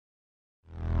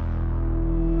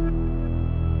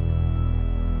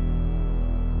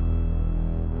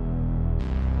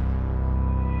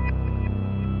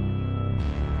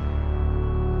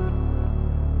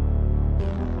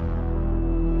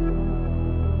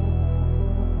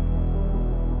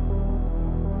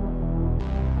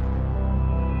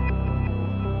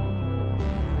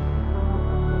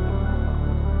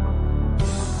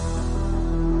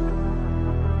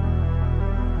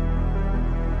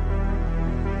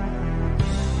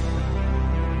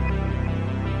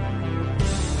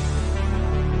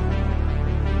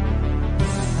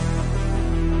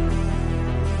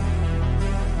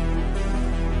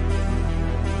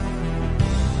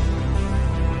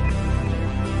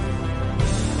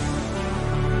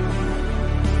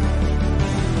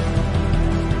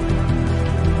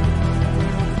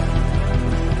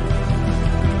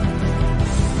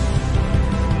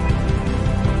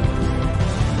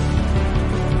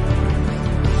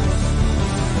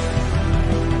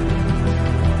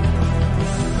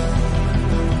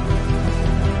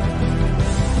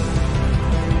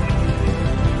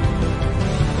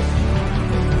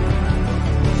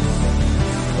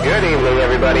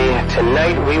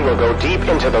Tonight we will go deep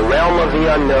into the realm of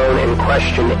the unknown and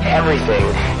question everything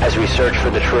as we search for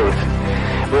the truth.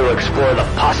 We will explore the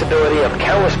possibility of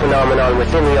countless phenomena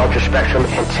within the ultra spectrum,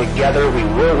 and together we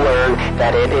will learn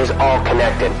that it is all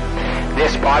connected.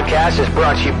 This podcast is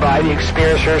brought to you by the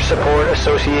Experiencers Support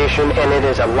Association, and it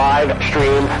is a live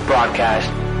stream broadcast.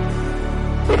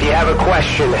 If you have a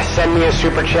question, send me a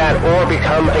super chat or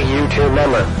become a YouTube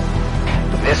member.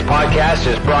 This podcast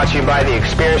is brought to you by the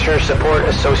Experiencers Support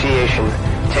Association.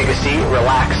 Take a seat,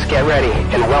 relax, get ready,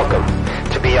 and welcome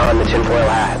to Beyond the Tinfoil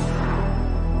Hat.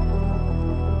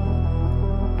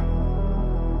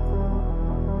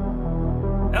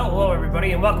 Hello,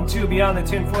 everybody, and welcome to Beyond the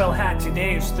Tinfoil Hat.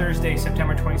 Today is Thursday,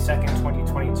 September 22nd,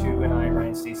 2022, and I'm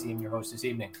Ryan Stacy. I'm your host this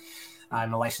evening.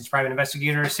 I'm a licensed private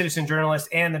investigator, citizen journalist,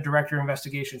 and the director of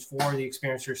investigations for the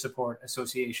Experiencers Support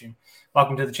Association.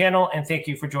 Welcome to the channel, and thank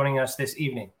you for joining us this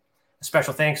evening. A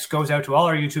special thanks goes out to all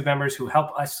our YouTube members who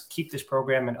help us keep this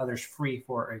program and others free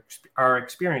for our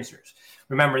experiencers.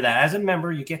 Remember that as a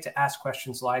member, you get to ask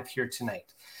questions live here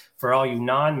tonight. For all you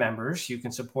non-members, you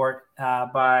can support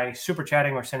by super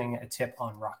chatting or sending a tip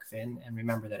on Rockfin. And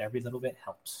remember that every little bit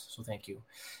helps. So thank you.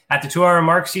 At the 2-hour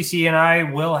mark, CC and I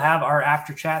will have our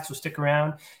after chat. So stick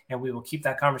around and we will keep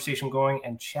that conversation going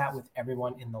and chat with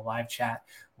everyone in the live chat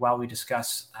while we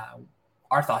discuss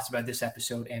our thoughts about this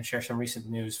episode and share some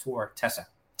recent news for Tessa.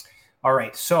 All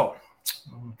right. So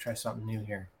I'm going to try something new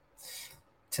here.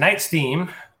 Tonight's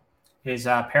theme is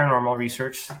paranormal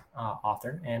research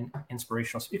author and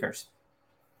inspirational speakers.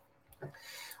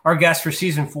 Our guest for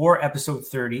season 4, episode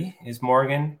 30, is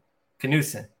Morgan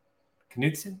Knudsen.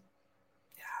 Knudsen?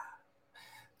 Yeah.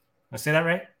 Did I say that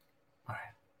right? All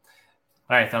right.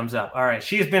 All right, thumbs up. All right.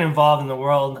 She has been involved in the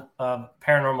world of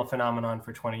paranormal phenomenon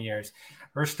for 20 years.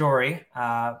 Her story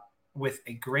with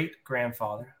a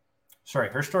great-grandfather.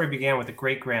 Her story began with a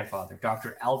great-grandfather,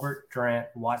 Dr. Albert Durant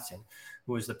Watson,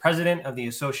 who was the president of the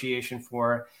Association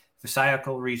for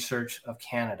Physical Research of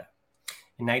Canada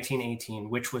in 1918,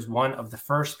 which was one of the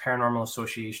first paranormal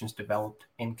associations developed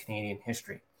in Canadian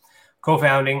history.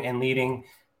 Co-founding and leading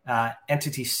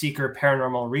Entity Seeker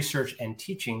Paranormal Research and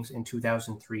Teachings in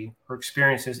 2003, her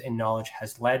experiences and knowledge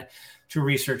has led to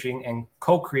researching and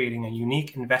co-creating a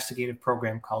unique investigative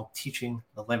program called Teaching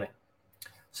the Living.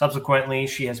 Subsequently,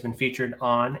 she has been featured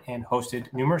on and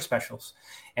hosted numerous specials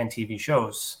and TV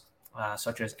shows,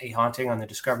 such as A Haunting on the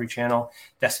Discovery Channel,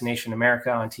 Destination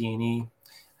America on T&E.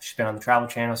 She's been on the Travel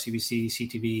Channel, CBC,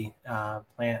 CTV,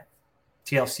 Plant,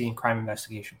 TLC, and Crime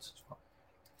Investigations as well.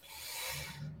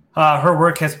 Her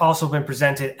work has also been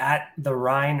presented at the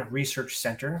Rhine Research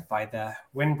Center by the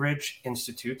Windbridge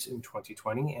Institute in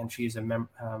 2020, and she is a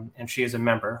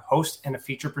member, host, and a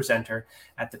feature presenter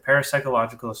at the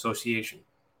Parapsychological Association.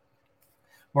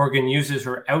 Morgan uses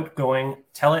her outgoing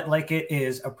tell it like it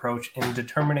is approach in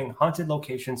determining haunted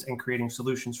locations and creating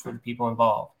solutions for the people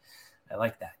involved. I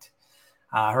like that.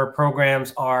 Her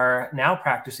programs are now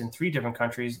practiced in 3 different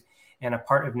countries and a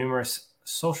part of numerous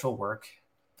social work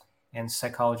and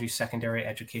psychology secondary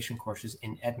education courses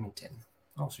in Edmonton.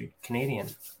 Oh, so you're Canadian.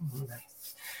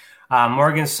 Nice.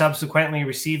 Morgan subsequently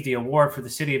received the award for the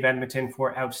City of Edmonton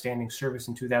for outstanding service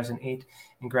in 2008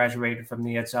 and graduated from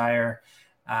the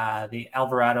the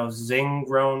Alvarado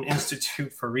Zingron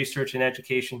Institute for Research and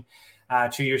Education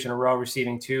 2 years in a row,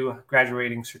 receiving 2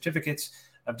 graduating certificates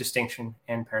of distinction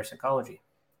in parapsychology.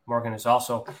 Morgan is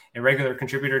also a regular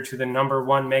contributor to the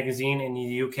 #1 magazine in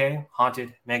the UK,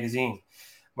 Haunted Magazine.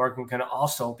 Morgan can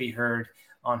also be heard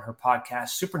on her podcast,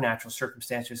 Supernatural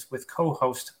Circumstances, with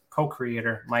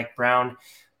co-creator Mike Brown,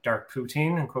 Dark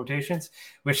Poutine in quotations,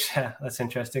 which that's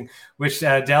interesting, which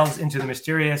delves into the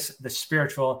mysterious, the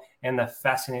spiritual, and the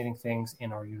fascinating things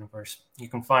in our universe. You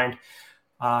can find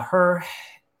her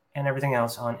and everything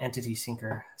else on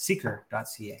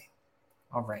entityseeker.ca.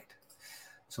 All right.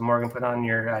 So Morgan, put on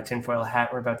your tinfoil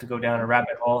hat. We're about to go down a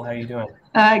rabbit hole. How are you doing?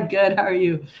 Good. How are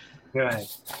you? Good.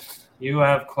 You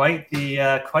have quite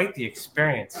the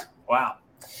experience. Wow.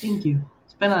 Thank you.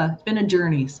 It's been a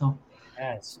journey. So.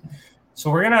 Yes.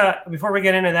 So before we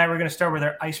get into that, we're going to start with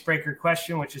our icebreaker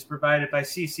question, which is provided by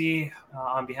CC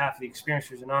on behalf of the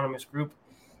Experiencers Anonymous group.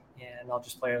 And I'll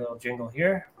just play a little jingle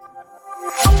here.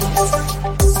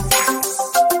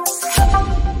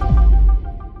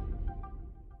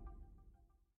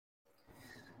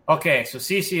 Okay, so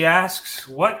CC asks,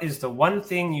 what is the one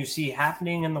thing you see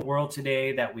happening in the world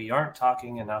today that we aren't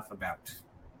talking enough about?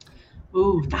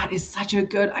 Ooh, that is such a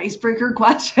good icebreaker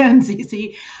question,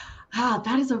 CC.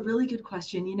 That is a really good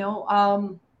question.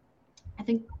 I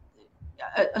think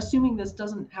assuming this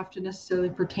doesn't have to necessarily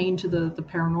pertain to the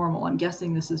paranormal, I'm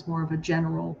guessing this is more of a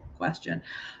general question.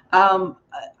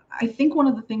 I I think one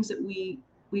of the things that we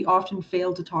often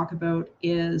fail to talk about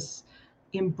is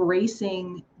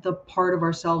embracing the part of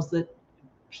ourselves that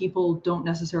people don't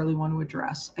necessarily want to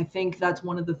address. I think that's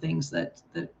one of the things that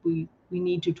we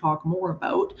need to talk more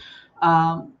about.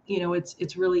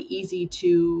 It's really easy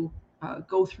to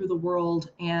go through the world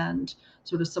and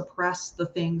sort of suppress the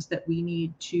things that we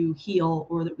need to heal,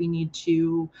 or that we need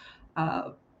to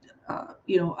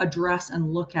address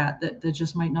and look at that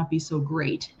just might not be so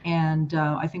great. And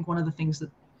I think one of the things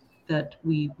that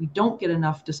we don't get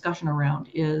enough discussion around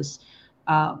is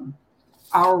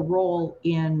our role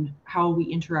in how we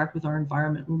interact with our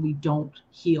environment when we don't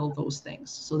heal those things.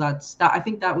 So that I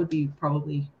think that would be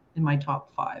probably in my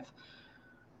top 5.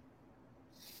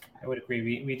 I would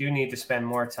agree. We do need to spend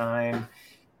more time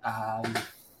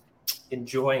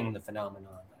enjoying the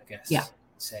phenomenon, I guess. Yeah.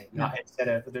 Instead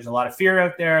of, there's a lot of fear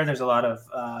out there. There's a lot of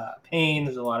pain.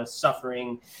 There's a lot of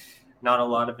suffering, not a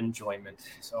lot of enjoyment.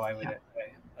 So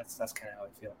that's kind of how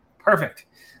I feel. Perfect.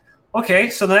 Okay,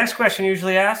 so the next question I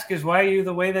usually ask is, why are you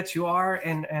the way that you are?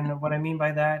 And what I mean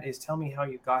by that is, tell me how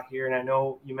you got here. And I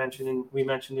know we mentioned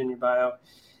in your bio,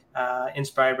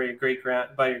 inspired by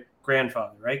your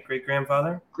grandfather, right?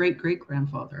 Great-grandfather?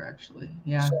 Great-great-grandfather, actually.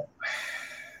 Yeah.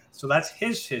 So that's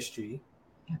his history.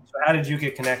 Yeah. So how did you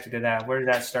get connected to that? Where did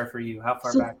that start for you? How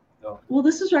far back did you go? Well,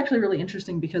 this is actually really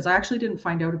interesting, because I actually didn't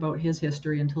find out about his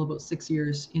history until about 6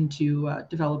 years into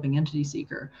developing Entity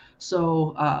Seeker.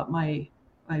 So my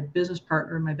business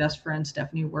partner, my best friend,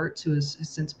 Stephanie Wirtz, who has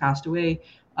since passed away,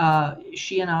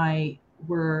 she and I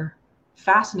were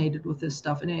fascinated with this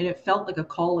stuff. And it felt like a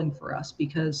calling for us,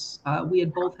 because we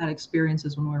had both had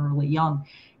experiences when we were really young.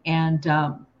 And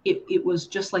it was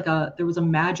just like there was a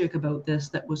magic about this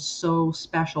that was so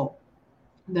special,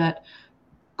 that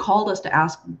called us to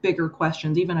ask bigger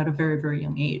questions, even at a very, very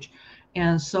young age.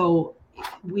 And so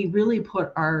we really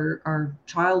put our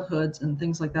childhoods and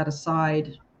things like that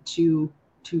aside to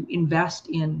invest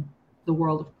in the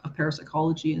world of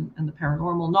parapsychology and the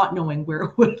paranormal, not knowing where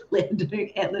it would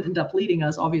end up leading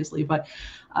us, obviously. But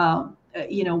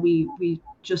we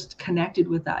just connected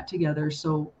with that together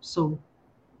so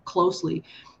closely.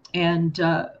 And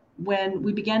when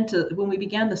we began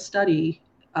the study,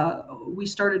 we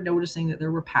started noticing that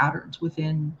there were patterns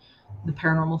within the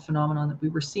paranormal phenomenon that we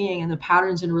were seeing, and the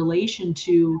patterns in relation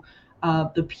to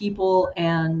the people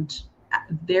and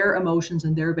their emotions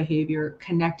and their behavior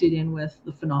connected in with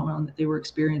the phenomenon that they were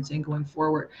experiencing going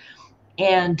forward.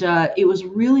 And it was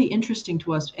really interesting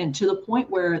to us, and to the point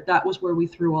where that was where we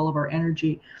threw all of our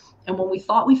energy. And when we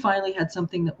thought we finally had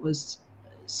something that was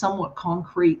somewhat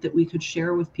concrete that we could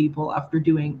share with people, after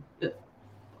doing a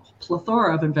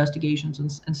plethora of investigations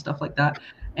and stuff like that,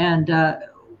 and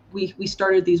we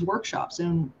started these workshops,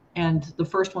 and the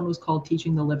first one was called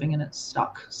Teaching the Living, and it's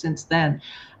stuck since then.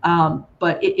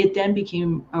 But it then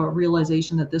became a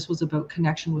realization that this was about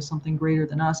connection with something greater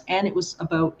than us, and it was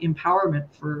about empowerment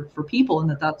for people,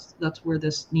 and that's where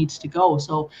this needs to go.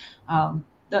 So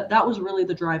that was really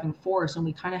the driving force, and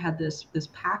we kind of had this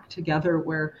pact together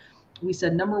where we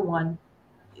said, number one,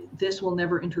 this will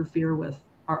never interfere with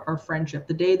our friendship.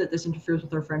 The day that this interferes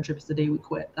with our friendship is the day we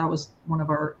quit. That was one of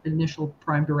our initial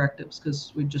prime directives,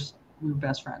 because we were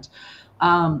best friends.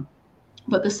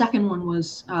 But the second one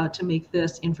was to make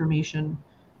this information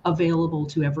available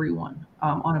to everyone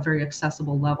on a very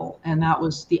accessible level. And that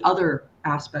was the other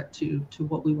aspect to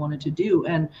what we wanted to do.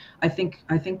 And I think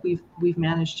we've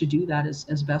managed to do that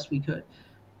as best we could.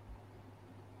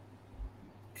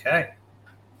 Okay.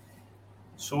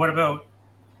 So what about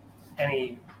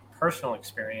any personal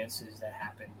experiences that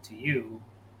happened to you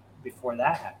before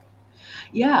that happened?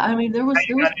 Yeah, I mean, there was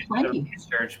plenty.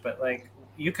 Research, but like,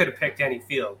 you could have picked any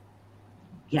field.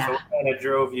 Yeah. So what kind of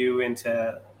drove you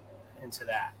into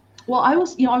that? Well, I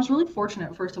was really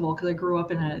fortunate, first of all, because I grew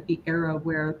up in the era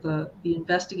where the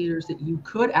investigators that you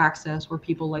could access were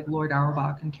people like Lloyd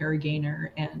Auerbach and Carrie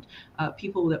Gaynor, and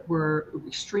people that were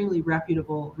extremely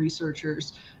reputable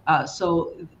researchers.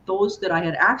 So those that I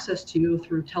had access to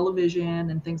through television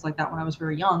and things like that when I was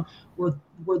very young were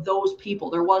those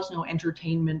people. There was no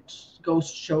entertainment,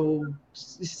 ghost show,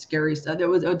 scary stuff.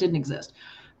 It didn't exist.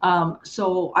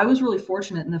 So I was really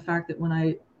fortunate in the fact that when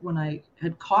I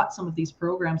had caught some of these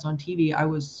programs on TV, I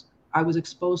was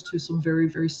exposed to some very,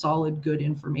 very solid, good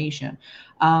information.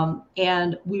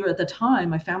 And we were, at the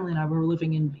time, my family and I were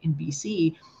living in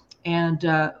BC,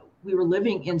 and we were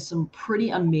living in some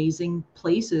pretty amazing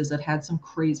places that had some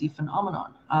crazy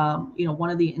phenomenon. One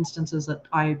of the instances that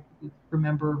I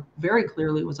remember very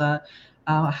clearly was a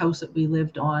house that we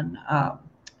lived on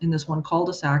in this one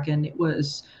cul-de-sac, and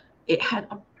it had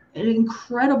an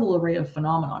incredible array of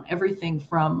phenomenon, everything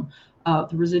from the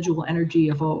residual energy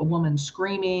of a woman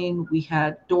screaming. We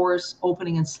had doors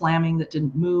opening and slamming that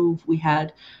didn't move. We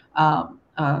had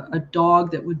a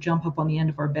dog that would jump up on the end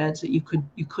of our beds that you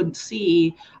couldn't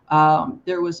see.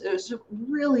 It was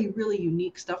really, really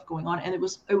unique stuff going on, and it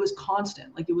was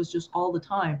constant. Like, it was just all the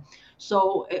time.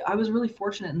 So I was really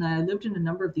fortunate in that I lived in a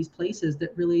number of these places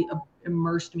that really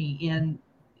immersed me in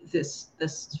this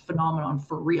phenomenon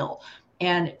for real.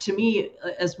 And to me,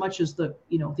 as much as the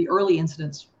early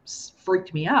incidents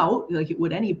freaked me out, like it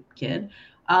would any kid,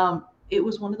 it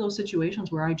was one of those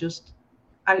situations where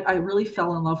I really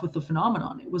fell in love with the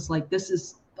phenomenon. It was like, this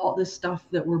is all this stuff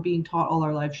that we're being taught all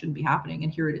our life shouldn't be happening,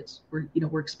 and here it is.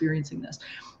 We're experiencing this.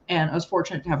 And I was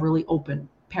fortunate to have really open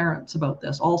parents about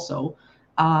this also.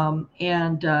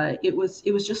 It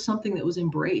was just something that was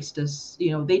embraced as, they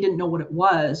didn't know what it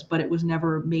was, but it was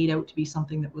never made out to be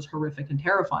something that was horrific and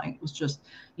terrifying. It was just,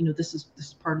 this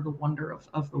is part of the wonder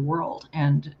of the world.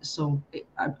 And so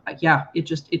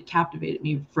it captivated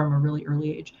me from a really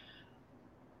early age.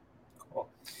 Cool.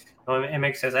 Well, it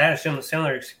makes sense. I had a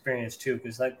similar experience too,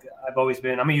 because I'm a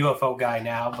UFO guy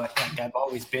now, but like, I've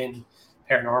always been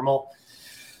paranormal.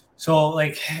 So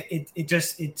like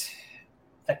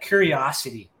that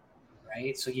curiosity,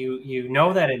 right? So you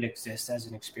know that it exists as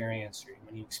an experience, or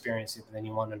when you experience it, but then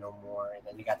you want to know more, and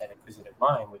then you got that inquisitive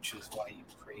mind, which is why you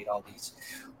create all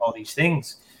these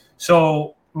things.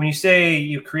 So when you say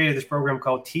you created this program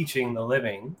called Teaching the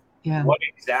Living, what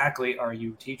exactly are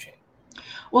you teaching?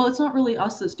 Well, it's not really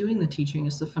us that's doing the teaching;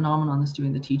 it's the phenomenon that's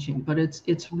doing the teaching. But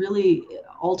it's really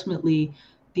ultimately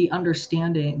the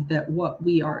understanding that what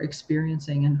we are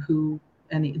experiencing and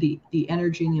the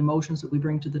energy and the emotions that we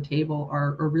bring to the table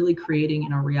are really creating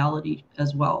in our reality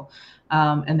as well.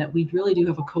 And that we really do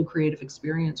have a co-creative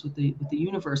experience with the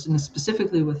universe, and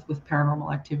specifically with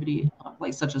paranormal activity,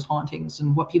 like such as hauntings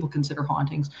and what people consider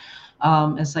hauntings,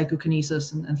 and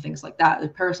psychokinesis and things like that. The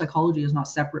parapsychology is not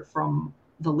separate from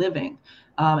the living.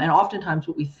 And oftentimes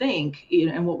what we think,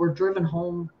 and what's driven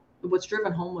home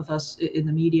with us in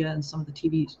the media and some of the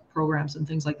TV programs and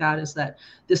things like that, is that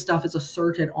this stuff is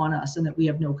asserted on us and that we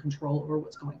have no control over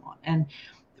what's going on. And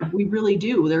we really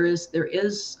do. There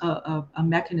is a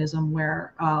mechanism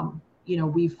where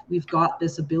we've got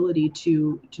this ability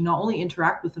to not only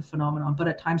interact with the phenomenon, but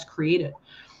at times create it.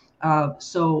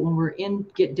 So when we're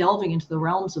delving into the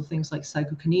realms of things like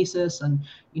psychokinesis and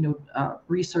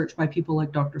research by people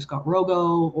like Dr. Scott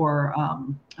Rogo or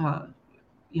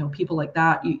people like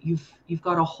that, you've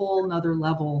got a whole nother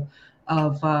level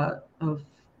of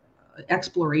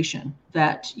exploration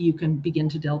that you can begin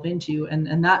to delve into,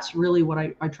 and that's really what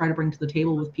I try to bring to the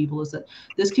table with people, is that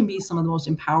this can be some of the most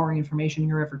empowering information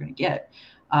you're ever going to get.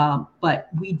 But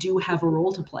we do have a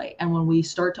role to play, and when we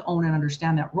start to own and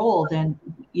understand that role, then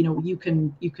you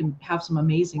can have some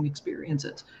amazing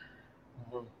experiences.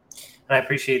 Mm-hmm. And I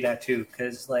appreciate that too,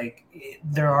 because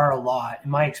there are in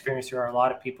my experience, there are a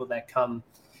lot of people that come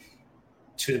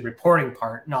to the reporting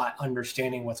part not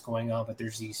understanding what's going on, but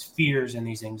there's these fears and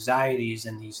these anxieties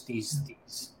and these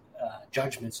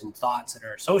judgments and thoughts that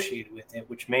are associated with it,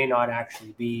 which may not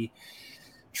actually be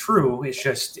true. It's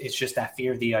just that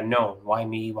fear of the unknown. Why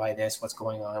me? Why this? What's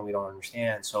going on? We don't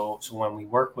understand. So when we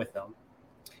work with them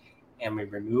and we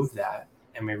remove that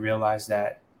and we realize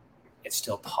that it's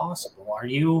still possible, are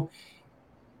you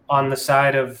on the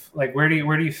side of where do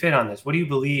you fit on this? What do you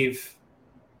believe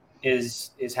is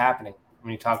happening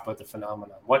when you talk about the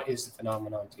phenomenon? What is the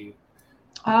phenomenon to you?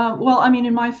 Well, I mean,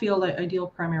 in my field, I deal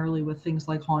primarily with things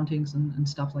like hauntings and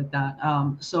stuff like that.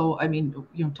 So, I mean,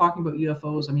 talking about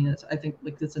UFOs, I mean, I think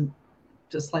it's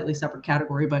a slightly separate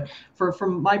category, but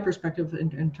from my perspective,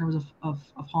 in terms of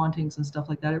hauntings and stuff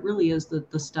like that, it really is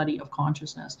the study of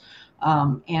consciousness,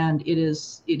 and it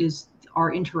is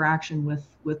our interaction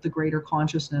with the greater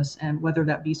consciousness, and whether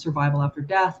that be survival after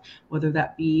death, whether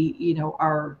that be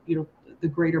our the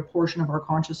greater portion of our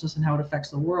consciousness and how it affects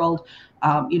the world,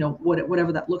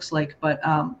 whatever that looks like. But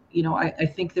I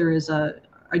think there is a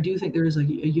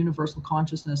universal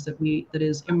consciousness that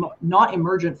is not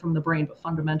emergent from the brain, but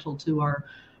fundamental to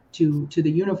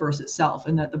the universe itself,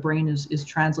 and that the brain is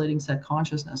translating said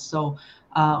consciousness. So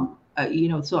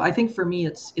so I think for me,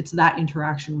 it's that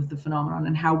interaction with the phenomenon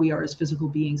and how we are as physical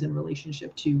beings in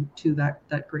relationship to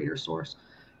that greater source.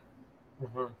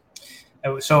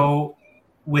 Mm-hmm. So,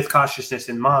 with consciousness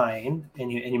in mind,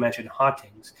 and you mentioned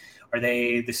hauntings, are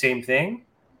they the same thing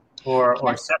or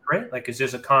separate? Is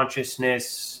this a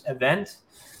consciousness event?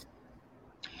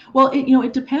 Well,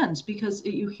 it depends, because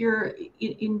you hear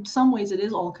in some ways it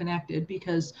is all connected,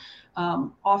 because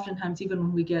oftentimes even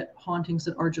when we get hauntings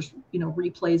that are just,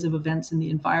 replays of events in the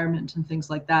environment and things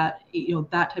like that,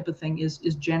 that type of thing is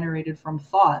generated from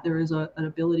thought. There is an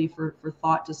ability for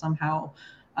thought to somehow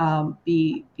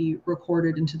be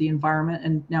recorded into the environment.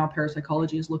 And now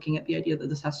parapsychology is looking at the idea that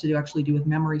this has to actually do with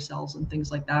memory cells and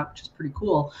things like that, which is pretty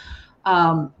cool.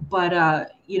 But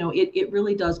it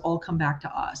really does all come back to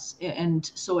us.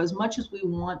 And so as much as we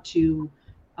want to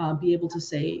be able to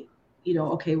say,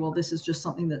 okay, well, this is just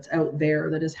something that's out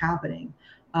there that is happening,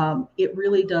 it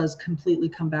really does completely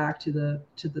come back to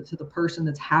the person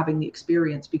that's having the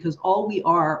experience, because all we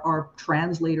are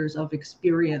translators of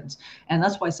experience. And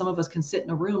that's why some of us can sit in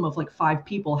a room of like 5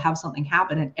 people, have something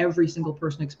happen, and every single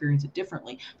person experience it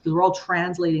differently, because we're all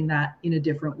translating that in a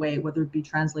different way, whether it be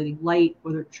translating light,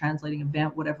 whether it's translating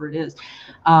event, whatever it is.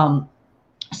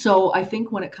 So I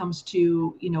think when it comes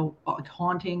to, like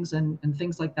hauntings and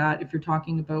things like that, if you're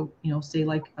talking about, say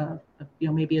like,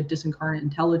 maybe a disincarnate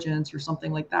intelligence or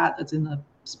something like that, that's in the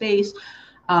space,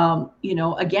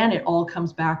 again, it all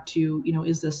comes back to,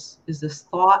 is this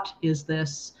thought? Is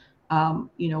this,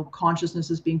 consciousness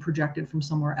is being projected from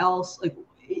somewhere else? Like,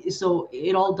 so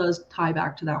it all does tie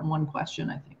back to that one question,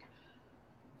 I think.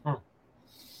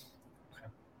 Okay.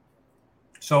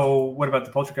 So what about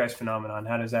the poltergeist phenomenon?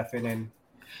 How does that fit in?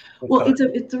 Well,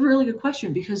 it's a really good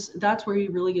question, because that's where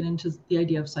you really get into the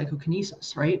idea of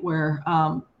psychokinesis, right? Where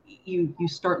you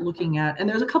start looking at, and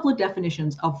there's a couple of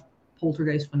definitions of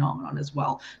poltergeist phenomenon as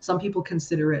well. Some people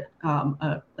consider it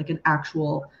like an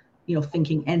actual,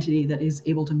 thinking entity that is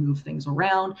able to move things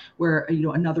around, where,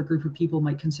 another group of people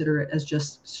might consider it as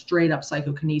just straight up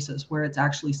psychokinesis, where it's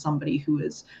actually somebody who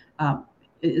is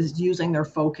using their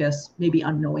focus, maybe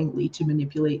unknowingly, to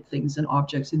manipulate things and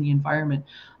objects in the environment.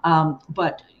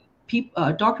 But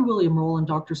Dr. William Roll and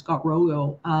Dr. Scott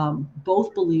Rogo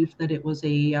both believed that it was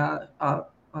a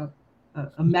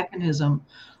mechanism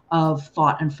of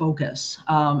thought and focus.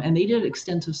 And they did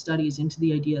extensive studies into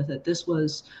the idea that this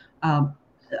was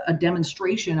a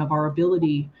demonstration of our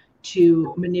ability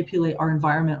to manipulate our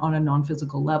environment on a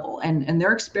non-physical level. And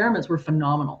their experiments were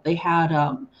phenomenal. They had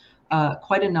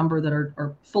quite a number that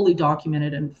are fully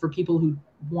documented. And for people who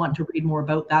want to read more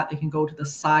about that, they can go to the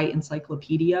Psi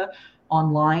Encyclopedia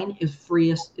online. Is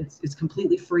free. It's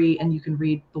completely free, and you can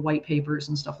read the white papers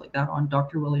and stuff like that on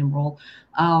Dr. William Roll.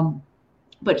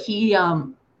 But he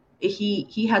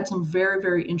had some very,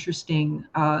 very interesting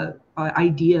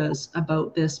ideas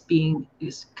about this being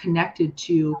connected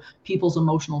to people's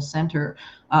emotional center,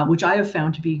 which I have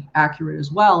found to be accurate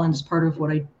as well, and is part of what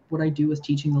I do with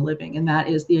Teaching the Living. And that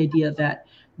is the idea that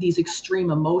these extreme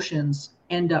emotions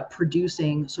end up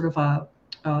producing sort of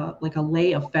like a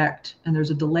lay effect, and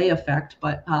there's a delay effect,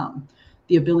 but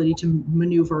the ability to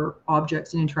maneuver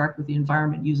objects and interact with the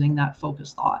environment using that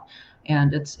focused thought.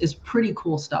 And it's pretty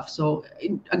cool stuff. So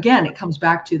again, it comes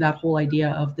back to that whole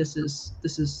idea of this is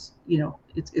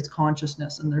it's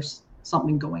consciousness, and there's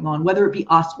something going on, whether it be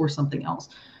us or something else.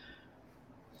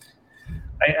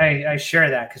 I share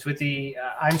that, because with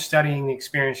I'm studying the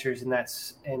experiencers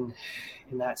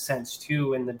in that sense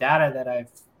too, and the data that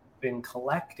I've been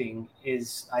collecting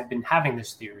is I've been having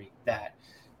this theory that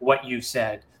what you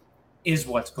said is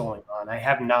what's going on. I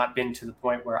have not been to the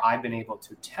point where I've been able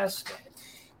to test it,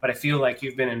 but I feel like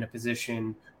you've been in a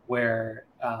position where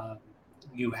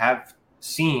you have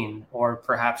seen, or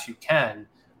perhaps you can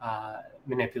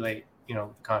manipulate, the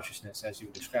consciousness as you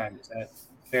described. Is that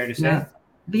fair to say?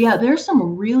 Yeah, there's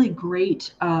some really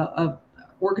great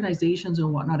organizations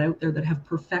and whatnot out there that have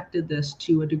perfected this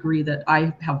to a degree that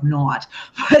I have not.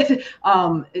 But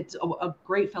it's a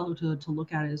great fellow to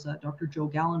look at is Dr. Joe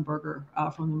Gallenberger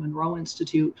from the Monroe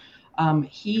Institute.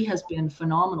 He has been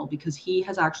phenomenal, because he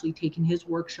has actually taken his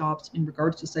workshops in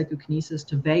regards to psychokinesis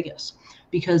to Vegas,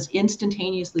 because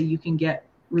instantaneously you can get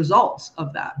results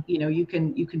of that. You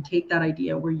can take that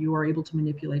idea where you are able to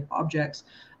manipulate objects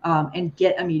and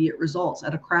get immediate results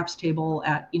at a craps table,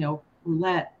 at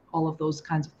roulette, all of those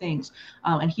kinds of things.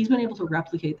 And he's been able to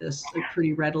replicate this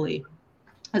pretty readily,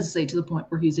 as I say, to the point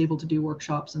where he's able to do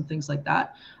workshops and things like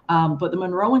that. But the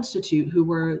Monroe Institute, who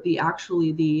were the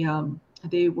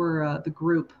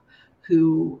group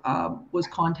who was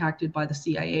contacted by the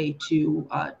CIA to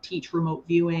teach remote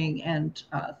viewing and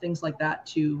things like that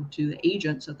to the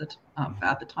agents at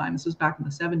the time. This was back in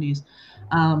the 70s,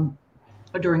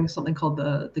 during something called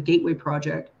the Gateway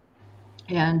Project.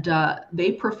 And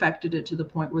they perfected it to the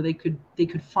point where they could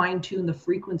fine tune the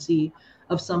frequency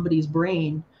of somebody's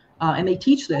brain. And they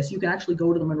teach this. You can actually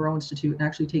go to the Monroe Institute and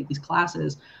actually take these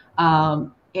classes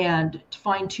and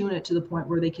fine tune it to the point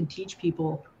where they can teach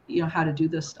people, how to do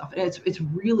this stuff. It's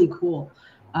really cool.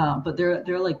 But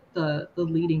they're like the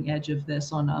leading edge of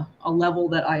this on a level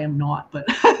that I am not, but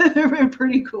they're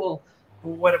pretty cool.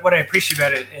 What I appreciate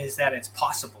about it is that it's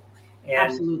possible, and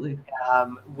absolutely,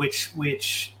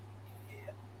 which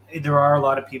there are a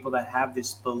lot of people that have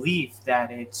this belief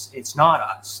that it's not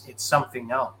us, it's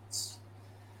something else,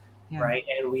 right?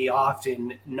 And we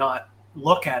often not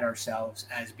look at ourselves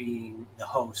as being the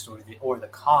host or the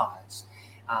cause.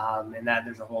 And that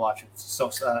there's a whole lot of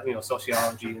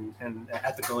sociology and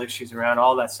ethical issues around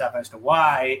all that stuff as to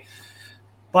why.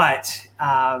 But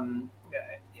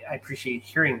I appreciate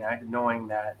hearing that, knowing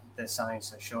that the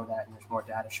science does show that, and there's more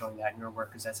data showing that in your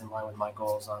work, because that's in line with my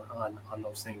goals on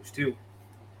those things too.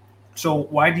 So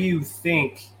why do you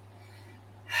think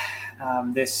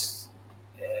this?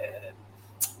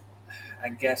 I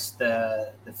guess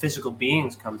the physical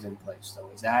beings comes in place, though.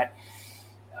 Is that?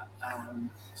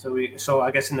 So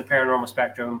I guess in the paranormal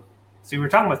spectrum, see, we're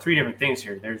talking about three different things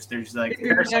here. There's like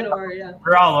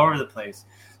we're all over the place.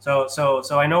 So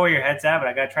I know where your head's at, but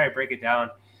I got to try to break it down.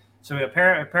 So we have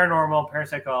paranormal,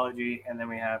 parapsychology, and then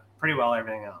we have pretty well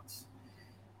everything else.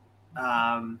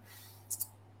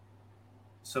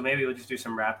 So maybe we'll just do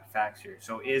some rapid facts here.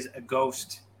 So is a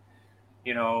ghost,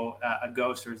 a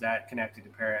ghost, or is that connected to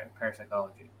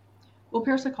parapsychology? Well,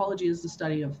 parapsychology is the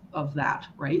study of that,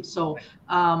 right? So,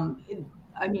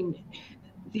 I mean,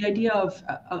 the idea of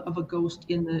a ghost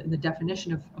in the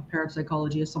definition of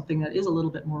parapsychology is something that is a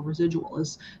little bit more residual,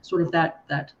 is sort of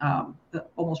that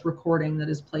almost recording that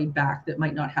is played back that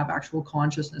might not have actual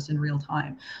consciousness in real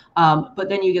time. But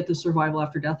then you get the survival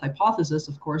after death hypothesis,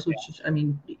 of course, which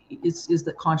is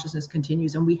that consciousness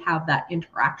continues and we have that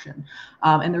interaction.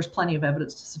 And there's plenty of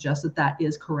evidence to suggest that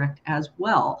is correct as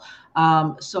well.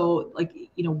 So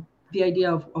the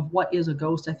idea of what is a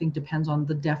ghost, I think, depends on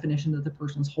the definition that the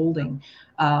person's holding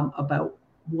about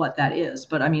what that is.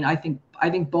 But I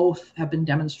think both have been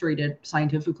demonstrated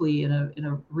scientifically in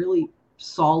a really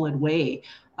solid way.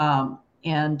 So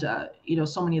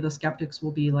many of the skeptics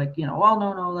will be like, well,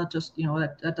 no, that just,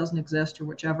 that doesn't exist or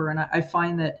whichever. And I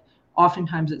find that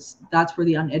oftentimes that's where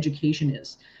the uneducation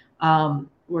is,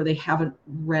 where they haven't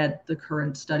read the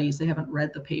current studies, they haven't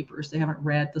read the papers, they haven't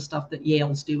read the stuff that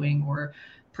Yale's doing or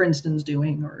Princeton's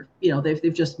doing, or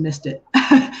they've just missed it.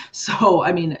 So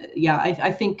I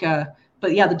think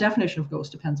but yeah, the definition of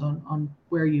ghost depends on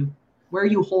where you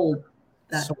hold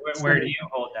that. So where do you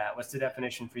hold that? What's the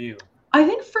definition for you? I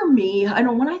think for me,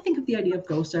 when I think of the idea of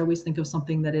ghost, I always think of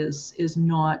something that is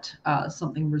not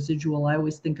something residual. I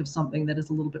always think of something that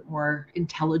is a little bit more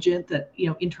intelligent, that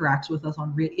interacts with us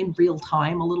in real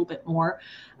time a little bit more.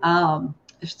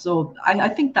 So I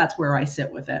think that's where I sit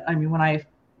with it.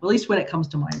 At least when it comes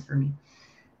to mind for me.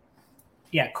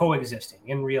 Yeah, coexisting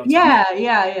in real time.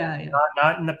 Yeah.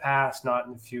 Not in the past, not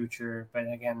in the future,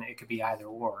 but again, it could be either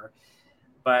or.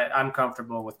 But I'm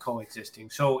comfortable with coexisting.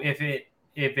 So if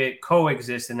it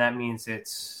coexists, then that means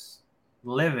it's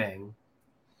living.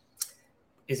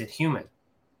 Is it human?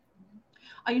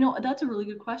 That's a really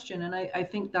good question, and I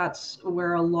think that's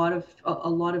where a lot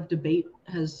of debate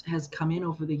has come in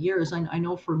over the years. I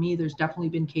know for me, there's definitely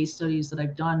been case studies that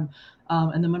I've done,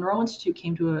 and the Monroe Institute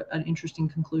came to an interesting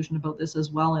conclusion about this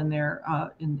as well in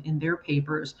their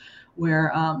papers,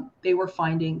 where they were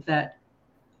finding that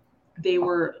they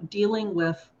were dealing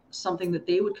with something that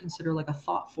they would consider like a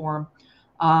thought form,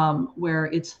 where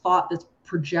it's thought that's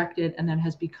projected and then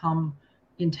has become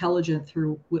intelligent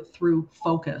through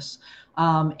focus.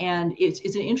 And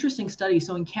it's an interesting study.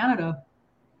 So in Canada,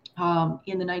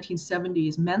 in the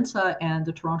 1970s, Mensa and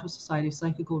the Toronto Society of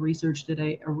Psychical Research did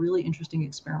a really interesting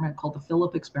experiment called the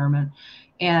Philip experiment.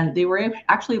 And they were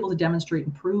actually able to demonstrate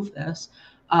and prove this,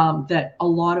 that a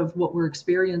lot of what we're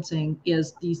experiencing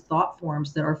is these thought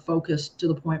forms that are focused to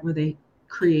the point where they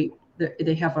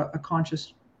have a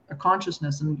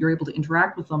consciousness, and you're able to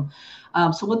interact with them.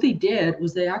 So what they did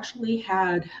was they actually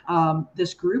had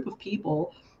this group of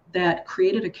people that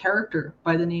created a character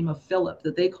by the name of Philip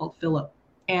that they called Philip,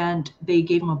 and they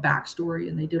gave him a backstory,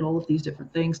 and they did all of these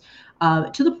different things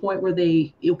to the point where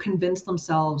they convinced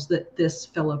themselves that this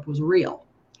Philip was real,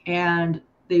 and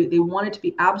they wanted to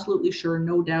be absolutely sure,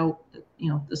 no doubt, that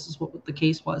this is what the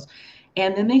case was.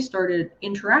 And then they started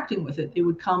interacting with it. They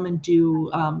would come and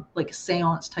do like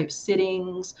seance type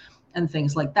sittings and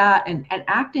things like that, and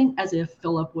acting as if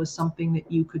Philip was something that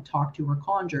you could talk to or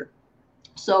conjure.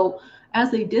 So as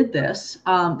they did this,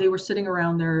 they were sitting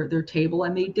around their table,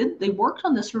 and they worked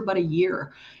on this for about a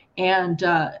year. And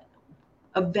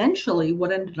eventually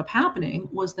what ended up happening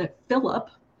was that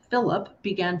Philip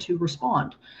began to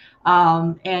respond.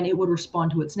 And it would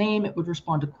respond to its name. It would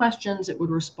respond to questions. It would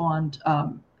respond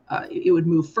it would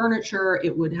move furniture.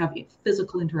 It would have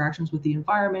physical interactions with the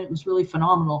environment. It was really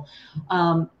phenomenal.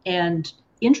 And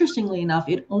interestingly enough,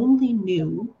 it only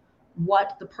knew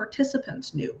what the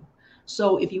participants knew.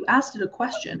 So if you asked it a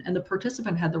question and the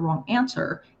participant had the wrong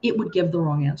answer, it would give the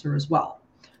wrong answer as well.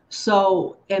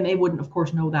 So, and they wouldn't, of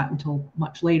course, know that until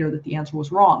much later that the answer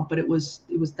was wrong, but it was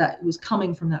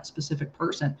coming from that specific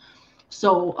person.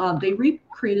 So they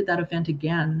recreated that event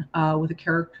again with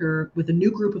a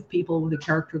new group of people with a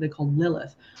character they called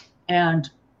Lilith, and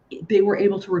they were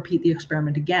able to repeat the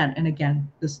experiment again and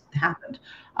again. This happened.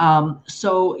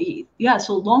 So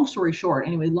long story short,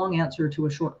 anyway, long answer to a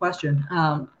short question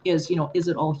is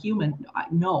it all human?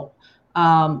 No.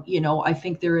 I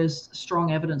think there is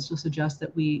strong evidence to suggest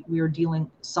that we are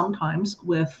dealing sometimes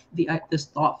with this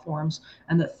thought forms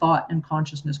and that thought and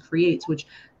consciousness creates, which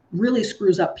really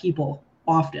screws up people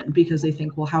often because they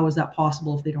think, well, how is that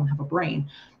possible if they don't have a brain?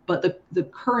 But the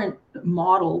current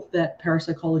model that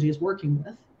parapsychology is working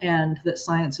with and that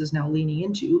science is now leaning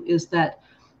into is that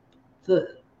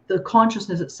the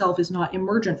consciousness itself is not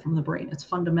emergent from the brain. It's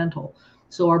fundamental.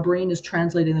 So our brain is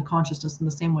translating the consciousness in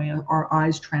the same way our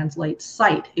eyes translate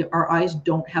sight. Our eyes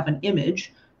don't have an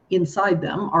image inside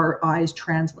them. Our eyes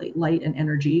translate light and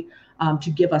energy to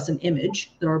give us an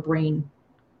image that our brain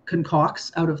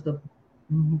concocts out of the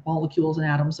molecules and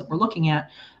atoms that we're looking at.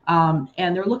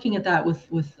 And they're looking at that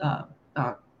with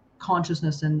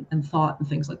consciousness and thought and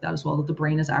things like that as well, that the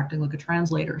brain is acting like a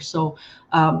translator. So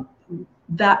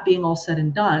that being all said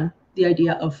and done, the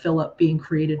idea of Philip being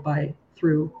created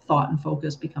through thought and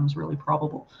focus becomes really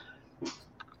probable.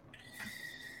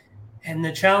 And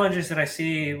the challenges that I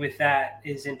see with that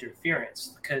is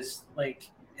interference, because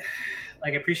like I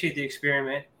appreciate the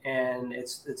experiment, and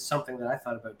it's something that I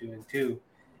thought about doing too,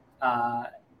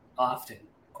 often,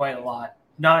 quite a lot,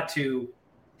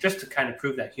 just to kind of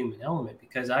prove that human element,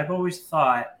 because I've always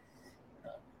thought,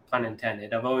 pun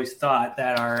intended, I've always thought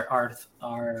that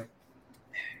our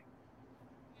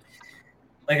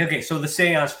like, okay, so the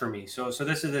seance for me. So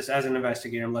this is as an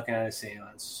investigator, I'm looking at a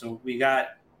seance. So we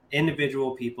got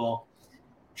individual people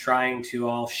trying to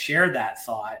all share that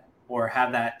thought or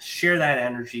share that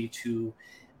energy to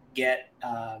get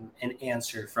an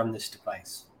answer from this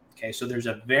device. Okay, so there's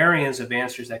a variance of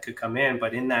answers that could come in,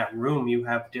 but in that room, you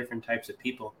have different types of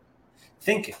people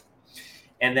thinking.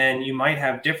 And then you might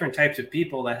have different types of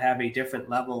people that have a different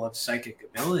level of psychic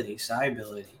ability, psi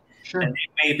ability, Sure. that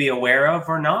they may be aware of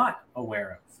or not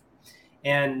aware of.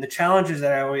 And the challenges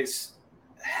that I always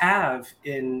have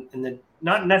in the,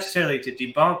 not necessarily to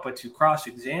debunk, but to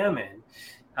cross-examine,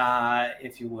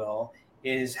 if you will,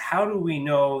 is how do we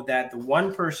know that the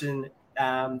one person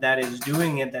that is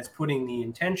doing it, that's putting the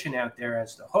intention out there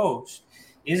as the host,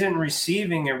 isn't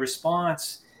receiving a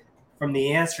response from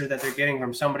the answer that they're getting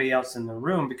from somebody else in the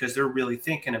room because they're really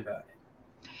thinking about it.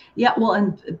 Yeah, well,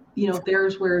 and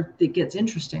there's where it gets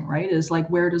interesting, right? Is like,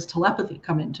 where does telepathy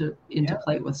come into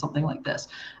play with something like this?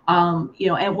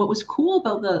 And what was cool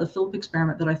about the Philip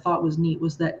experiment that I thought was neat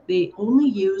was that they only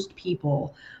used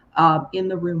people in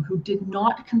the room who did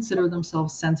not consider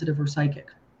themselves sensitive or psychic.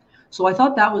 So I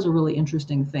thought that was a really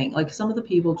interesting thing. Like, some of the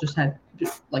people just had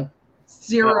like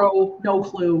zero, no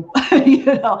clue,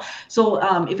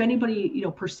 So if anybody,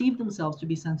 perceived themselves to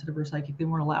be sensitive or psychic, they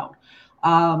weren't allowed.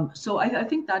 So I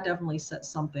think that definitely sets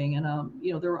something. And,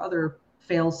 there were other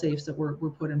fail safes that were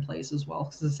put in place as well.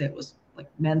 Because as I say, it was like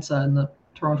Mensa and the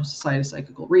Toronto Society of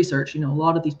Psychical Research. A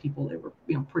lot of these people, they were,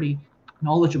 pretty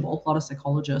knowledgeable, a lot of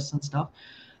psychologists and stuff.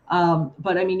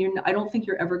 But I mean, I don't think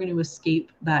you're ever going to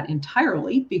escape that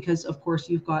entirely, because of course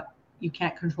you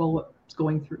can't control what's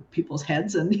going through people's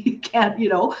heads, and you can't,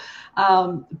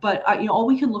 but all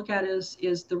we can look at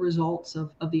is the results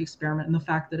of the experiment and the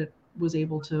fact that it was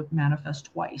able to manifest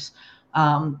twice.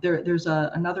 There's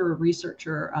another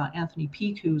researcher, Anthony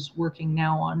Peake, who's working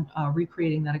now on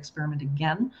recreating that experiment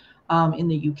again in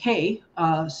the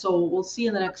UK. So we'll see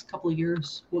in the next couple of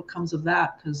years what comes of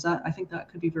that, because I think that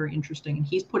could be very interesting. And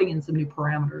he's putting in some new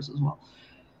parameters as well.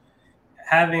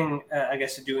 Having,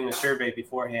 doing a survey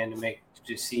beforehand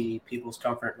to see people's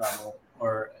comfort level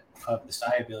or of the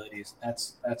psi abilities,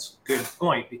 that's a good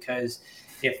point, because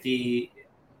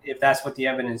if that's what the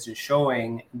evidence is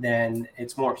showing, then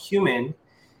it's more human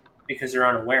because they're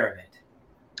unaware of it.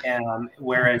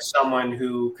 Whereas someone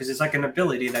because it's like an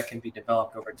ability that can be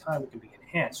developed over time, it can be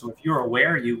enhanced. So if you're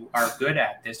aware you are good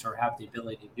at this or have the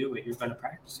ability to do it, you're going to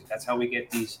practice it. That's how we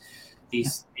get these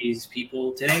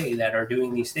people today that are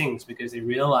doing these things, because they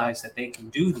realize that they can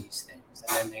do these things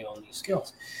and then they own these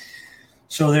skills.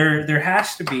 So there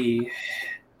has to be,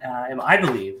 and I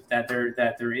believe that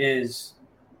there is.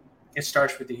 It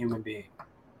starts with the human being.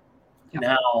 Yep.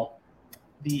 Now,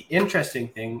 the interesting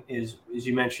thing is, as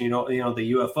you mentioned,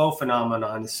 the UFO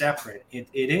phenomenon is separate. It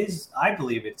is, I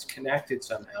believe, it's connected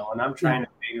somehow, and I'm trying to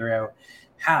figure out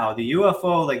how. The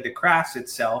UFO, like the crafts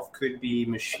itself, could be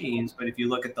machines, but if you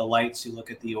look at the lights, you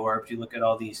look at the orbs, you look at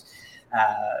all these,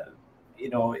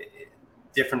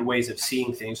 different ways of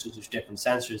seeing things. So there's different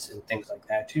sensors and things like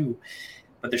that too.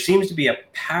 But there seems to be a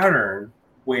pattern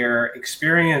where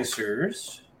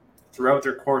experiencers, throughout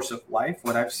their course of life,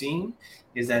 what I've seen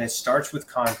is that it starts with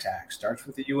contact, starts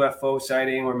with a UFO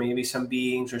sighting or maybe some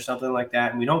beings or something like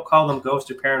that. And we don't call them ghosts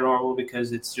or paranormal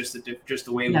because it's just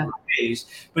the way we were raised,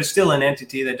 but it's still an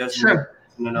entity that doesn't exist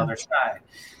on another side.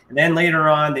 And then later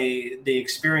on, they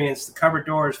experience the cupboard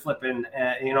doors flipping,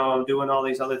 doing all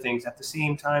these other things at the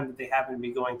same time that they happen to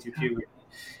be going through puberty.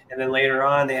 And then later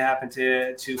on, they happen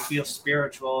to feel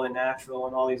spiritual and natural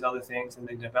and all these other things, and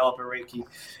they develop a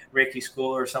Reiki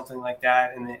school or something like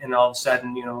that. And all of a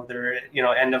sudden, they're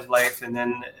end of life, and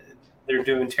then they're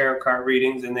doing tarot card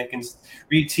readings, and they can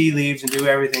read tea leaves and do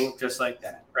everything just like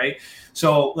that, right?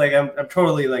 So, like, I'm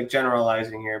totally like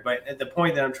generalizing here, but the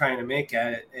point that I'm trying to make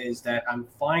at it is that I'm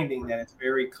finding that it's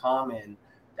very common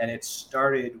that it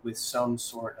started with some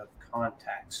sort of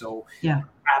contact. So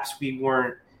perhaps we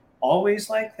weren't always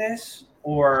like this,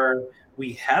 or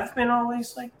we have been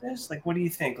always like this. Like, what do you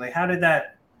think? Like,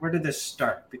 where did this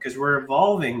start? Because we're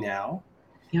evolving now.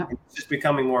 It's just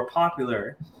becoming more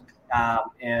popular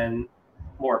and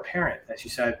more apparent, as you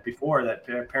said before, that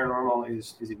paranormal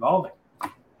is evolving.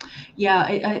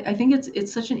 I think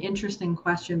it's such an interesting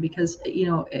question because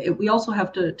we also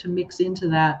have to mix into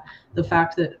that the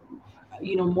fact that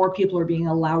more people are being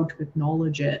allowed to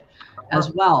acknowledge it as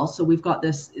well. So we've got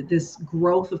this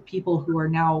growth of people who are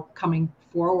now coming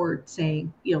forward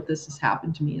saying, this has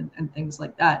happened to me and things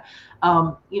like that.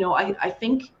 I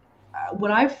think what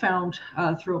I've found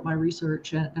throughout my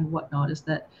research and whatnot is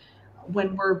that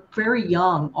when we're very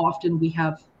young, often we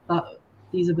have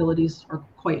these abilities are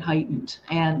quite heightened,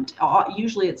 and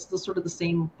usually it's the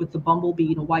same with the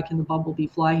bumblebee. Why can the bumblebee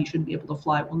fly? He shouldn't be able to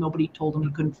fly. Well, nobody told him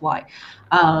he couldn't fly.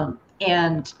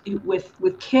 And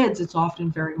with kids, it's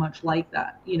often very much like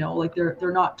that. Like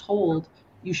they're not told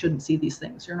you shouldn't see these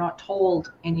things. You're not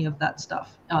told any of that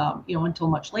stuff. Until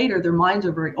much later, their minds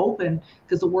are very open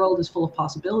because the world is full of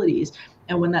possibilities.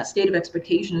 And when that state of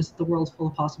expectation is that the world's full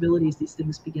of possibilities, these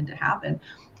things begin to happen.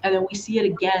 And then we see it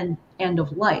again, end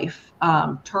of life,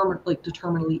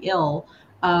 terminally ill.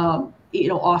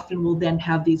 Often we'll then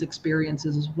have these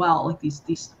experiences as well. Like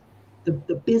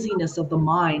the busyness of the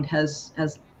mind has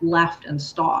left and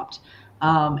stopped,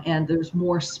 and there's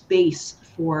more space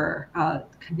for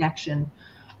connection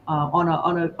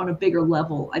on a bigger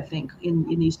level, I think, in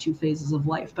these two phases of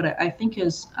life. But I think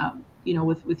as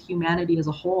with humanity as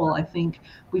a whole, I think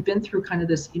we've been through kind of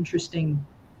this interesting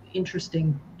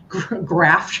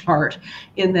graph chart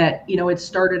in that it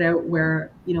started out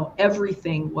where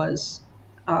everything was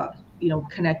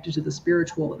connected to the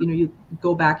spiritual. You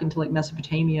go back into like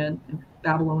Mesopotamia and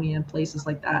Babylonia and places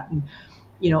like that, and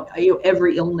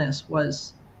every illness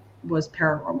was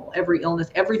paranormal. Every illness,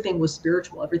 everything was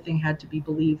spiritual. Everything had to be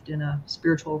believed in a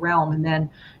spiritual realm. And then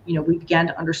we began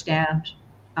to understand.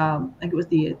 I think it was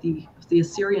the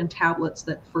Assyrian tablets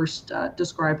that first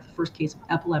described the first case of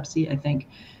epilepsy, I think.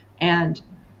 And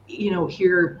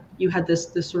here you had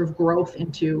this sort of growth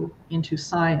into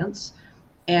science,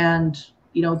 and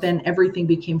then everything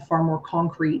became far more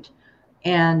concrete,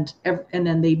 and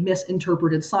then they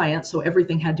misinterpreted science, so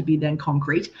everything had to be then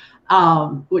concrete,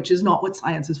 which is not what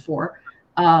science is for.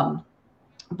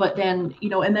 But then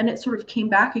and then it sort of came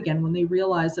back again when they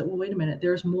realized that, well, wait a minute,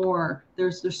 there's more.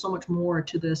 There's so much more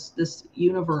to this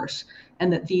universe,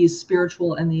 and that these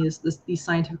spiritual and these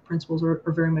scientific principles are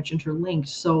very much interlinked.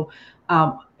 So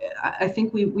I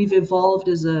think we've evolved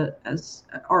as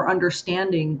our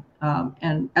understanding,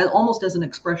 and almost as an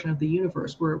expression of the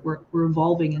universe. We're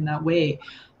evolving in that way.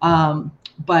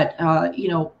 But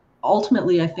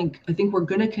ultimately, I think we're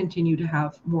going to continue to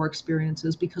have more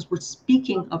experiences because we're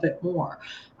speaking of it more.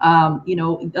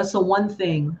 That's the one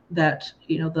thing that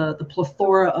the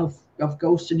plethora of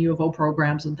ghost and UFO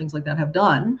programs and things like that have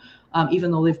done.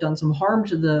 Even though they've done some harm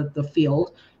to the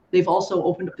field, they've also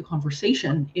opened up the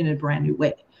conversation in a brand new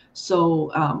way.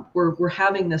 So we're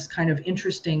having this kind of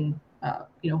interesting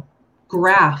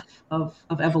graph of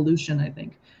evolution, I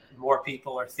think. More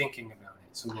people are thinking about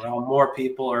it, so more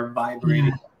people are vibrating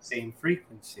at the same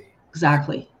frequency.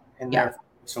 Exactly. And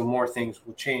so more things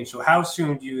will change. So how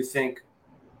soon do you think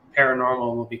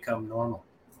paranormal will become normal?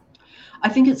 I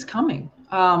think it's coming.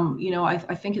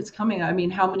 I think it's coming. I mean,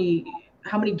 how many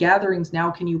gatherings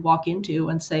now can you walk into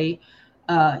and say,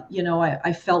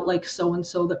 I felt like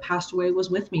so-and-so that passed away was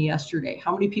with me yesterday.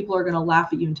 How many people are going to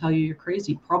laugh at you and tell you you're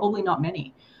crazy? Probably not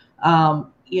many.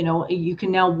 You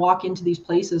can now walk into these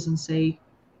places and say,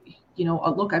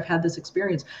 look, I've had this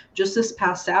experience. Just this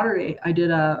past Saturday, I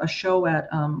did a show at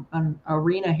an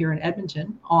arena here in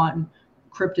Edmonton on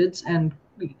cryptids and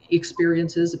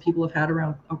experiences that people have had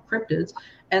around cryptids.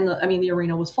 And the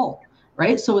arena was full.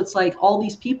 Right. So it's like all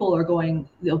these people are going,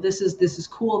 this is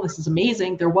cool. This is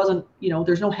amazing. There wasn't,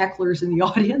 there's no hecklers in the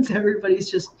audience.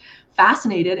 Everybody's just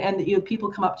fascinated. And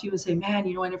people come up to you and say, man,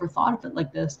 I never thought of it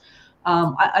like this.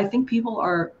 I think people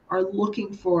are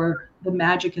looking for the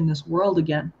magic in this world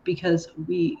again, because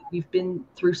we've been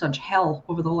through such hell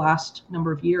over the last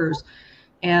number of years.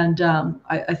 And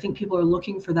I think people are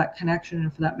looking for that connection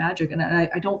and for that magic. And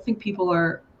I don't think people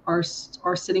are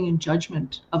sitting in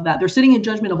judgment of that. They're sitting in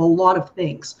judgment of a lot of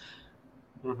things,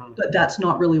 but that's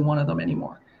not really one of them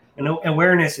anymore. And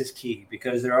awareness is key,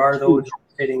 because there are those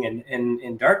sitting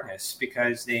in darkness,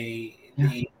 because they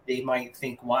might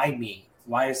think, why me?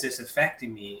 Why is this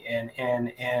affecting me? And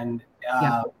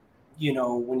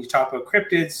when you talk about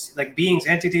cryptids, like beings,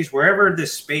 entities, wherever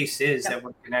this space is that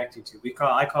we're connected to,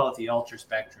 I call it the ultra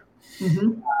spectrum.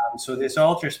 So this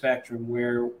ultra spectrum,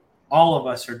 where all of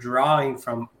us are drawing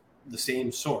from the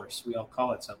same source. We all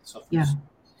call it something.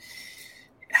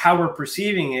 How we're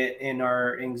perceiving it in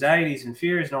our anxieties and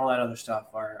fears and all that other stuff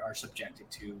are subjected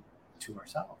to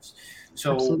ourselves.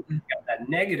 So Absolutely. You've got that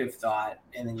negative thought,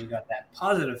 and then you've got that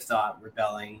positive thought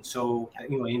rebelling. So,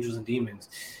 angels and demons.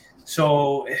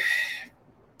 So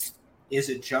is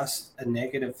it just a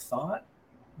negative thought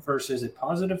versus a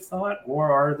positive thought?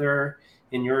 Or are there,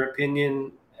 in your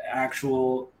opinion,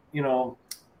 actual,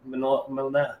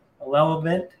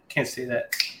 malevolent? Can't say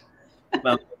that.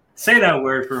 Well, say that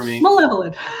word for me.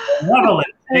 Malevolent.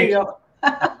 There you go.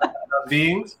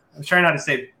 Beings. I'm trying not to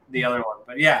say the other one,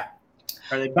 but yeah.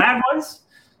 Are they bad ones?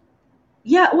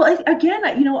 Yeah. Well,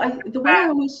 the way I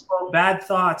always bad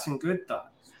thoughts and good thoughts.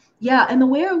 Yeah, and the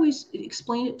way I always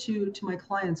explain it to my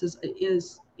clients is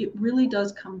it really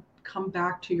does come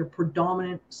back to your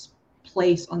predominant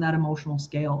place on that emotional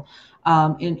scale,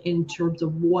 in terms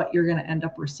of what you're going to end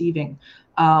up receiving.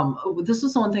 This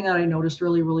is one thing that I noticed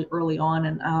really, really early on,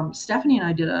 and Stephanie and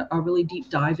I did a really deep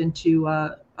dive into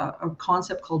a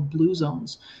concept called blue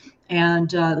zones. And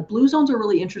the blue zones are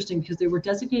really interesting because they were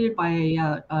designated by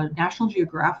a National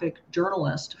Geographic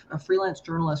journalist, a freelance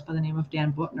journalist by the name of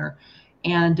Dan Buttner.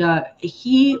 And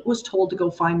he was told to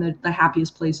go find the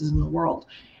happiest places in the world.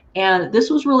 And this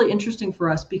was really interesting for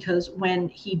us because when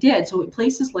he did, so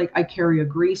places like Icaria,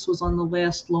 Greece was on the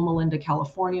list, Loma Linda,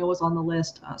 California was on the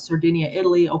list, Sardinia,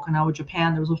 Italy, Okinawa,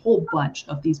 Japan, there was a whole bunch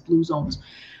of these blue zones.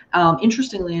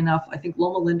 Interestingly enough, I think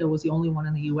Loma Linda was the only one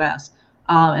in the US.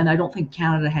 And I don't think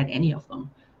Canada had any of them.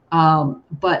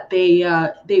 But they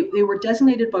were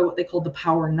designated by what they called the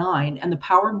Power 9, and the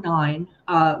Power 9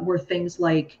 were things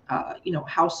like,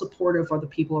 how supportive are the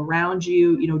people around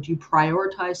you? Do you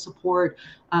prioritize support?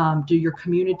 Do your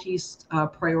communities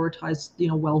prioritize,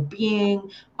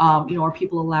 well-being? Are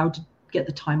people allowed to get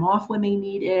the time off when they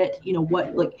need it?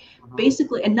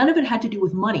 Basically, and none of it had to do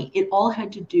with money. It all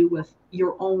had to do with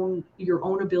your own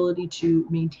ability to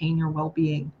maintain your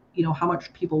well-being. How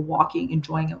much people walking,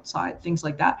 enjoying outside, things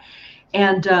like that.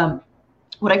 And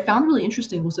what I found really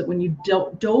interesting was that when you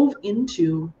dove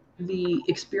into the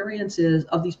experiences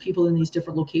of these people in these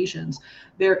different locations,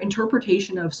 their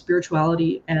interpretation of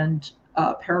spirituality and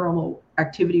paranormal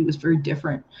activity was very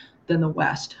different than the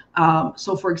West.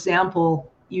 So for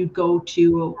example, you'd go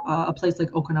to a place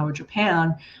like Okinawa,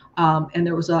 Japan, and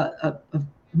there was a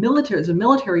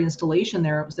military installation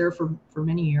there. It was there for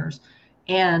many years.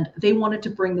 And they wanted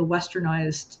to bring the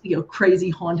westernized,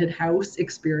 crazy haunted house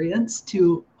experience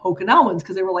to Okinawans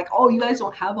because they were like, oh, you guys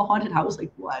don't have a haunted house?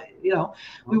 Like what?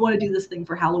 We want to do this thing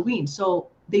for Halloween. So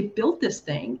they built this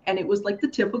thing, and it was like the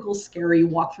typical scary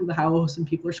walk through the house and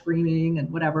people are screaming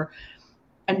and whatever.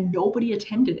 And nobody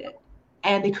attended it.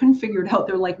 And they couldn't figure it out.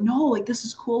 They're like, no, like this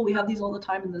is cool. We have these all the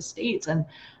time in the States. And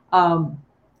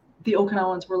the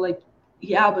Okinawans were like,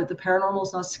 yeah, but the paranormal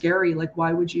is not scary. Like,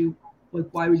 why would you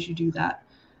do that?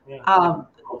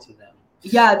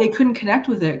 Yeah, they couldn't connect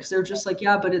with it because they're just like,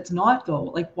 yeah, but it's not though.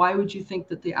 Like, why would you think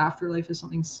that the afterlife is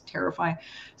something terrifying?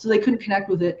 So they couldn't connect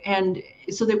with it. And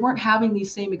so they weren't having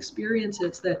these same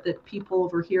experiences that people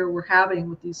over here were having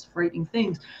with these frightening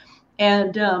things.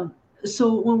 And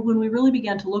so when we really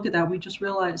began to look at that, we just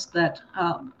realized that,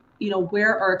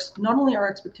 where not only our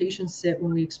expectations sit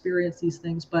when we experience these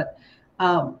things, but,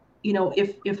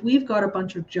 if we've got a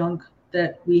bunch of junk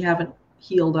that we haven't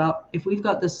healed up, if we've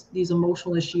got these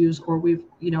emotional issues, or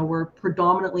we're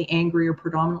predominantly angry or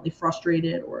predominantly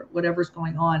frustrated or whatever's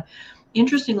going on,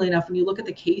 interestingly enough, when you look at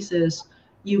the cases,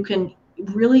 you can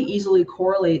really easily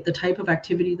correlate the type of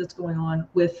activity that's going on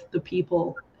with the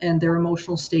people and their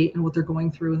emotional state and what they're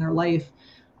going through in their life.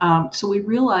 So we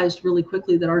realized really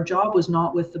quickly that our job was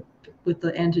not with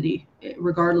the entity,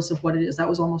 regardless of what it is. That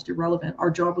was almost irrelevant.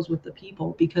 Our job was with the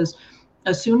people, because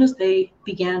as soon as they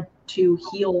began to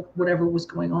heal whatever was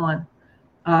going on,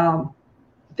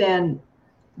 then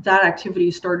that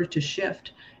activity started to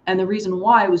shift. And the reason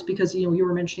why was because, you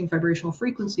were mentioning vibrational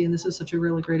frequency, and this is such a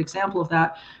really great example of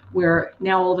that, where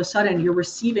now all of a sudden you're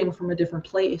receiving from a different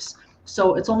place.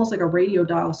 So it's almost like a radio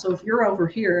dial. So if you're over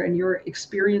here and you're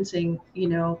experiencing,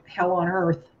 hell on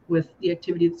earth with the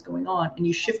activity that's going on, and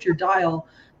you shift your dial,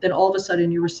 then all of a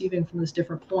sudden you're receiving from this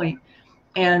different point.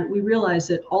 And we realize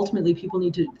that ultimately people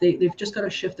they've just got to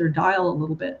shift their dial a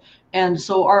little bit. And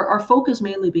so our focus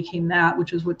mainly became that,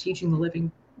 which is what teaching the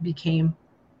living became,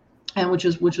 and which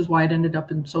is why it ended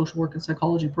up in social work and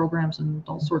psychology programs and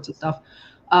all sorts of stuff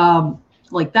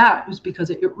like that, was because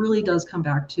it really does come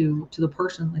back to the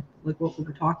person, like what we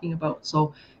were talking about.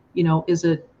 So, is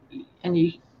it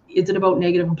about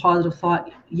negative and positive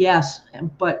thought? Yes,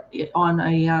 but on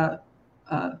a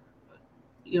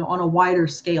wider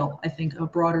scale, I think a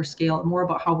broader scale, more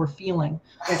about how we're feeling,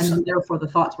 and therefore the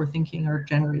thoughts we're thinking are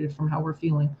generated from how we're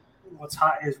feeling. What's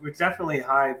hot is we're definitely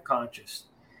hive conscious.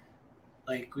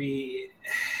 Like the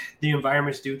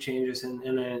environments do change us, and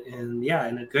in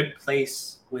a good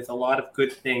place with a lot of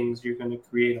good things, you're going to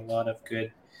create a lot of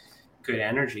good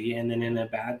energy. And then in a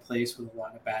bad place with a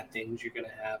lot of bad things, you're going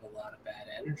to have a lot of bad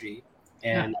energy.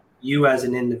 And you as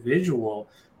an individual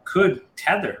could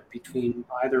tether between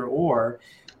either or.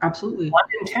 Absolutely.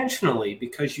 Unintentionally,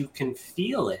 because you can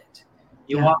feel it.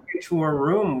 You walk into a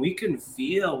room, we can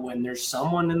feel when there's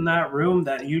someone in that room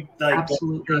that you like.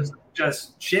 Absolutely.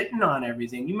 Just shitting on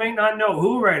everything. You may not know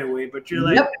who right away, but you're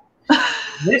like,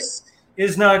 this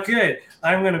is not good.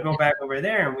 I'm going to go back over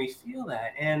there. And we feel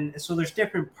that. And so there's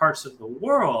different parts of the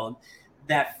world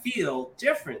that feel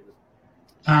differently.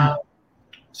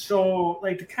 So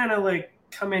like to kind of like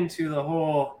come into the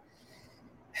whole,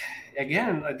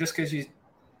 again, just because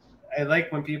I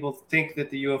like when people think that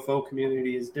the UFO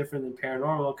community is different than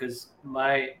paranormal, because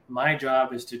my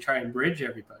job is to try and bridge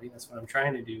everybody. That's what I'm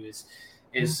trying to do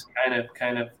is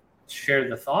kind of share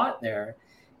the thought there,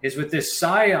 is with this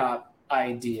PSYOP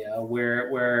idea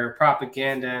where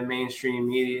propaganda and mainstream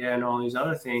media and all these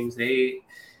other things, they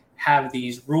have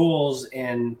these rules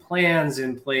and plans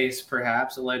in place,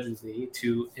 perhaps allegedly,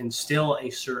 to instill a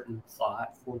certain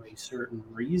thought for a certain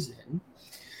reason.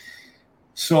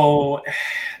 So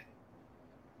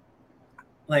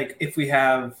like if we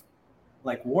have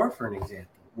like war, for an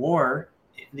example, war,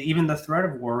 even the threat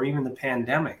of war, even the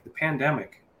pandemic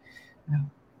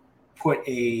put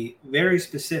a very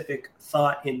specific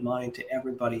thought in mind to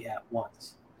everybody at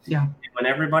once. Yeah. And when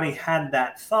everybody had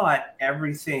that thought,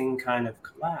 everything kind of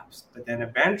collapsed. But then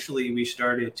eventually we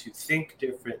started to think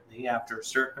differently after a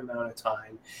certain amount of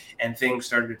time, and things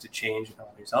started to change and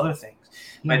all these other things.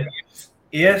 Yeah. But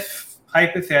if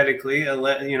hypothetically,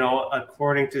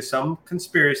 according to some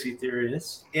conspiracy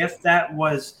theorists, if that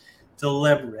was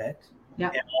deliberate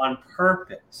and on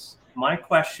purpose, my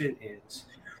question is,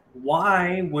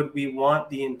 why would we want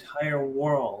the entire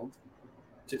world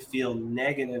to feel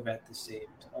negative at the same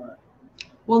time?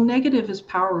 Well, negative is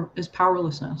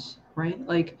powerlessness, right?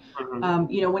 Like,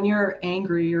 when you're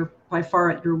angry, you're by far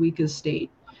at your weakest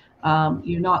state.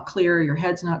 You're not clear. Your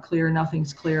head's not clear.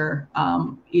 Nothing's clear.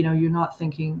 You're not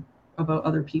thinking about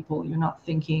other people. You're not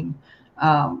thinking.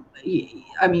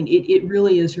 It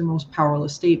really is your most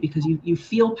powerless state, because you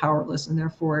feel powerless, and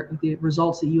therefore the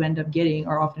results that you end up getting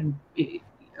are often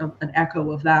an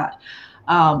echo of that.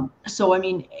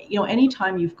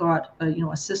 Anytime you've got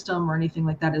a system or anything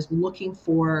like that is looking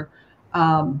for,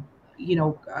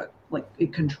 like a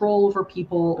control over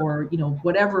people, or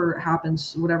whatever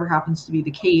happens to be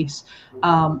the case,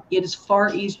 it is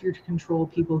far easier to control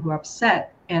people who are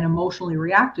upset and emotionally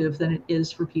reactive than it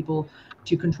is for people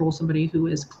to control somebody who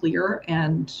is clear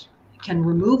and can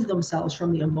remove themselves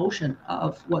from the emotion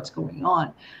of what's going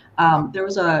on. There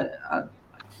was a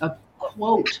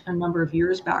quote a number of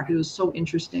years back. It was so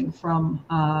interesting, from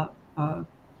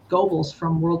Goebbels,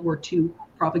 from World War II,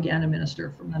 propaganda minister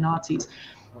from the Nazis.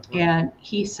 And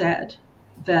he said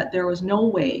that there was no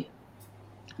way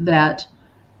that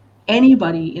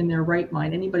anybody in their right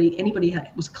mind, anybody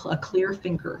was a clear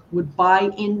thinker, would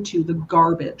buy into the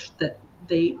garbage that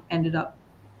they ended up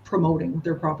promoting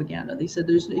their propaganda. They said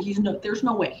there's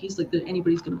no way. He's like, that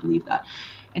anybody's going to believe that.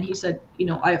 And he said,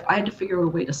 I had to figure out a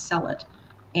way to sell it.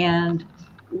 And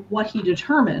what he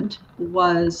determined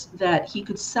was that he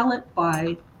could sell it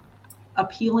by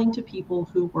appealing to people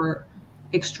who were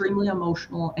extremely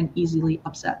emotional and easily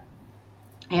upset.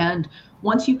 And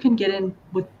once you can get in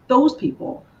with those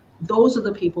people, those are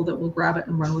the people that will grab it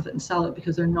and run with it and sell it,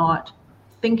 because they're not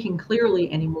thinking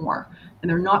clearly anymore, and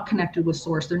they're not connected with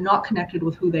source. They're not connected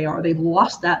with who they are. They've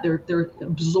lost that. They're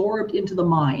absorbed into the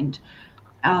mind.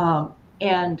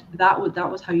 And that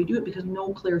was how you do it, because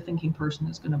no clear thinking person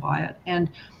is going to buy it. And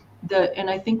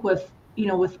I think with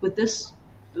this,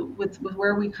 with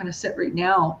where we kind of sit right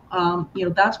now,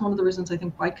 that's one of the reasons I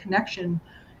think why connection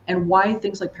and why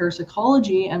things like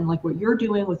parapsychology and like what you're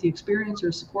doing with the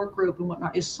experiencer support group and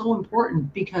whatnot is so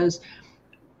important, because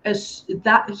as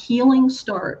that healing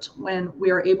starts when we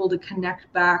are able to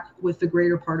connect back with the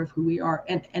greater part of who we are,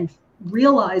 and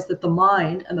realize that the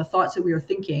mind and the thoughts that we are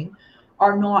thinking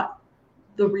are not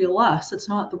the real us. It's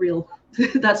not the real,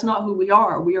 that's not who we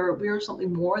are. We are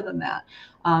something more than that.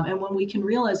 And when we can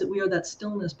realize that we are that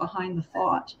stillness behind the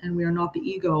thought and we are not the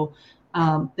ego,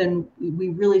 then we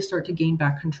really start to gain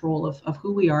back control of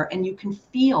who we are. And you can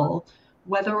feel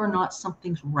whether or not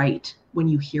something's right when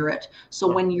you hear it.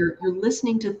 So when you're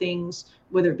listening to things,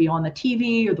 whether it be on the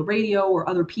TV or the radio or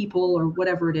other people or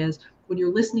whatever it is, when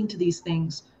you're listening to these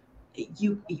things,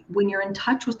 when you're in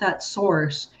touch with that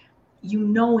source,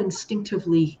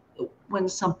 instinctively when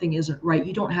something isn't right.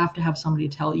 You don't have to have somebody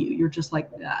tell you. You're just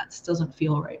like, this doesn't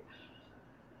feel right.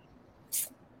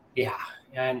 Yeah.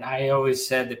 And I always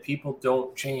said that people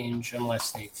don't change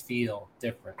unless they feel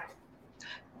different.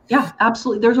 Yeah,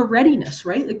 absolutely. There's a readiness,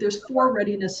 right? Like there's 4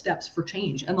 readiness steps for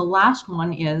change. And the last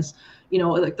one is,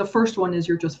 like the first one is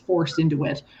you're just forced into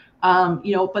it.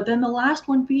 But then the last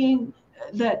one being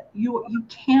that you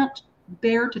can't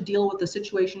bear to deal with the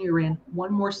situation you're in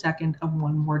one more second of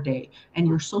one more day. And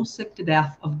you're so sick to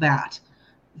death of that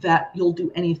you'll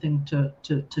do anything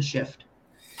to shift.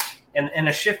 And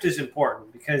a shift is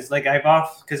important, because like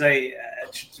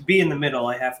to be in the middle,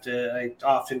 I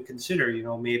often consider,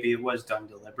 maybe it was done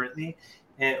deliberately,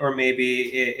 or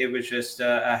maybe it was just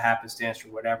a happenstance or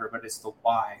whatever, but it's the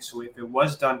why. So if it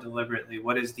was done deliberately,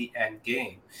 what is the end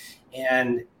game?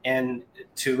 And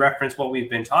to reference what we've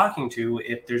been talking to,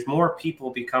 if there's more people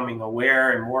becoming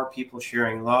aware and more people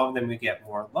sharing love, then we get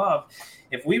more love.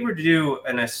 If we were to do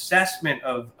an assessment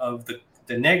of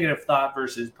the negative thought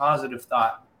versus positive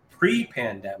thought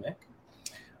pre-pandemic,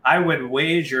 I would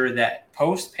wager that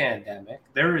post-pandemic,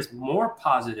 there is more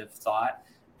positive thought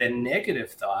than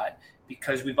negative thought,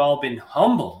 because we've all been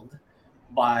humbled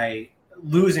by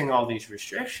losing all these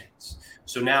restrictions.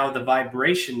 So now the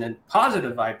vibration, the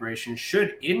positive vibration,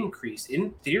 should increase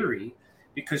in theory,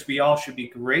 because we all should be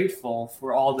grateful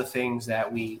for all the things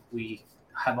that we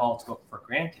have all took for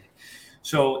granted.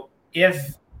 So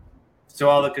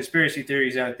all the conspiracy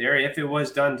theories out there, if it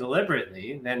was done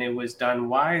deliberately, then it was done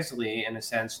wisely, in a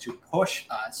sense, to push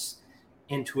us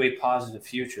into a positive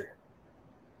future.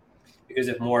 Because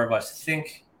if more of us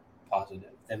think positive,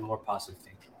 then more positive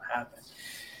things will happen.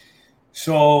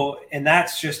 So, and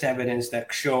that's just evidence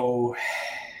that show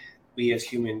we as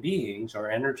human beings are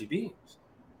energy beings.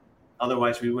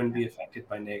 Otherwise, we wouldn't be affected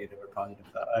by negative or positive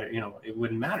thought. It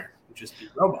wouldn't matter. We'd just be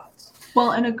robots.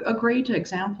 Well, and a great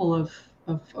example of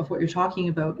what you're talking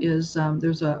about is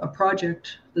there's a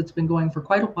project that's been going for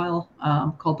quite a while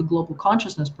called the Global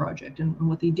Consciousness Project. And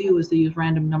what they do is they use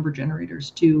random number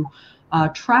generators to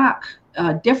track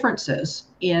differences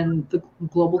in the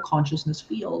global consciousness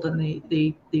field. And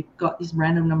they've got these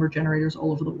random number generators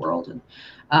all over the world.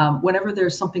 And whenever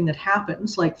there's something that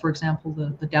happens, like, for example,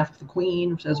 the death of the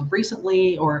Queen as of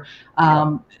recently, or we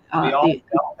all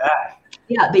felt that.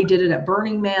 Yeah, they did it at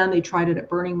Burning Man. They tried it at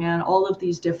Burning Man. All of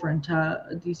these different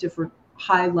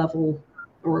high level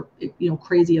or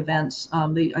crazy events.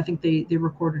 I think they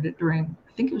recorded it during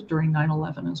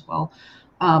 9/11 as well.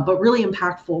 But really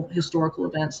impactful historical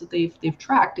events that they've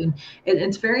tracked, and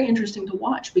it's very interesting to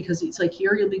watch, because it's like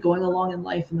here you'll be going along in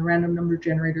life and the random number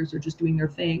generators are just doing their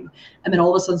thing, and then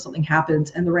all of a sudden something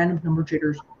happens and the random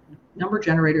number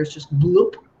generators just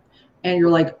bloop, and you're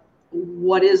like,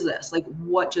 what is this? Like,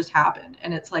 what just happened?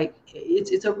 And it's like,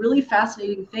 it's a really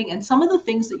fascinating thing. And some of the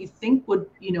things that you think would,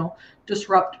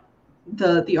 disrupt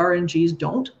the RNGs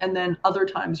don't. And then other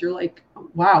times you're like,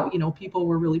 wow, people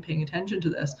were really paying attention to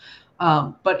this.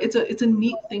 But it's a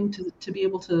neat thing to be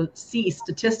able to see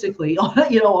statistically,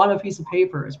 on a piece of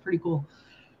paper. It's pretty cool.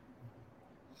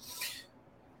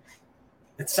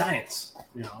 It's science,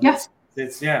 Yes.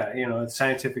 It's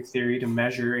scientific theory to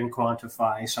measure and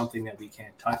quantify something that we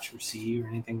can't touch or see or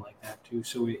anything like that too.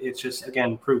 So it's just,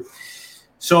 again, proof.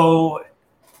 So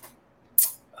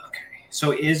So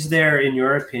is there, in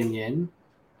your opinion,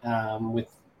 with,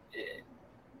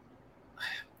 I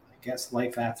guess,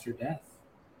 life after death?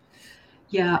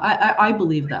 Yeah, I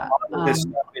believe that. This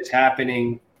stuff is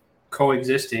happening,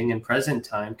 coexisting in present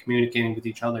time, communicating with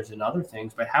each other and other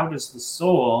things. But how does the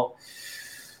soul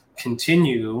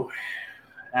continue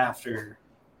after,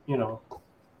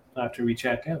 after we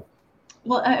check out?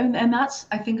 Well, and that's,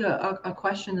 I think, a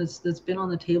question that's been on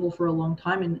the table for a long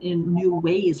time in new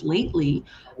ways lately,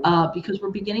 because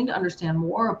we're beginning to understand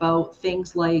more about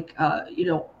things like,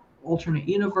 alternate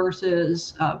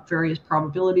universes, various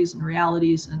probabilities and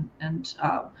realities, and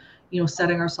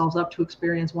setting ourselves up to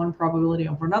experience one probability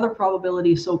over another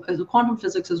probability. So as quantum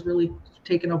physics has really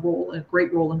taken a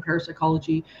great role in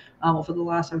parapsychology over the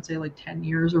last, I would say, like 10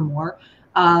 years or more.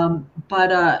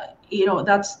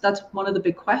 That's one of the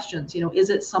big questions. Is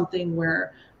it something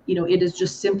where it is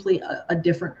just simply a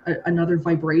different, another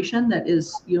vibration that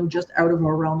is just out of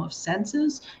our realm of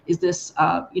senses? Is this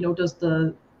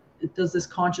does this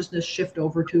consciousness shift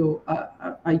over to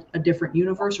a different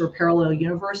universe or a parallel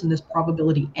universe, and this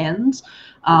probability ends?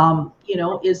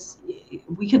 Is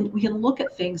we can look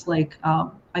at things like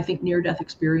I think near-death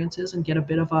experiences and get a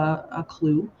bit of a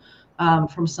clue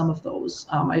from some of those.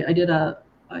 I did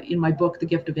in my book, The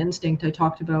Gift of Instinct, I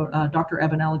talked about Dr.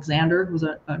 Evan Alexander, who was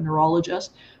a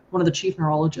neurologist, one of the chief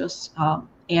neurologists,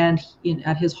 and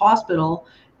at his hospital.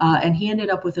 And he ended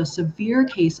up with a severe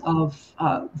case of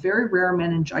very rare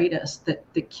meningitis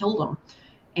that killed him.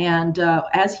 And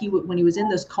when he was in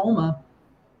this coma,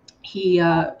 he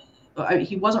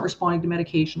wasn't responding to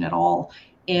medication at all.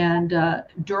 And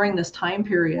during this time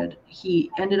period,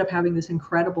 he ended up having this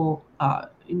incredible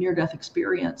near-death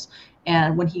experience.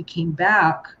 And when he came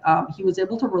back, he was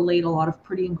able to relate a lot of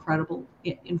pretty incredible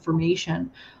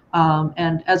information.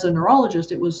 And as a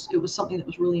neurologist, it was something that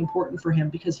was really important for him,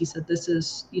 because he said, this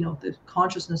is, the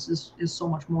consciousness is so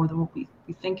much more than what we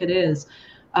think it is.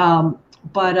 I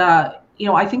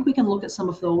think we can look at some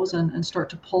of those and start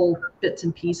to pull bits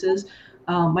and pieces.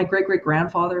 My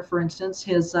great-great-grandfather, for instance,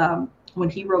 when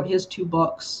he wrote his 2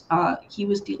 books, he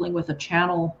was dealing with a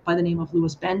channel by the name of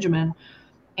Louis Benjamin.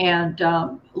 And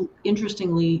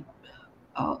interestingly,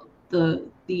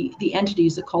 the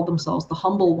entities that called themselves the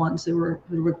humble ones, they were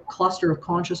a cluster of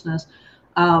consciousness.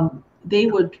 They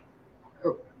would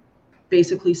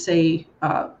basically say,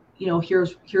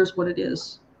 here's what it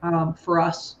is for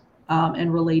us,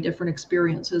 and relay different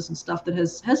experiences and stuff that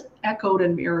has echoed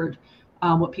and mirrored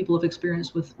what people have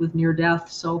experienced with near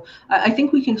death. So I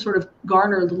think we can sort of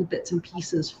garner little bits and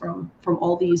pieces from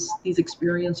all these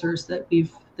experiencers that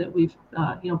we've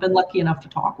been lucky enough to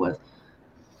talk with.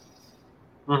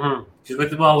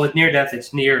 Mm-hmm. With near death,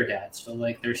 it's near death, so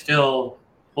like they're still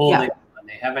holding on.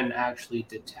 They haven't actually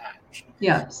detached.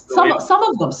 Yeah, some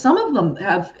of them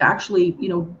have actually,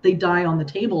 they die on the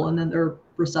table and then they're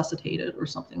resuscitated or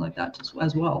something like that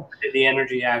as well. Did the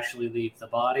energy actually leave the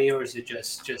body, or is it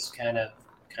just kind of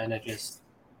just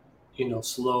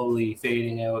slowly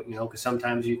fading out? Because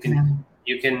sometimes you can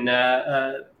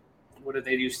what did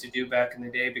they used to do back in the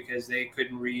day, because they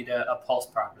couldn't read a pulse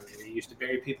properly? They used to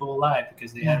bury people alive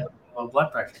because they had low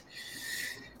blood pressure,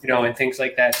 and things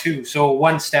like that too. So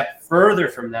one step further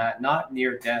from that, not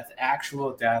near death,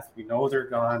 actual death. We know they're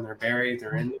gone, they're buried,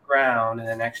 they're in the ground, and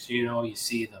the next thing you know, you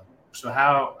see them. So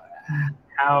how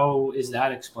is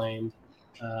that explained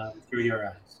through your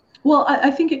eyes? Well, I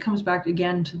think it comes back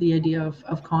again to the idea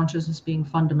of consciousness being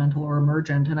fundamental or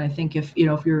emergent. And I think if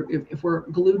we're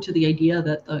glued to the idea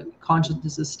that the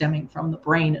consciousness is stemming from the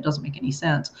brain, it doesn't make any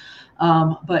sense.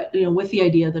 But with the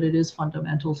idea that it is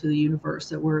fundamental to the universe,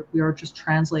 that we are just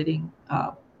translating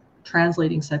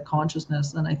said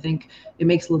consciousness, then I think it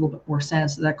makes a little bit more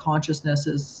sense that consciousness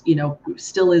is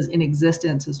still is in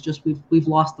existence. It's just we've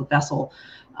lost the vessel,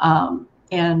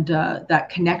 and that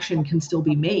connection can still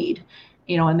be made.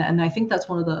 And I think that's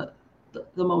one of the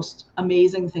most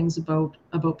amazing things about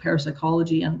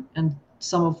parapsychology and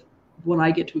some of what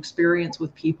I get to experience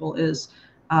with people is,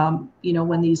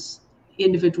 when these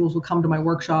individuals will come to my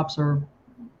workshops or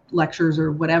lectures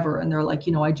or whatever, and they're like,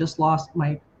 I just lost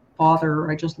my father,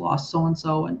 or I just lost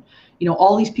so-and-so. And,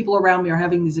 all these people around me are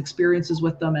having these experiences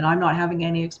with them, and I'm not having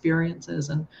any experiences.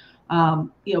 And,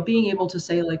 being able to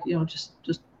say, like, just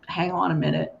hang on a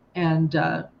minute, and,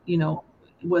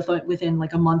 within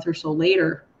like a month or so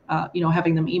later,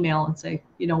 having them email and say,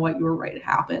 what, you were right, it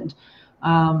happened.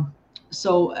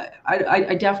 So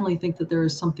I definitely think that there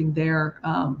is something there,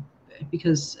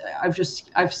 because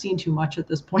I've seen too much at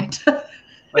this point.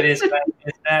 But is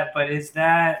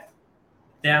that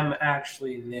them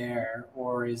actually there,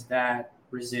 or is that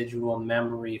residual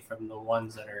memory from the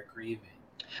ones that are grieving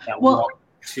that want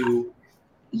to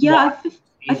Yeah,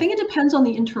 I think it depends on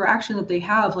the interaction that they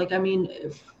have. Like, I mean,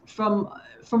 sometimes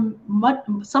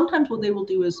what they will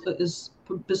do is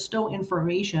bestow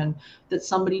information that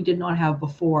somebody did not have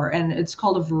before, and it's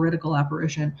called a veridical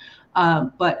apparition.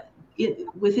 But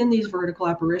within these vertical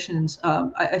apparitions,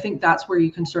 I think that's where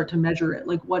you can start to measure it.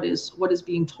 Like, what is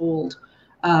being told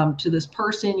to this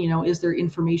person? You know, is there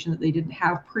information that they didn't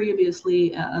have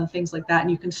previously, and things like that. And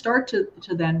you can start to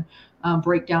then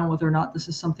break down whether or not this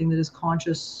is something that is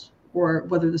conscious or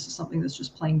whether this is something that's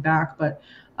just playing back. But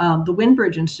the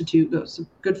Windbridge Institute, those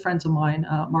good friends of mine,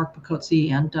 Mark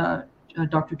Picozzi and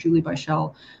Dr. Julie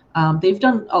Bichel, they've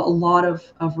done a lot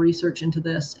of research into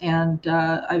this, and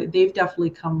they've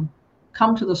definitely come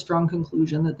to the strong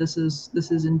conclusion that this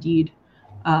is indeed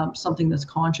something that's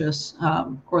conscious,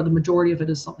 or the majority of it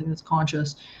is something that's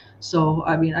conscious. So,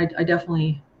 I mean, I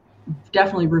definitely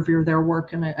revere their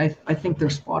work, and I think they're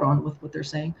spot on with what they're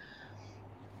saying.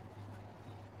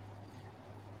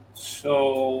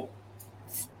 So,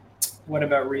 what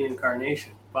about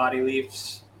reincarnation? Body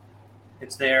leaves,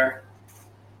 it's there.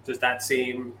 Does that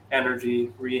same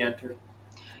energy re-enter?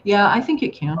 Yeah, I think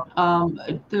it can.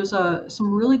 There's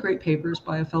some really great papers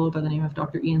by a fellow by the name of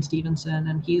Dr. Ian Stevenson,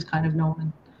 and he's kind of known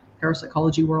in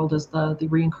parapsychology world as the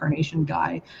reincarnation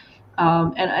guy.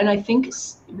 And I think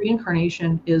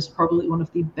reincarnation is probably one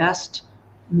of the best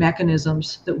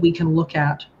mechanisms that we can look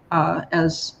at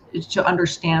as to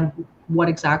understand what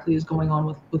exactly is going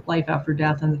on with life after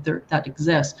death, and that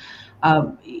exists.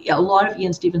 A lot of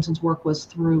Ian Stevenson's work was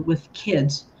with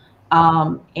kids.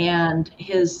 And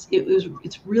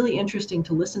it's really interesting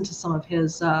to listen to some of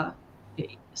his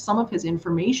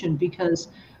information, because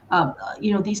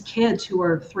these kids who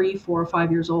are 3, 4,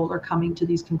 5 years old are coming to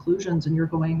these conclusions, and you're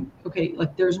going, okay,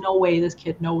 like, there's no way this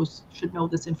kid should know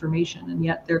this information, and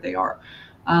yet there they are.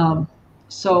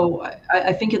 So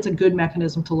I think it's a good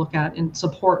mechanism to look at in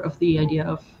support of the idea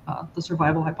of the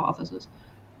survival hypothesis.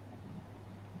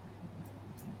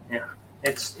 Yeah.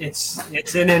 It's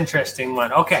an interesting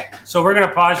one. Okay, so we're going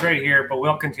to pause right here, but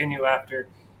we'll continue after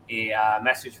a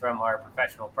message from our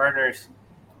professional partners.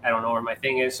 I don't know where my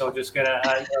thing is, so I'm just going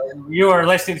to you are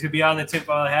listening to Beyond the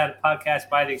Tinfoil Hat, a podcast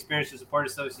by the Experience Support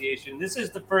Association. This is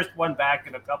the first one back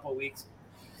in a couple of weeks,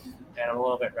 and I'm a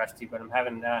little bit rusty, but I'm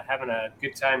having a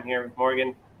good time here with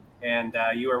Morgan. And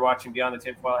you are watching Beyond the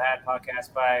Tinfoil Hat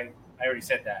podcast by, I already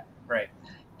said that, right?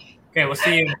 Okay, we'll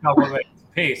see you in a couple of minutes.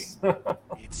 Peace.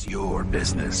 It's your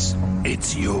business.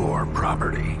 It's your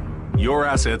property. Your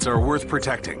assets are worth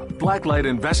protecting. Blacklight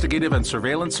Investigative and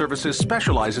Surveillance Services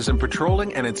specializes in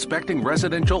patrolling and inspecting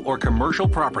residential or commercial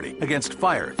property against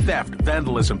fire, theft,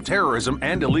 vandalism, terrorism,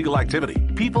 and illegal activity.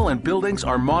 People and buildings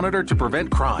are monitored to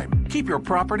prevent crime. Keep your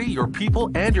property, your people,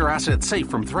 and your assets safe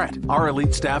from threat. Our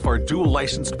elite staff are dual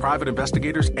licensed private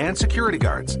investigators and security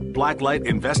guards. Blacklight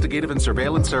Investigative and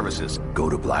Surveillance Services. Go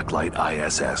to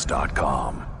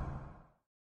blacklightiss.com.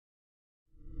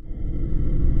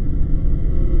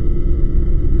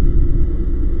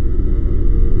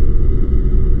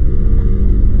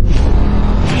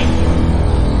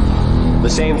 The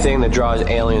same thing that draws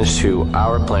aliens to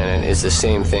our planet is the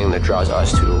same thing that draws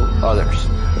us to others.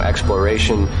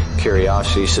 Exploration,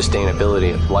 curiosity,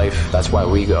 sustainability of life. That's why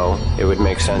we go. It would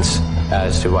make sense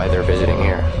as to why they're visiting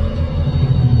here.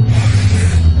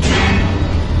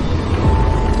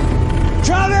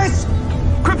 Travis!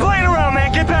 Quit playing around,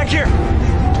 man. Get back here.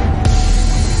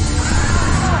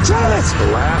 Travis!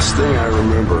 The last thing I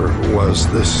remember was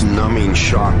this numbing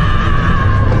shock.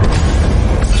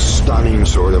 Stunning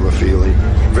sort of a feeling.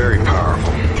 Very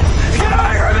powerful. Get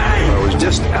away from me! I was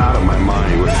just out of my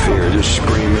mind with fear, just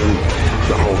screaming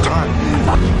the whole time.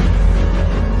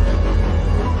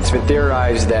 It's been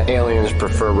theorized that aliens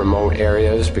prefer remote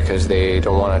areas because they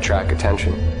don't want to attract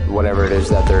attention. Whatever it is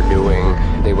that they're doing,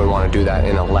 they would want to do that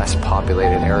in a less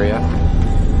populated area.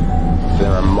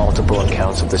 There are multiple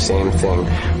accounts of the same thing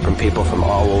from people from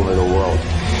all over the world.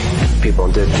 People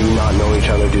that do not know each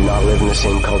other, do not live in the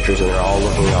same cultures, and they're all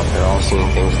looking up, they're all seeing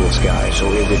things in the sky.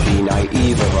 So it would be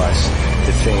naive of us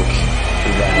to think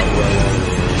that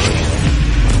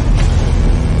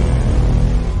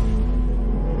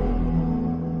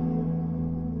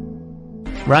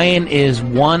Ryan is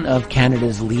one of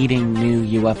Canada's leading new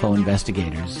UFO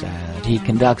investigators. He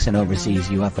conducts and oversees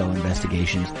UFO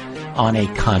investigations on a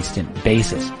constant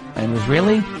basis and was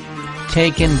really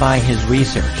taken by his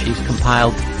research. He's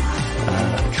compiled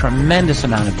a tremendous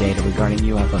amount of data regarding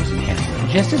UFOs in Canada. And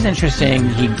just as interesting,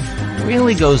 he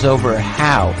really goes over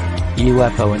how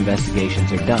UFO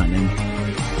investigations are done and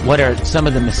what are some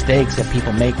of the mistakes that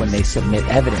people make when they submit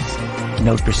evidence.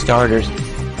 Note for starters,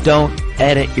 don't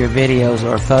edit your videos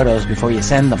or photos before you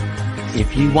send them.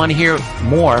 If you want to hear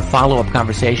more follow-up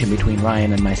conversation between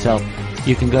Ryan and myself,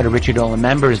 you can go to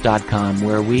richardolanmembers.com,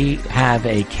 where we have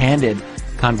a candid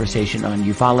conversation on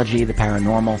ufology, the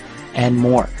paranormal, and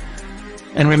more.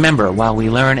 And remember, while we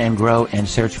learn and grow and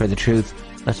search for the truth,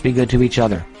 let's be good to each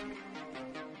other.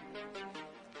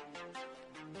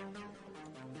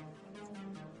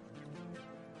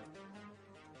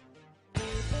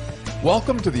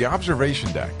 Welcome to the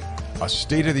Observation Deck, a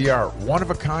state-of-the-art,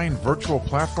 one-of-a-kind virtual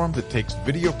platform that takes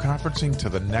video conferencing to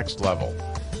the next level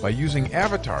by using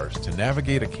avatars to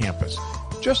navigate a campus,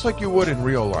 just like you would in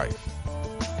real life.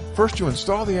 First, you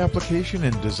install the application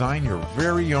and design your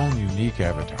very own unique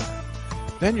avatar.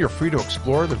 Then you're free to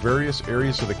explore the various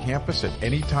areas of the campus at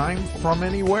any time from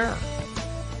anywhere.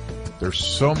 There's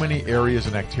so many areas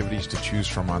and activities to choose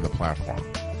from on the platform.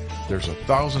 There's a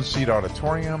 1,000-seat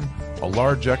auditorium, a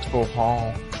large expo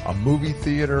hall, a movie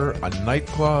theater, a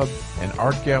nightclub, an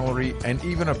art gallery, and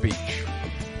even a beach.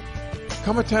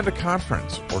 Come attend a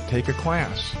conference or take a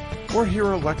class or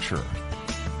hear a lecture.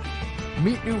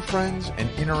 Meet new friends and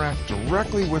interact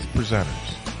directly with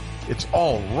presenters. It's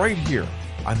all right here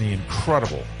on the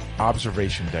incredible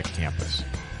Observation Deck campus.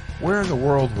 Where in the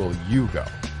world will you go?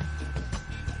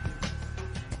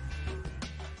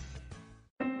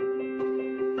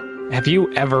 Have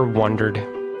you ever wondered,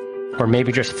 or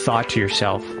maybe just thought to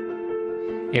yourself,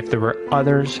 if there were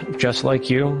others just like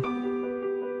you?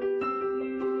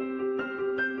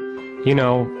 You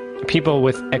know, people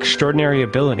with extraordinary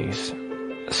abilities,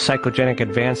 psychogenic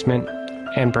advancement,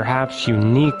 and perhaps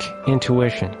unique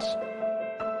intuitions.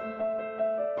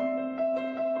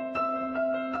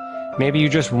 Maybe you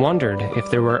just wondered if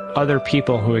there were other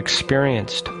people who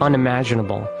experienced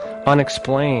unimaginable,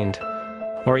 unexplained,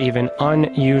 or even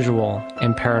unusual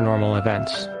and paranormal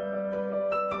events.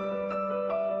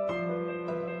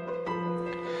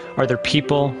 Are there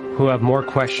people who have more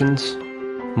questions,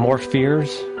 more fears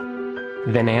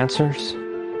than answers?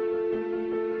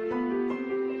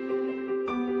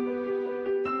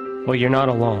 Well, you're not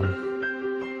alone.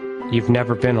 You've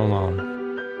never been alone.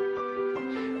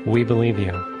 We believe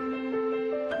you.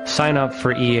 Sign up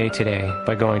for EA today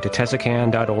by going to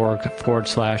tesacan.org/EA.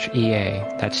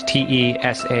 That's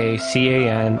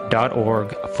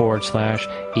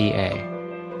TESACAN.org/EA.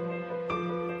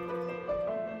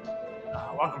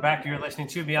 Welcome back. You're listening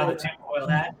to Beyond the Tinfoil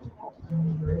Hat.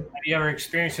 Have you ever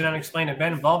experienced an unexplained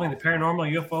event involving the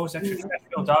paranormal, UFOs,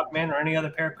 extraterrestrial, dogmen, or any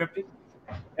other paracryptid?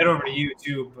 Head over to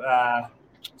YouTube.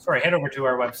 Head over to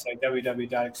our website,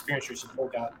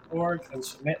 www.experienceyoursupport.org, and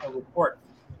submit a report.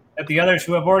 Let the others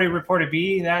who have already reported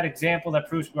be that example that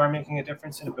proves we are making a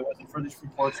difference. And if it wasn't for these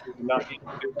reports, we would not be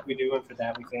able to do what we do. And for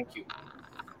that, we thank you.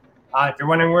 If you're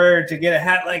wondering where to get a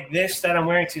hat like this that I'm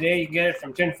wearing today, you can get it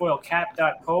from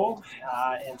tinfoilcap.co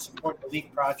and support the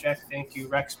Leak Project. Thank you,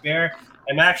 Rex Bear.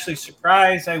 I'm actually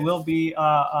surprised I will be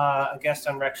a guest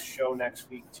on Rex's show next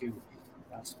week, too.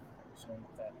 So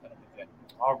that'll be good.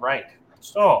 All right.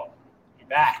 So, you're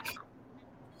back.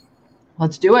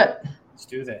 Let's do it. Let's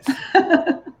do this.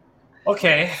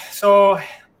 Okay, so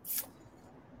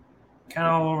kind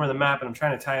of all over the map, and I'm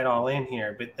trying to tie it all in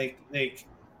here. But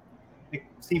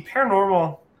see,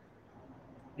 paranormal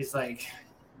is like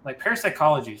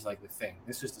parapsychology is like the thing.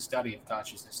 This is the study of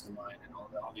consciousness and the mind, and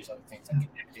all these other things that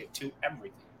connect it to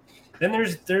everything. Then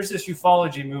there's this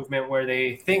ufology movement where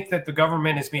they think that the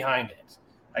government is behind it.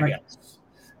 I guess.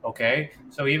 Okay,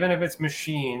 so even if it's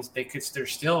machines, they're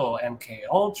still MK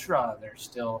Ultra. They're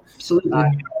still absolutely.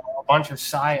 A bunch of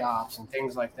psyops and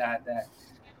things like that that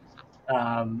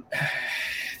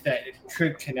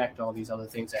could connect all these other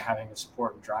things that having a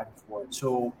support and driving forward.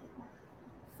 So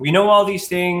we know all these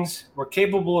things. We're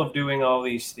capable of doing all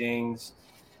these things.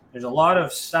 There's a lot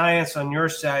of science on your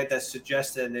side that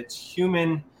suggests that it's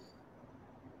human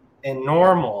and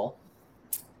normal.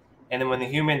 And then when the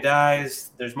human dies,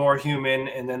 there's more human,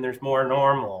 and then there's more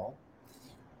normal.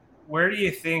 Where do you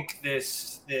think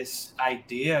this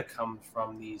idea comes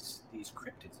from? These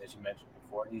cryptids, as you mentioned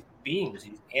before, these beings,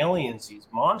 these aliens, these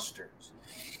monsters,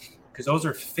 because those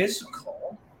are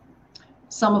physical.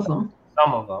 Some of them.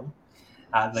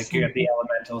 Like you have the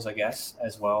elementals, I guess,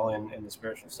 as well in the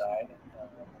spiritual side.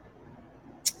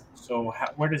 So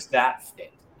where does that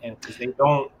fit? And because they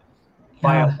don't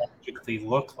biologically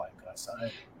look like us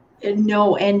either.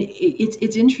 No, and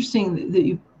it's interesting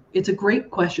that it's a great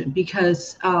question,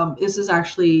 because this is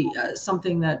actually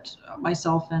something that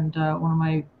myself and one of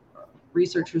my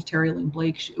researchers, Terry Lynn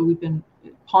Blake, we've been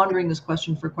pondering this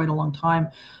question for quite a long time.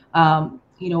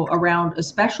 Around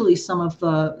especially some of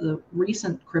the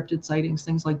recent cryptid sightings,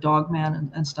 things like Dogman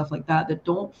and stuff like that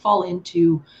don't fall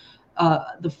into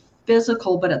the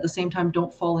physical, but at the same time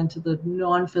don't fall into the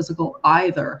non-physical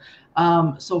either.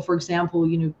 So for example,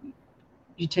 you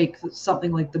take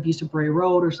something like the Beast of Bray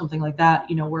Road or something like that,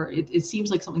 where it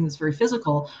seems like something that's very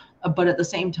physical, but at the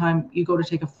same time, you go to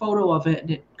take a photo of it and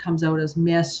it comes out as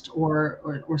mist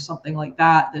or something like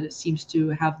that it seems to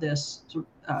have this sort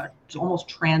of, almost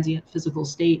transient physical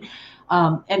state.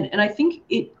 And I think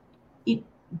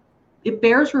it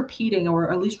bears repeating,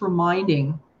 or at least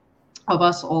reminding of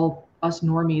us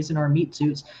normies in our meat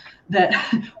suits, that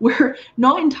we're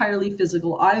not entirely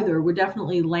physical either. We're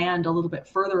definitely land a little bit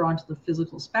further onto the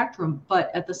physical spectrum,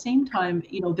 but at the same time,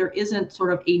 there isn't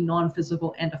sort of a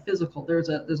non-physical and a physical.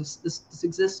 This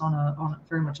exists on a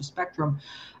very much a spectrum.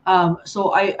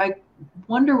 So I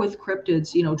wonder with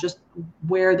cryptids, just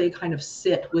where they kind of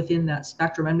sit within that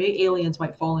spectrum, and maybe aliens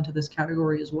might fall into this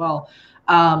category as well.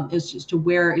 Is just to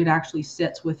where it actually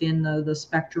sits within the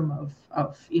spectrum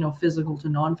of physical to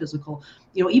non-physical.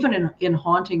 Even in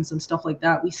hauntings and stuff like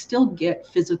that, we still get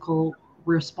physical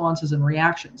responses and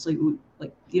reactions,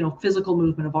 like physical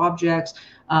movement of objects,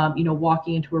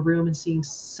 walking into a room and seeing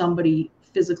somebody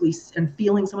physically and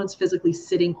feeling someone's physically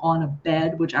sitting on a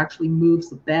bed, which actually moves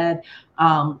the bed,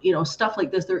 stuff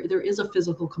like this. There is a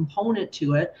physical component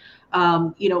to it,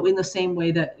 in the same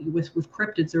way that with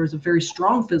cryptids, there is a very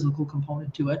strong physical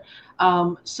component to it.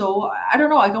 So I don't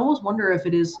know. I almost wonder if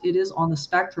it is on the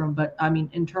spectrum, but I mean,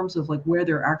 in terms of like where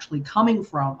they're actually coming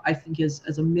from, I think is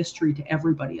a mystery to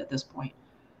everybody at this point.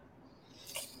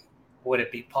 Would it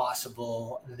be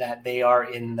possible that they are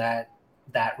in that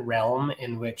realm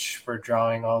in which we're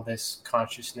drawing all this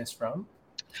consciousness from?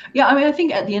 Yeah, I mean, I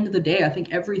think at the end of the day, I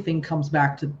think everything comes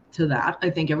back to that. I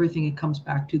think everything comes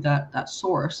back to that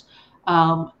source.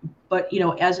 But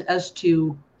as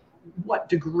to what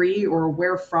degree or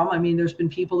where from, I mean, there's been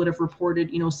people that have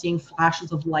reported, seeing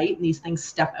flashes of light, and these things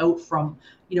step out from,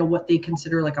 what they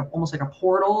consider like almost like a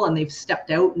portal, and they've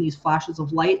stepped out in these flashes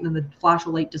of light, and then the flash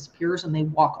of light disappears and they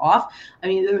walk off. I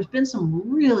mean, there's been some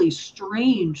really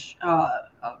strange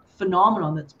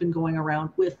phenomenon that's been going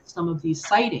around with some of these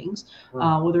sightings,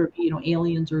 whether it be,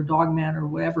 aliens or Dogman or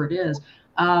whatever it is.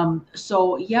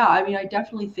 So yeah, I mean, I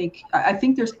definitely think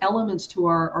there's elements to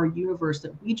our universe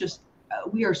that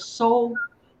we are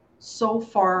so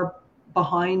far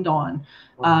behind on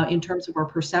in terms of our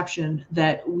perception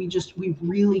that we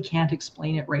really can't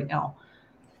explain it right now.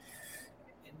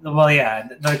 Well, yeah,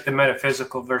 like the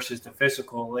metaphysical versus the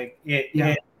physical, like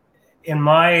it in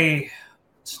my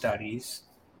studies,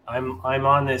 I'm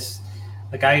on this,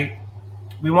 like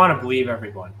we want to believe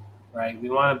everyone, right? We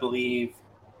want to believe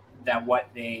that what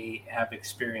they have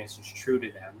experienced is true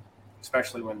to them,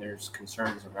 especially when there's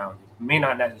concerns around it. You may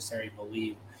not necessarily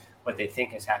believe what they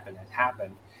think has happened,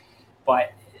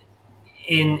 but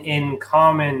in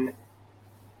common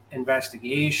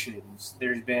investigations,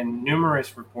 there's been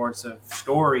numerous reports of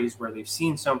stories where they've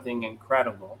seen something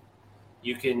incredible.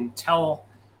 You can tell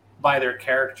by their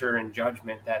character and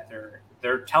judgment that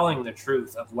they're telling the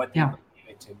truth of what they believe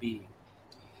it to be.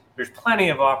 There's plenty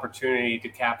of opportunity to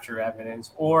capture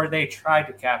evidence, or they try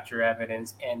to capture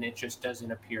evidence and it just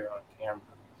doesn't appear on camera.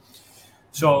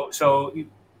 So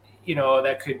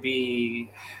that could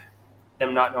be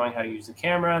them not knowing how to use the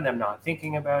camera, them not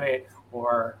thinking about it,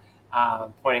 or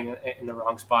pointing in the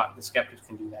wrong spot. The skeptics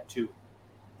can do that too.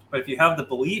 But if you have the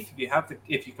belief,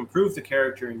 if you can prove the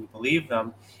character and you believe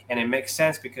them, and it makes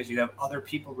sense because you have other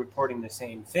people reporting the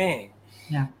same thing,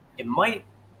 it might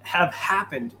have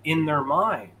happened in their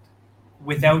mind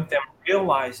without them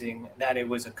realizing that it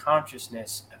was a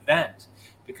consciousness event,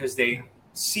 because they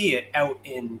see it out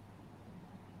in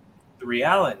the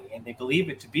reality and they believe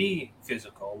it to be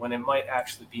physical when it might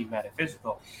actually be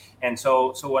metaphysical. And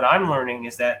so what I'm learning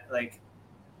is that like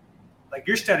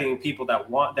you're studying people that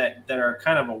are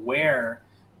kind of aware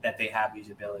that they have these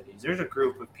abilities. There's a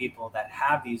group of people that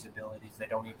have these abilities, they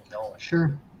don't even know it.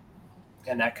 Sure.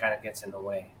 And that kind of gets in the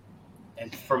way.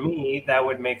 And for me, that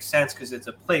would make sense because it's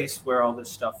a place where all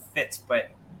this stuff fits. But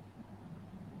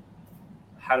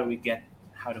how do we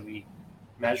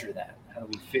measure that? How do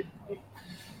we fit?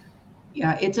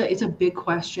 Yeah, it's a big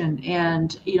question.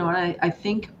 And, I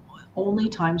think only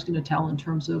time's going to tell in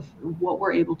terms of what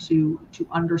we're able to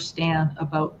understand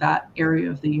about that area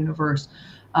of the universe.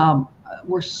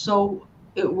 We're so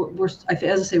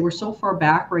far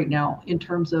back right now in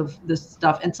terms of this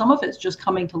stuff, and some of it's just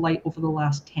coming to light over the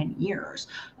last 10 years.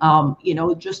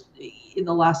 Just in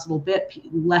the last little bit,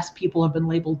 less people have been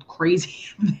labeled crazy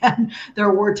than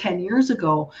there were 10 years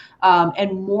ago,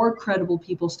 and more credible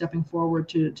people stepping forward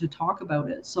to talk about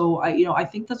it. So I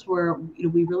think that's where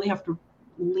we really have to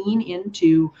lean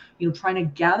into, trying to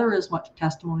gather as much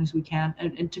testimony as we can,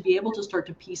 and to be able to start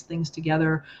to piece things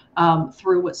together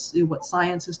through what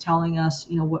science is telling us,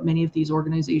 what many of these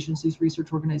organizations, these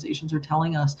research organizations are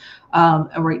telling us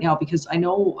right now. Because I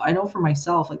know for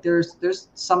myself, like there's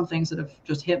some things that have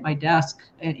just hit my desk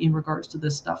in regards to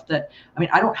this stuff that,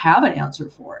 I don't have an answer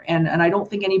for, and I don't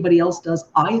think anybody else does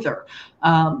either.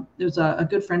 There's a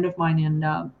good friend of mine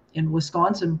in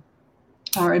Wisconsin,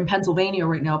 or in Pennsylvania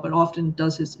right now, but often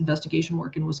does his investigation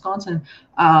work in Wisconsin,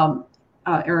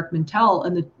 Eric Mintel.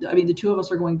 And the two of us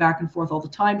are going back and forth all the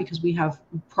time because we have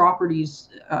properties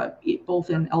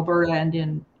both in Alberta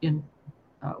and in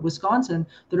Wisconsin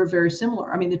that are very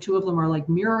similar. The two of them are like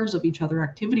mirrors of each other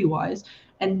activity-wise,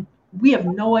 and we have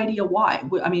no idea why.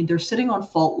 They're sitting on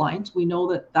fault lines. We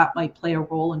know that might play a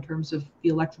role in terms of the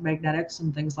electromagnetics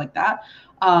and things like that.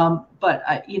 But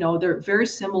they're very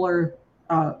similar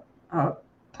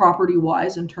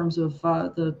property-wise in terms of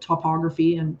the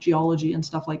topography and geology and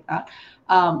stuff like that.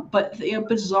 But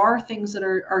bizarre things that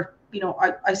are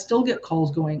I still get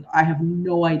calls going, I have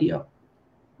no idea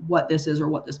what this is or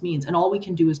what this means. And all we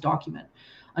can do is document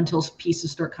until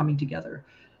pieces start coming together.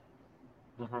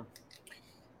 Mm-hmm.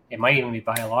 It might even be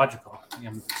biological.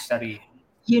 Study.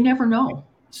 You never know.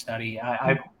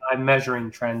 I'm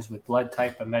measuring trends with blood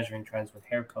type. I'm measuring trends with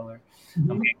hair color.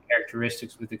 Mm-hmm. I'm getting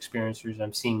characteristics with experiencers.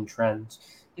 I'm seeing trends.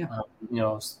 Yeah.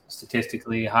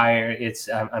 Statistically higher.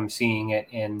 I'm seeing it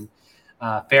in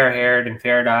fair-haired and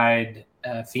fair-eyed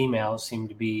females seem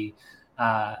to be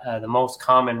the most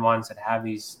common ones that have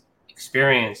these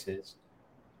experiences.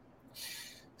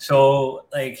 So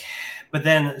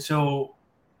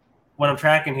what I'm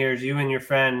tracking here is you and your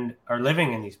friend are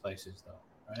living in these places, though,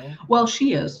 right? Well,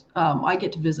 she is. I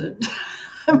get to visit.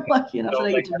 I'm lucky enough that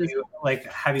I get to visit.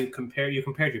 Have you compared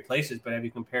your places, but have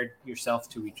you compared yourself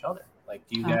to each other? Like,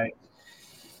 do you guys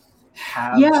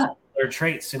have similar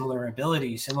traits, similar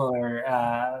abilities,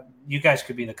 similar? You guys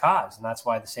could be the cause, and that's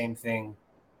why the same thing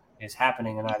is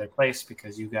happening in either place,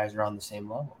 because you guys are on the same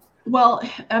level. Well,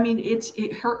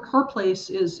 her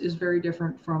place is very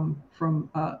different from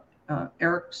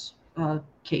Eric's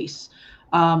case,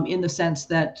 in the sense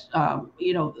that what do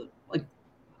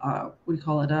you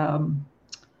call it?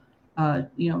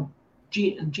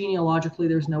 Genealogically,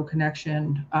 there's no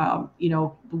connection.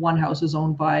 The one house is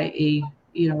owned by a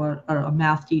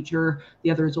math teacher.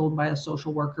 The other is owned by a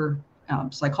social worker,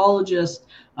 psychologist.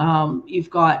 You've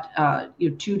got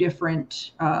two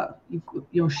different.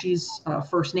 She's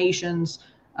First Nations.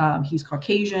 He's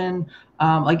Caucasian.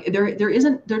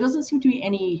 There doesn't seem to be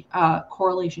any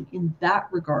correlation in that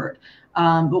regard.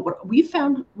 But what we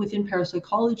found within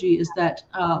parapsychology is that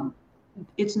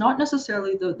it's not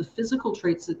necessarily the physical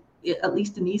traits that, at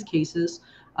least in these cases,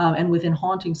 and within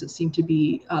hauntings, that seem to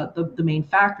be the main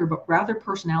factor, but rather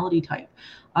personality type.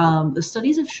 The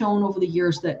studies have shown over the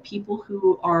years that people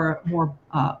who are more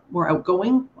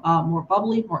outgoing, more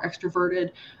bubbly, more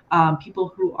extroverted, people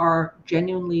who are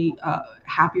genuinely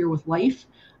happier with life,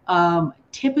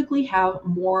 typically have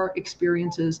more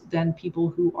experiences than people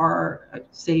who are,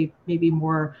 say, maybe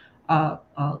more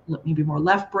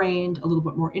left-brained, a little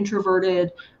bit more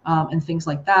introverted, and things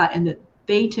like that, and that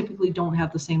they typically don't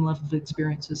have the same level of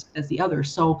experiences as the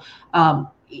others. So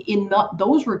in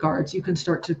those regards, you can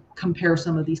start to compare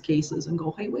some of these cases and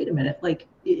go, hey, wait a minute,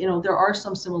 there are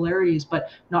some similarities,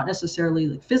 but not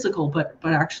necessarily physical, but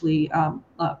actually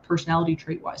personality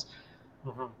trait-wise.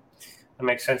 Mm-hmm. That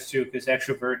makes sense too, because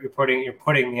extrovert, you're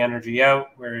putting the energy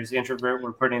out, whereas introvert,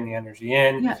 we're putting the energy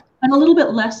in. Yeah, and a little bit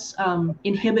less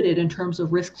inhibited in terms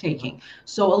of risk taking.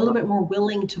 So a little bit more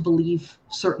willing to believe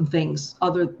certain things,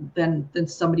 other than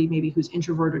somebody maybe who's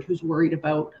introverted, who's worried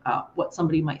about what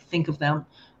somebody might think of them,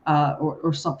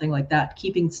 or something like that.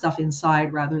 Keeping stuff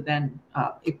inside rather than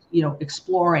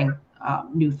exploring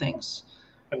new things.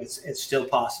 But it's still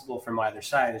possible from either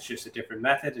side. It's just a different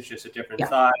method. It's just a different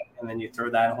thought, and then you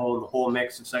throw that in the whole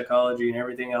mix of psychology and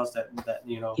everything else that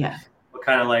what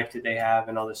kind of life did they have,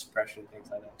 and all the suppression and things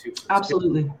like that too. So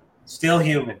absolutely, still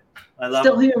human. I love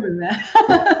still human, man.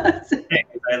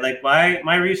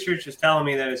 My research is telling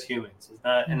me that it's humans. It's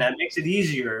not, and that makes it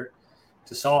easier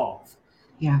to solve.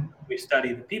 Yeah, we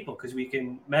study the people because we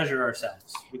can measure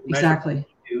ourselves. We can exactly. Measure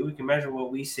what we do. We can measure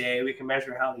what we say. We can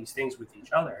measure how these things with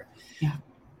each other. Yeah.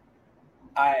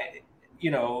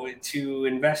 To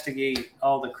investigate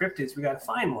all the cryptids, we got to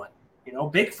find one.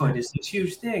 Bigfoot is this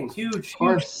huge thing, huge.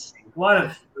 A lot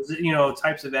of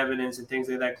types of evidence and things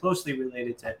like that closely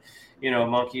related to,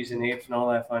 monkeys and apes and all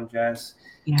that fun jazz.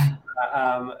 Yeah.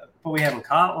 But we haven't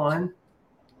caught one,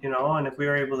 and if we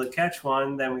were able to catch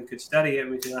one, then we could study it,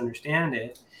 we could understand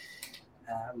it.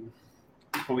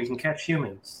 But we can catch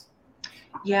humans.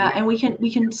 Yeah, and we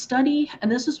can study,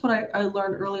 and this is what I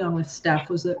learned early on with Steph,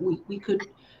 was that we could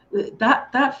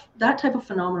that type of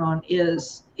phenomenon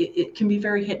is it can be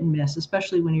very hit and miss,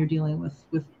 especially when you're dealing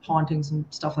with hauntings and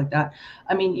stuff like that.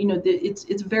 I mean,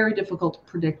 it's very difficult to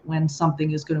predict when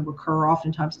something is going to occur.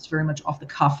 Oftentimes, it's very much off the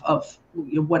cuff of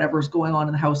whatever's going on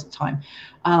in the house at the time.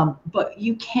 But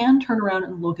you can turn around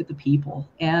and look at the people,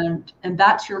 and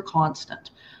that's your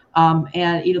constant.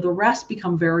 And the rest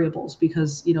become variables,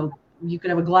 because you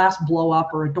could have a glass blow up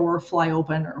or a door fly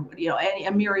open, or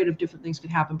a myriad of different things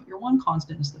could happen, but your one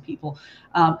constant is the people.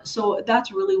 So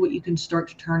that's really what you can start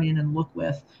to turn in and look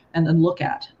with, and then look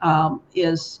at,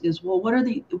 is well,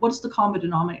 what's the common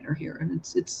denominator here? And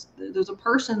it's there's a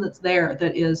person that's there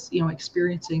that is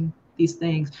experiencing these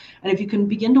things, and if you can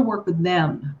begin to work with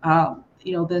them,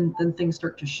 then things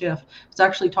start to shift. I was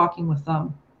actually talking with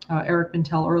Eric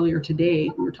Mintel earlier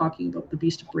today. We were talking about the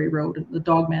Beast of Bray Road and the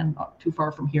Dogman not too far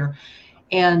from here.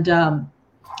 And that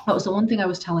was the one thing I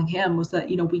was telling him, was that,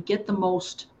 we get the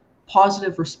most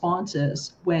positive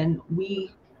responses when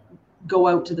we go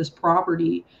out to this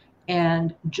property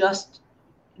and just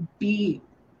be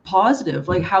positive.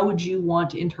 Like, how would you want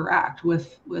to interact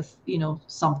with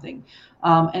something,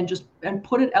 and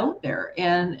put it out there,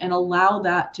 and allow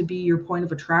that to be your point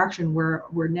of attraction, where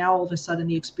now all of a sudden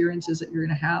the experiences that you're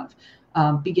going to have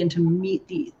begin to meet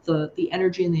the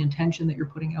energy and the intention that you're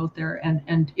putting out there,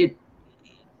 and it,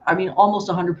 I mean, almost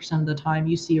 100% of the time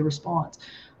you see a response.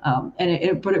 But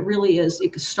it really is,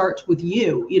 it starts with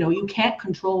you. You can't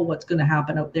control what's going to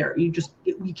happen out there. You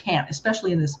can't,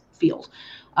 especially in this field.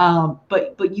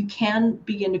 But you can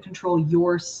begin to control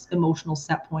your emotional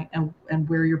set point, and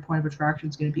where your point of attraction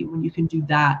is going to be. When you can do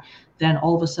that, then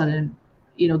all of a sudden,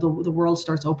 the world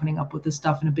starts opening up with this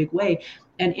stuff in a big way.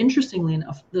 And interestingly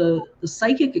enough, the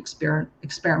psychic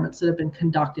experiments that have been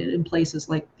conducted in places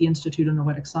like the Institute of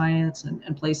Noetic Science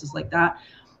and places like that,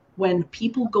 when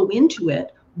people go into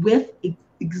it with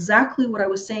exactly what I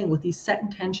was saying, with these set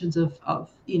intentions of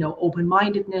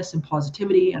open-mindedness and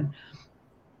positivity and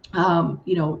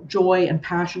joy and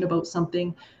passion about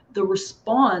something, the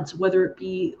response, whether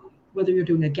you're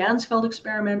doing a Gansfeld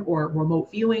experiment or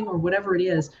remote viewing or whatever it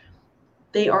is,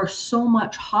 they are so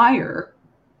much higher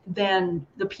than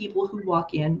the people who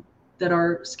walk in that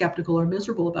are skeptical or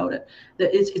miserable about it.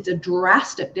 That it's a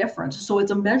drastic difference. So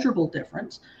it's a measurable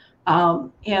difference.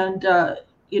 You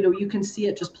can see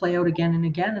it just play out again and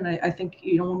again. And I think,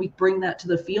 when we bring that to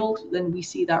the field, then we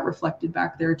see that reflected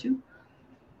back there too.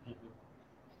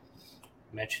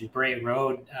 Mentioned Bray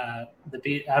Road. I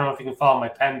don't know if you can follow my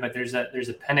pen, but there's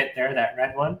a pennant there, that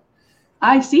red one.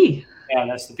 I see. Yeah,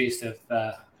 that's the Beast of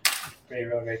Bray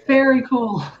Road right there. Very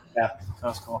cool. Yeah,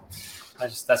 that's cool.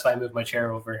 That's why I moved my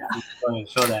chair over to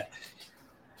show that.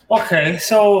 Okay,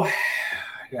 so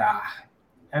yeah,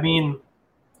 I mean,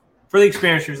 for the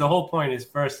experiencers, the whole point is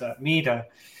first me to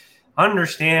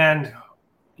understand,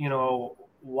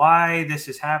 why this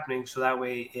is happening, so that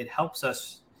way it helps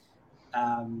us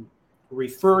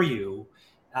refer you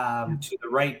to the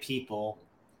right people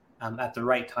at the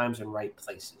right times and right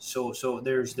places. So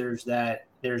there's that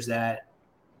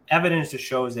evidence that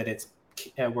shows that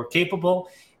we're capable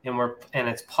and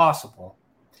it's possible,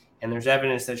 and there's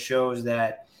evidence that shows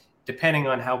that depending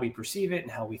on how we perceive it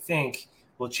and how we think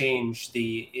will change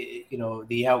the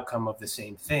outcome of the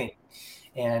same thing.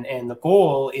 And the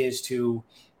goal is to,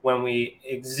 when we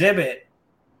exhibit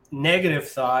negative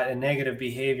thought and negative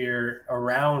behavior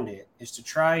around it, is to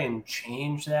try and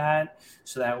change that,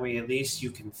 so that way at least you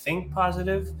can think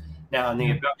positive. Now, in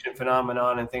the abduction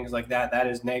phenomenon and things like that, that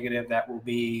is negative. That will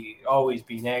always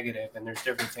be negative, and there's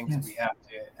different things that we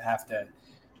have to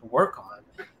work on.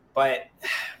 But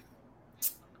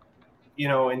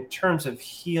in terms of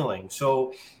healing,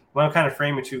 so what I'm kind of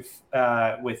framing to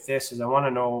with this is, I want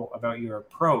to know about your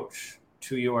approach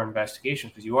to your investigation,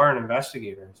 because you are an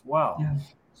investigator as well. Yeah.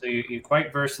 So you're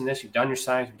quite versed in this. You've done your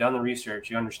science, you've done the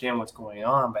research, you understand what's going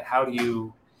on. But how do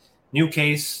you, new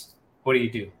case, what do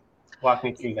you do? Walk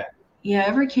me through that. Yeah,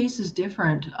 every case is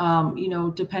different,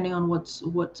 depending on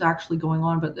what's actually going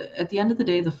on. But at the end of the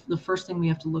day, the first thing we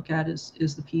have to look at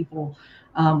is the people,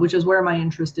 which is where my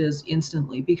interest is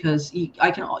instantly, because you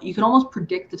can almost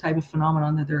predict the type of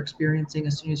phenomenon that they're experiencing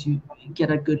as soon as you get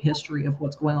a good history of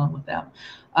what's going on with them.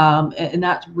 And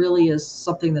that really is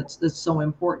something that's so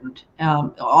important.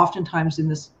 Oftentimes in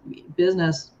this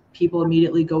business, people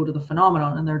immediately go to the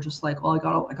phenomenon, and they're just like, well, I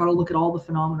gotta look at all the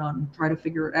phenomenon and try to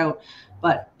figure it out.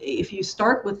 But if you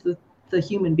start with the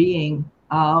human being,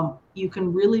 you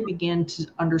can really begin to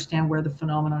understand where the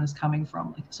phenomenon is coming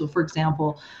from. Like, so for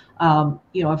example,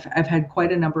 I've had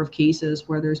quite a number of cases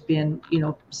where there's been,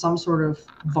 some sort of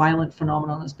violent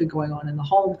phenomenon that's been going on in the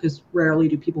home, because rarely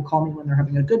do people call me when they're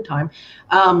having a good time.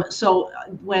 So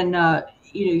when,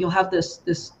 you'll have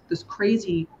this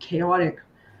crazy, chaotic,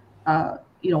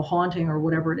 haunting or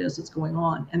whatever it is that's going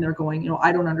on, and they're going,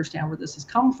 I don't understand where this has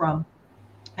come from.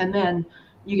 And then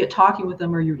you get talking with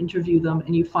them or you interview them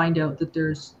and you find out that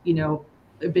there's,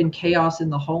 been chaos in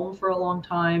the home for a long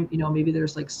time. Maybe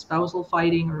there's like spousal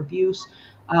fighting or abuse.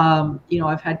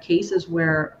 I've had cases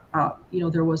where,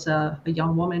 there was a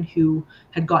young woman who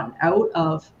had gotten out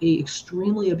of a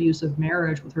extremely abusive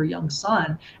marriage with her young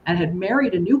son and had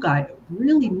married a new guy, a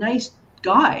really nice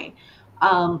guy.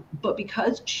 But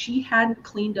because she hadn't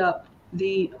cleaned up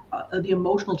the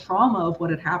emotional trauma of what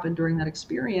had happened during that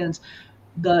experience,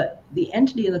 the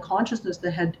entity and the consciousness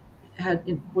that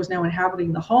was now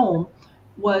inhabiting the home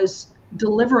was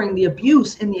delivering the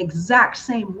abuse in the exact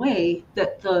same way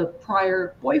that the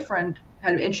prior boyfriend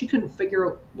had, and she couldn't figure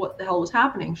out what the hell was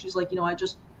happening. She's like, I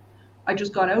just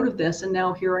got out of this, and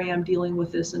now here I am dealing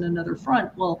with this in another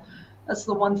front. Well, that's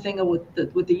the one thing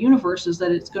with the universe, is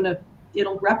that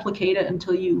it'll replicate it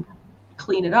until you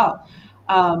clean it up.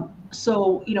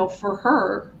 So, for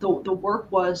her, the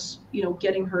work was,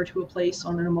 getting her to a place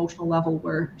on an emotional level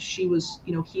where she was,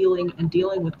 healing and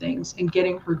dealing with things and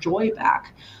getting her joy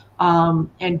back.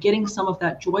 And getting some of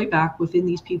that joy back within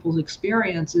these people's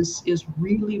experience is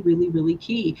really, really, really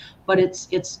key. But it's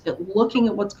looking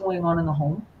at what's going on in the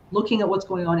home, looking at what's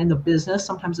going on in the business.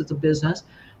 Sometimes it's a business,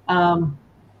 and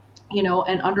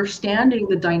understanding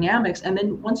the dynamics. And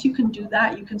then once you can do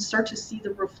that, you can start to see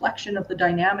the reflection of the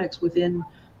dynamics within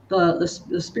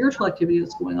the spiritual activity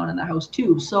that's going on in the house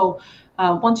too. So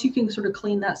once you can sort of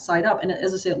clean that side up, and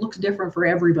as I say, it looks different for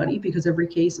everybody because every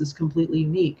case is completely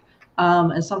unique.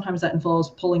 And sometimes that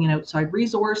involves pulling in outside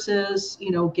resources,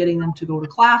 getting them to go to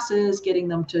classes, getting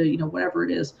them to, whatever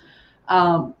it is.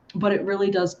 But it really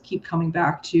does keep coming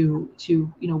back to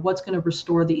what's going to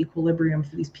restore the equilibrium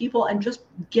for these people and just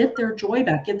get their joy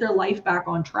back, get their life back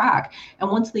on track. And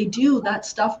once they do, that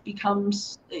stuff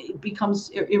becomes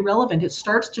irrelevant. It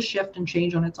starts to shift and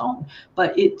change on its own,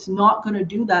 but it's not going to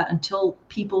do that until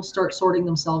people start sorting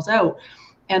themselves out.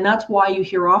 And that's why you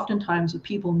hear oftentimes of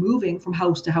people moving from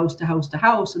house to house to house to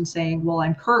house and saying, well,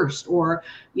 I'm cursed, or,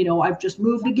 I've just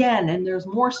moved again and there's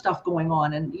more stuff going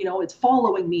on and, it's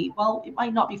following me. Well, it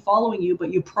might not be following you,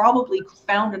 but you probably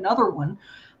found another one.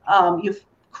 You've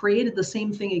created the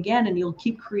same thing again, and you'll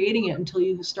keep creating it until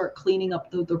you start cleaning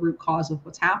up the root cause of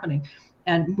what's happening.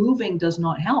 And moving does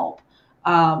not help.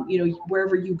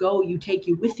 Wherever you go, you take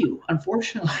you with you,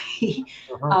 unfortunately.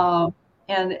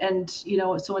 And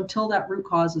so until that root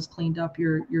cause is cleaned up,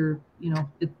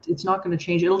 it's not going to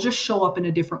change. It'll just show up in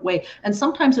a different way. And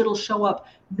sometimes it'll show up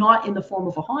not in the form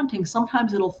of a haunting.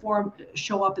 Sometimes it'll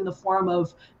show up in the form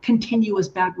of continuous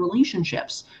bad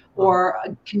relationships or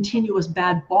continuous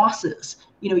bad bosses.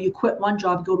 You quit one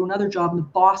job, go to another job, and the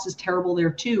boss is terrible there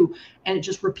too. And it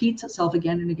just repeats itself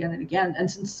again and again and again. And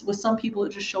since with some people, it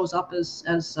just shows up as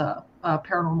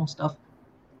paranormal stuff.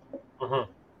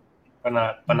 Mm-hmm. But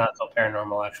not so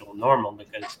paranormal, actual normal,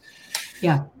 because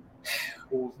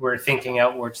we're thinking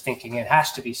outwards, thinking it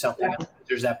has to be something. Exactly.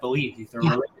 There's that belief. If they're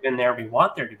related in there, we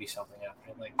want there to be something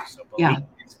after. So belief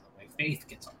gets in the way, faith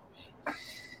gets in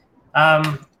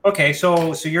the way. Okay,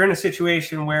 so you're in a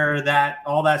situation where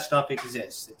all that stuff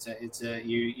exists.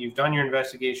 You've done your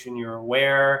investigation. You're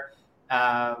aware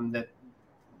that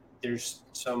there's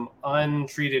some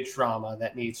untreated trauma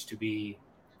that needs to be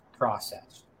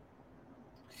processed.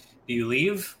 Do you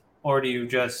leave, or do you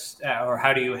just, or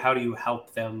how do you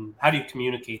help them? How do you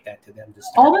communicate that to them?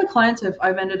 All my clients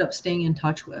I've ended up staying in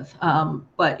touch with,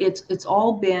 but it's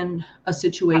all been a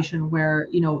situation where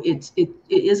it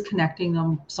is connecting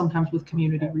them sometimes with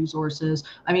community resources.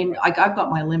 I mean, I've got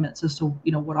my limits as to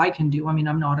what I can do. I mean,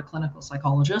 I'm not a clinical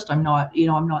psychologist. I'm not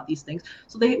these things.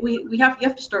 So you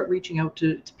have to start reaching out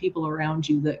to people around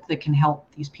you that can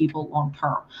help these people long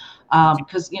term.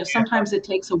 Because sometimes it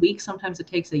takes a week, sometimes it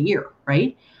takes a year,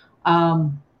 right?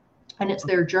 And it's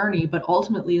their journey, but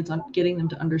ultimately it's getting them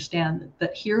to understand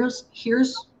that here's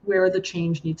where the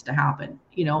change needs to happen.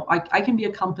 I can be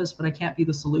a compass, but I can't be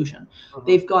the solution.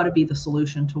 They've got to be the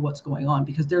solution to what's going on,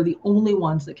 because they're the only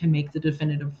ones that can make the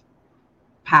definitive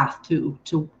path to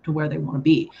where they want to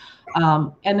be.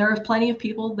 And there are plenty of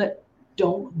people that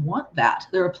don't want that.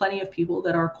 There are plenty of people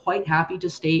that are quite happy to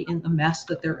stay in the mess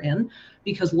that they're in,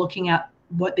 because looking at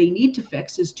what they need to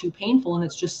fix is too painful, and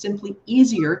it's just simply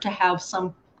easier to have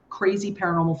some crazy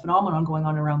paranormal phenomenon going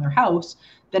on around their house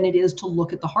than it is to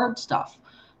look at the hard stuff.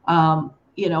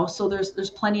 So there's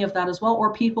plenty of that as well,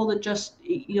 or people that just,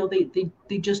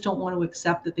 they just don't want to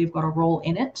accept that they've got a role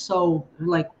in it. So they're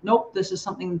like, nope, this is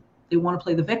something they want to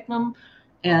play the victim,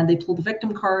 and they pull the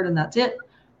victim card, and that's it.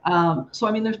 So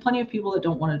I mean, there's plenty of people that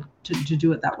don't want to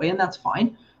do it that way, and that's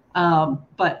fine.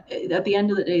 But at the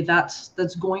end of the day,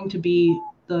 that's going to be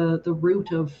the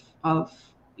root of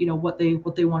what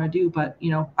they want to do. But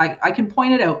I can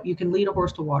point it out. You can lead a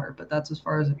horse to water, but that's as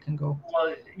far as it can go.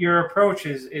 Well, your approach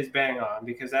is bang on,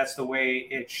 because that's the way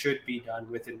it should be done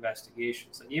with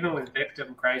investigations. And even with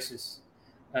victim crisis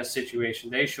situation,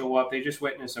 they show up, they just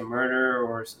witness a murder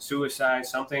or suicide,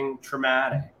 something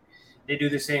traumatic. They do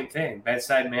the same thing,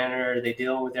 bedside manner. They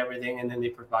deal with everything, and then they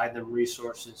provide them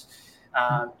resources,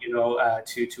 to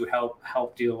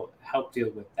help deal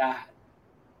with that.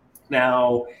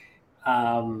 Now,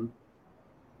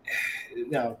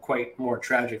 quite more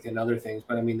tragic than other things,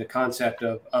 but I mean the concept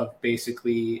of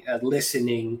basically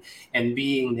listening and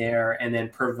being there, and then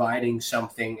providing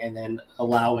something, and then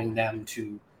allowing them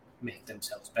to make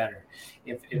themselves better,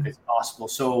 if it's possible.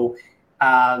 So,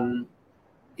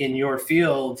 in your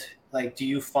field, like, do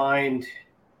you find,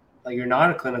 like, you're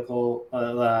not a clinical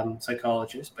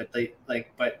psychologist, but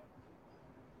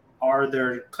are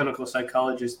there clinical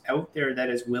psychologists out there that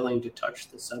is willing to touch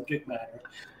the subject matter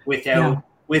with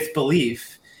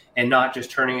belief, and not just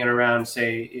turning it around,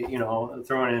 say,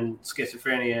 throwing in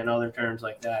schizophrenia and other terms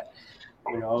like that?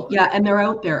 Yeah, and they're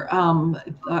out there.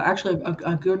 Actually,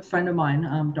 a good friend of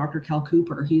mine, Dr. Cal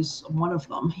Cooper, he's one of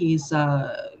them. He's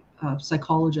a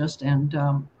psychologist, and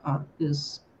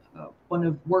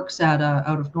works at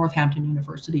out of Northampton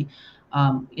University,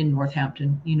 in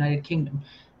Northampton, United Kingdom.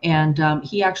 And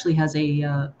he actually has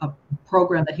a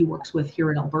program that he works with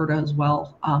here in Alberta as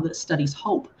well, that studies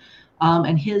hope.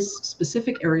 And his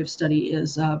specific area of study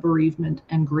is bereavement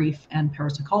and grief and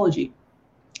parapsychology,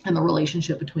 and the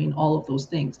relationship between all of those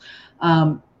things.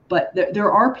 But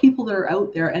there are people that are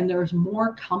out there, and there's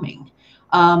more coming.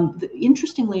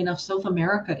 Interestingly enough, South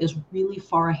America is really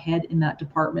far ahead in that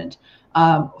department,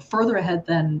 further ahead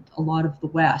than a lot of the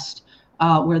West,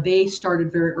 where they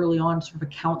started very early on, sort of a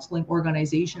counseling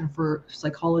organization for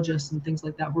psychologists and things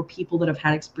like that, where people that have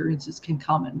had experiences can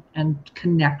come and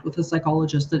connect with a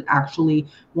psychologist that actually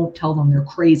won't tell them they're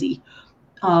crazy.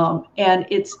 And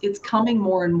it's coming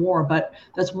more and more, but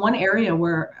that's one area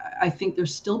where I think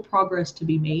there's still progress to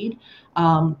be made.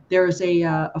 There's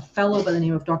a fellow by the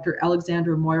name of Dr.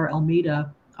 Alexander Moira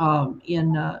Almeida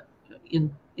in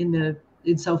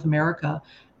South America,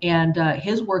 and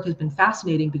his work has been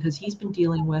fascinating, because he's been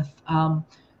dealing with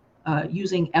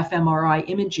using fMRI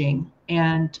imaging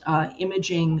and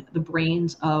imaging the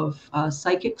brains of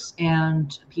psychics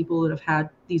and people that have had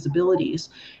these abilities,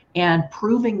 and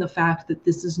proving the fact that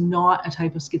this is not a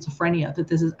type of schizophrenia, that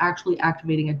this is actually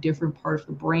activating a different part of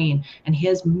the brain. And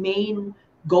his main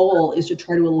goal is to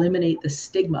try to eliminate the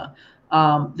stigma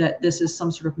that this is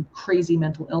some sort of crazy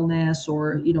mental illness,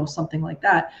 or something like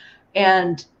that.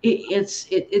 And it's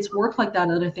work like that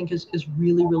I think is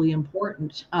really, really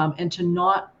important, and to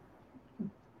not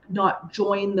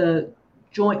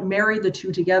marry the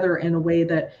two together in a way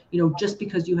that, just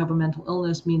because you have a mental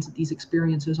illness means that these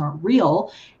experiences aren't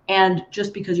real. And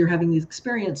just because you're having these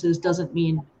experiences doesn't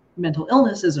mean mental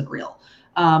illness isn't real.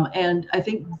 And I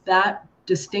think that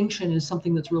distinction is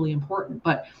something that's really important.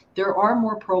 But there are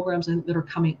more programs that are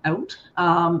coming out.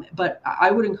 But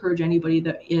I would encourage anybody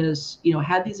that is,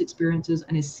 had these experiences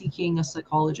and is seeking a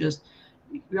psychologist,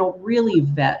 really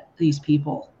vet these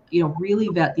people. Really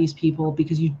vet these people,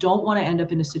 because you don't want to end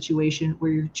up in a situation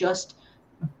where you're just,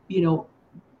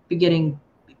 getting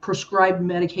prescribed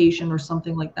medication or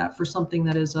something like that for something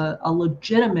that is a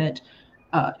legitimate,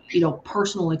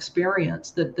 personal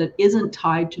experience that isn't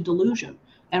tied to delusion.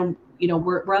 And,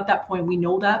 we're at that point, we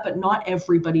know that, but not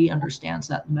everybody understands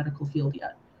that in the medical field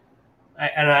yet.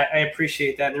 I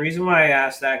appreciate that. And the reason why I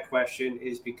asked that question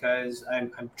is because I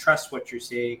trust what you're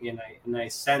saying, and I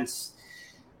sense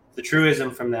the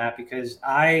truism from that, because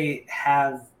I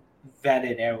have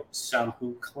vetted out some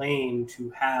who claim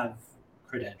to have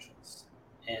credentials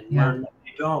and learn that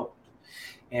they don't.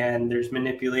 And there's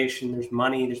manipulation, there's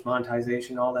money, there's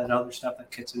monetization, all that other stuff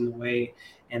that gets in the way.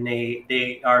 And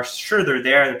they are sure they're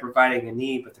there, they're providing a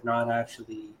need, but they're not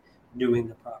actually doing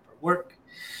the proper work.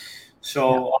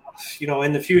 So,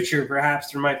 in the future,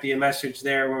 perhaps there might be a message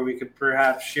there where we could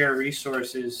perhaps share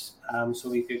resources, so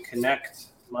we could connect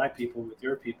my people with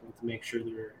your people to make sure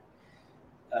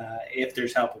if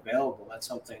there's help available. That's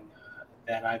something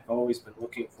that I've always been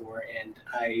looking for. And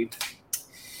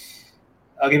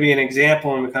I'll give you an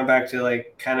example, and we come back to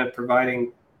kind of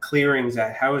providing clearings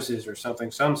at houses or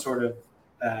something, some sort of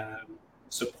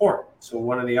support. So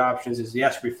one of the options is,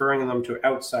 yes, referring them to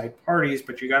outside parties,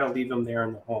 but you got to leave them there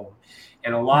in the home.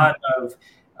 And a lot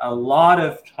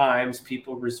of times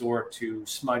people resort to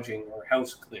smudging or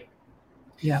house clearing.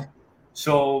 Yeah.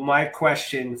 So my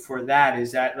question for that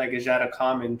is that a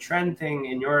common trend thing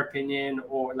in your opinion,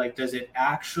 or like, does it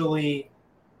actually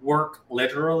work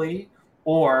literally,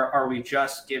 or are we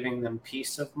just giving them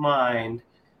peace of mind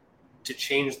to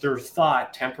change their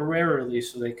thought temporarily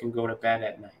so they can go to bed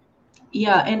at night?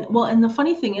 Yeah, and the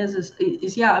funny thing is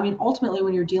yeah, I mean, ultimately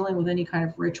when you're dealing with any kind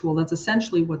of ritual, that's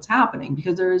essentially what's happening,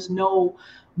 because there is no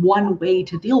one way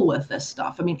to deal with this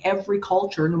stuff. I mean, every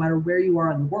culture, no matter where you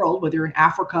are in the world, whether you're in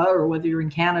Africa or whether you're in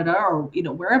Canada or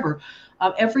wherever,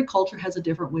 every culture has a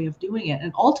different way of doing it.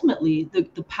 And ultimately,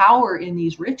 the power in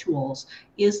these rituals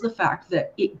is the fact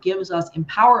that it gives us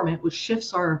empowerment, which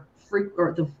shifts our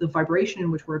or the vibration in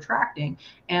which we're attracting.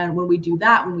 And when we do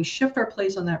that, when we shift our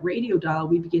place on that radio dial,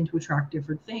 we begin to attract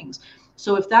different things.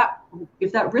 So if that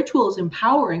ritual is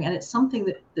empowering, and it's something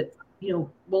that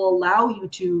will allow you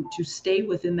to stay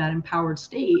within that empowered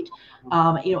state,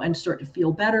 and start to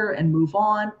feel better and move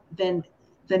on, then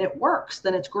it works.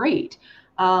 Then it's great.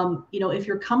 If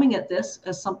you're coming at this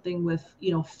as something with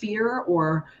fear,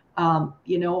 or I'm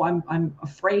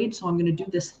afraid, so I'm going to do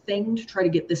this thing to try to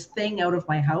get this thing out of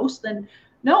my house, then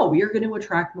no, you're going to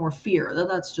attract more fear.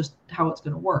 That's just how it's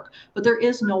going to work. But there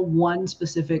is no one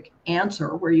specific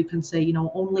answer where you can say,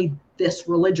 only this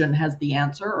religion has the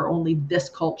answer, or only this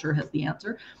culture has the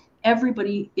answer.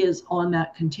 Everybody is on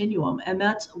that continuum. And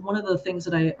that's one of the things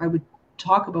that I would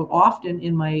talk about often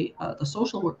in my the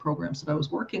social work programs that I was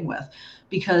working with,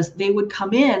 because they would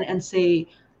come in and say,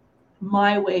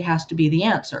 my way has to be the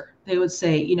answer. They would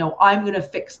say, I'm going to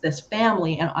fix this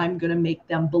family, and I'm going to make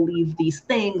them believe these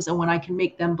things. And when I can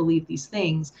make them believe these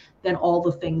things, then all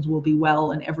the things will be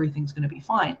well and everything's going to be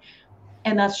fine.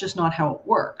 And that's just not how it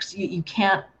works. You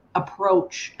can't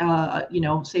approach,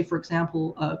 say, for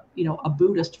example, a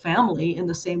Buddhist family in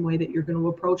the same way that you're going to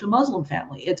approach a Muslim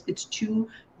family. It's two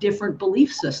different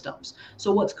belief systems.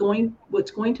 So what's going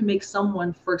to make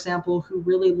someone, for example, who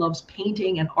really loves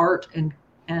painting and art and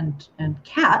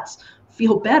cats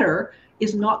feel better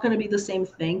is not going to be the same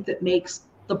thing that makes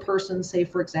the person, say,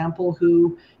 for example,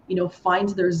 who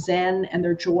finds their zen and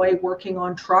their joy working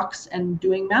on trucks and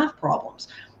doing math problems.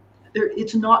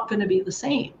 It's not going to be the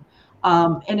same.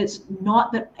 And it's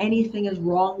not that anything is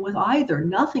wrong with either.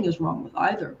 Nothing is wrong with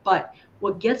either. But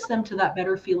what gets them to that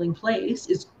better feeling place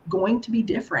is going to be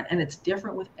different, and it's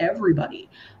different with everybody.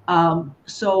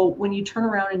 So when you turn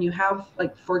around and you have,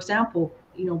 like, for example,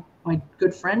 my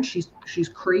good friend, she's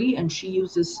Cree, and she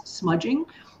uses smudging,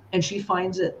 and she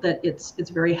finds that it's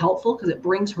very helpful because it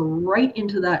brings her right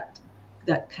into that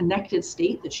connected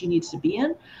state that she needs to be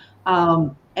in.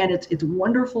 And it's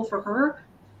wonderful for her.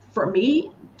 For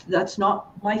me, that's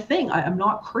not my thing. I'm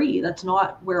not Cree. That's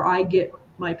not where I get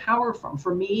my power from.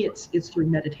 For me, it's through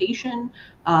meditation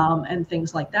and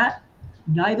things like that.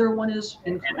 Neither one is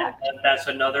incorrect. And that's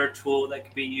another tool that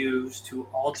can be used to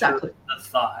alter the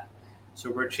thought. So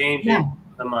we're changing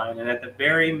the mind. And at the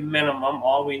very minimum,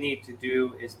 all we need to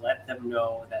do is let them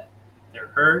know that they're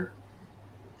heard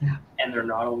and they're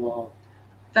not alone.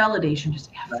 Validation, just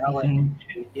everything.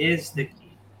 Validation is the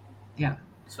key. Yeah.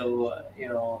 So,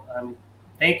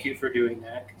 thank you for doing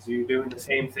that, because you're doing the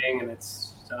same thing, and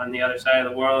it's on the other side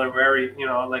of the world, or wherever,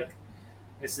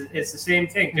 it's the same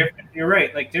thing. Different. You're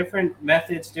right. Like, different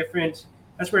methods, different.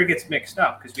 That's where it gets mixed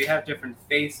up, because we have different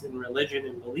faiths and religion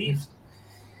and beliefs.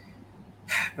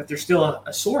 But there's still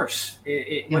a source.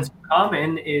 What's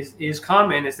common is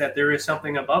that there is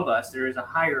something above us. There is a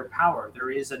higher power.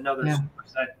 There is another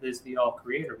source that is the all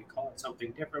creator. We call it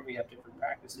something different. We have different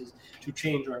practices to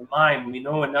change our mind. We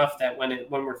know enough that when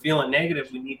we're feeling negative,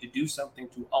 we need to do something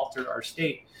to alter our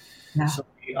state. Yeah.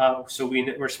 So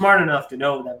we're smart enough to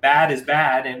know that bad is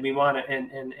bad, and we want it,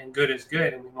 and good is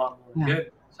good, and we want more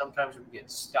good. Sometimes we get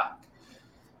stuck,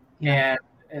 and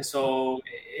so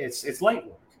it's light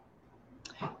work.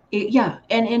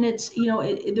 And it's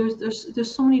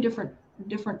there's so many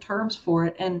different terms for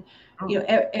it, and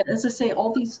as I say,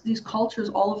 all these cultures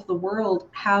all over the world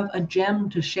have a gem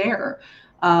to share.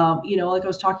 Like I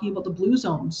was talking about the blue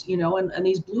zones, and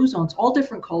these blue zones, all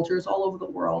different cultures all over the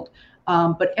world,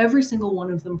 but every single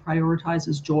one of them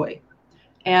prioritizes joy.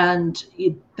 And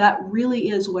that really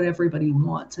is what everybody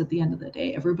wants at the end of the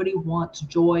day. Everybody wants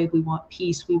joy. We want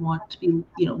peace. We want to be,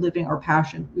 living our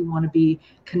passion. We want to be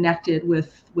connected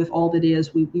with all that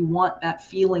is. We want that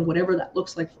feeling, whatever that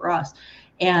looks like for us.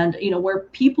 And, where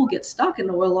people get stuck,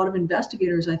 and where a lot of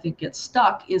investigators, I think, get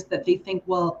stuck, is that they think,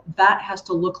 well, that has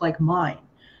to look like mine.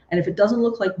 And if it doesn't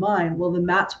look like mine, well, then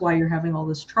that's why you're having all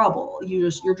this trouble.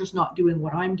 You're just not doing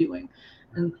what I'm doing.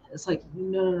 And it's like,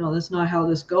 no, that's not how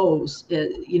this goes.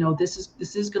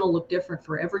 This is going to look different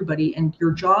for everybody. And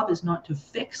your job is not to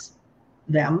fix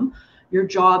them. Your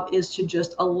job is to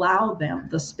just allow them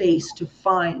the space to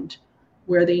find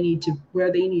where they need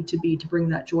to be to bring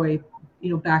that joy,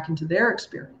 back into their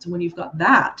experience. And when you've got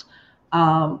that,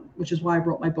 which is why I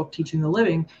wrote my book, Teaching the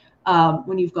Living,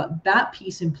 when you've got that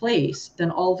piece in place,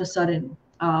 then all of a sudden,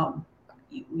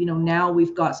 now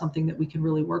we've got something that we can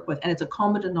really work with. And it's a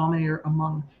common denominator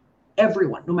among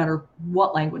everyone, no matter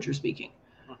what language you're speaking.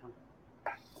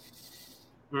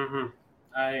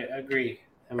 I agree.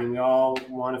 I mean, we all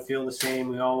want to feel the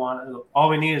same. All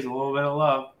we need is a little bit of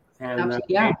love. And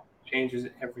that changes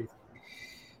everything.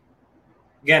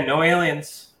 Again, no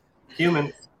aliens,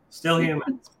 humans, still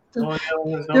humans.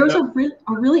 There's a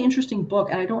really interesting book,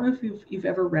 and I don't know if you've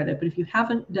ever read it, but if you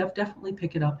haven't, definitely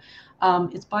pick it up.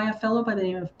 It's by a fellow by the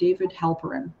name of David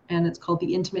Halperin, and it's called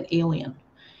The Intimate Alien.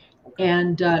 Okay.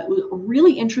 And it was a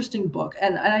really interesting book,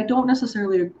 and I don't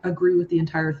necessarily agree with the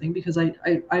entire thing, because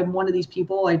I'm one of these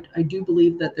people. I do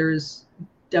believe that there's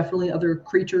definitely other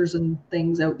creatures and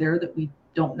things out there that we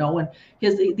don't know. And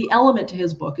the element to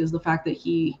his book is the fact that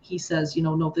he says,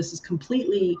 no, this is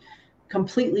completely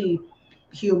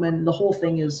human. The whole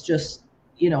thing is just,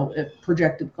 a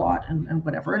projected thought and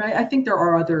whatever. And I think there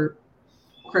are other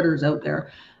critters out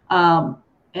there,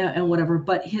 and whatever.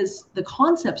 But the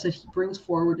concepts that he brings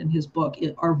forward in his book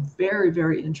are very,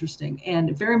 very interesting,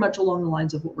 and very much along the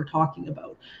lines of what we're talking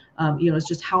about. It's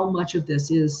just how much of this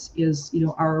is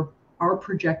our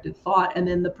projected thought, and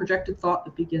then the projected thought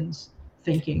that begins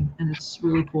thinking, and it's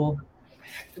really cool.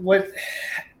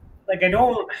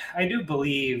 I do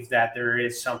believe that there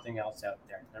is something else out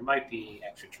there. There might be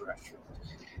extraterrestrials,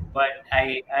 but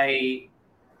I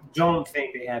don't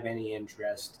think they have any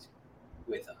interest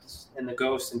with us. And the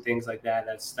ghosts and things like that,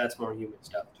 that's more human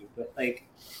stuff too. But I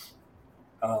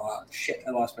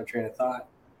lost my train of thought.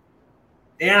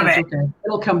 Damn it. Okay.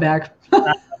 It'll come back.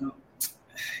 All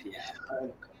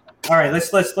right,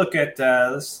 let's look at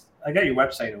this. I got your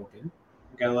website open.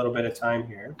 We got a little bit of time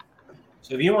here.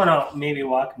 So if you want to maybe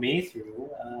walk me through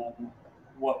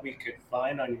what we could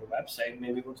find on your website,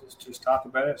 maybe we'll just talk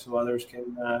about it so others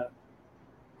can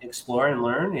explore and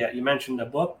learn. Yeah, you mentioned a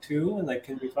book too. And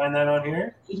can we find that on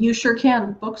here? You sure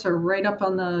can. Books are right up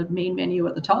on the main menu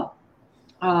at the top.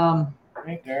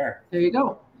 Right there. There you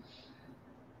go.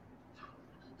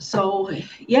 So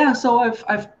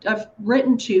I've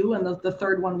written two, and the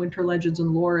third one, Winter Legends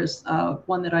and Lore, is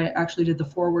one that I actually did the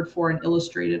foreword for and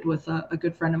illustrated with a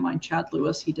good friend of mine, Chad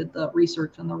Lewis. He did the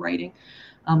research and the writing.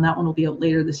 That one will be out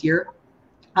later this year.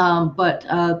 But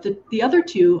the other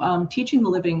two, Teaching the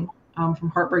Living, From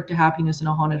Heartbreak to Happiness in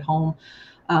a Haunted Home,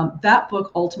 that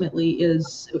book ultimately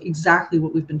is exactly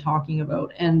what we've been talking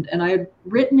about. And I had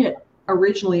written it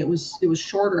originally. It was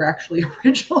shorter actually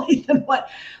originally than what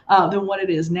it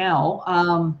is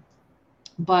now.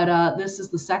 But this is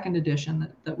the second edition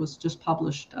that was just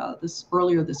published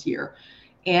earlier this year,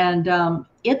 and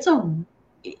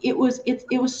it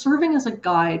was serving as a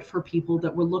guide for people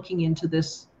that were looking into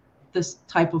this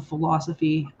type of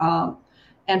philosophy,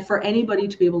 and for anybody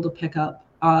to be able to pick up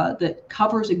that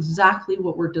covers exactly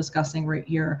what we're discussing right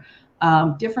here,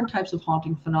 different types of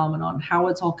haunting phenomenon, how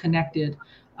it's all connected,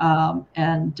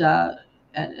 and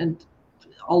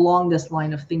along this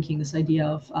line of thinking, this idea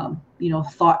of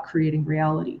thought creating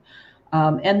reality,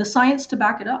 and the science to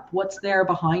back it up, what's there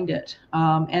behind it,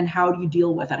 and how do you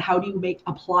deal with it, how do you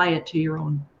apply it to your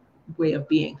own way of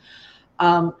being.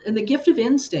 And the Gift of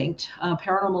Instinct,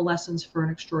 Paranormal Lessons for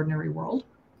an Extraordinary World,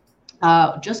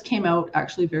 just came out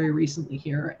actually very recently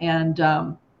here,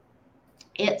 and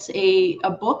it's a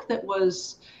book that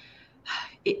was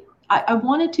I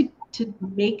wanted to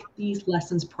make these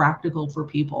lessons practical for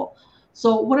people.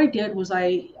 So what I did was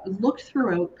I looked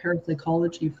throughout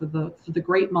parapsychology for the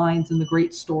great minds and the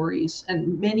great stories,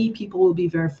 and many people will be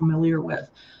very familiar with,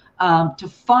 to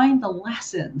find the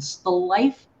lessons, the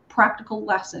life practical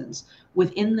lessons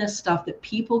within this stuff that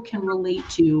people can relate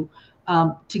to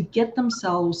get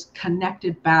themselves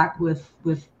connected back with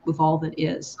all that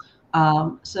is.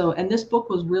 And this book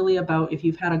was really about if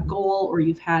you've had a goal or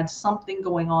you've had something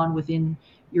going on within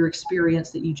your experience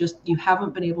that you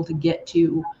haven't been able to get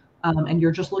to, and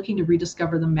you're just looking to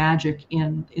rediscover the magic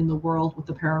in the world with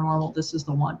the paranormal, this is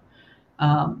the one.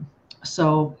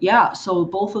 So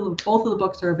both of the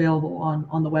books are available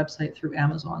on the website through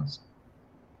Amazon's.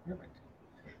 Perfect.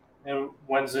 And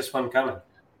when's this one coming?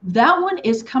 That one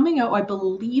is coming out, I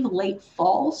believe, late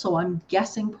fall. So I'm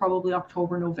guessing probably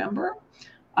October, November.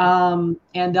 And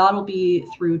that'll be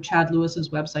through Chad Lewis's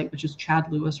website, which is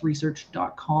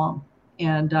chadlewisresearch.com.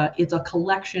 And it's a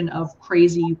collection of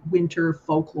crazy winter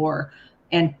folklore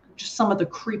and just some of the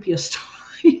creepiest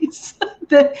stories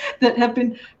that have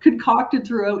been concocted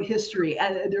throughout history.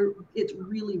 And it's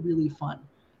really, really fun.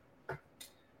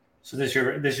 So this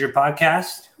is your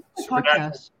podcast?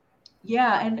 Podcast.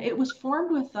 Yeah, and it was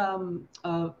formed with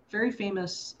a very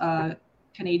famous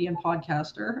Canadian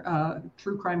podcaster,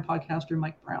 true crime podcaster,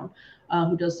 Mike Brown,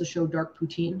 who does the show Dark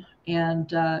Poutine,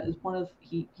 and is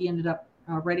he ended up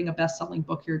writing a best-selling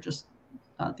book here just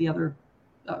the other,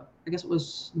 I guess it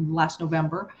was last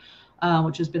November,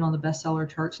 which has been on the bestseller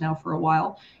charts now for a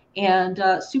while. And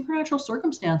Supernatural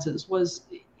Circumstances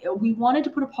we wanted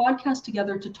to put a podcast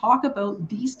together to talk about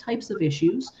these types of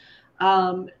issues,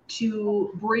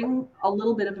 to bring a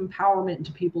little bit of empowerment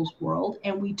into people's world.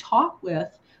 And we talk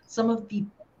with some of the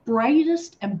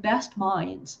brightest and best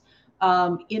minds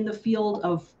in the field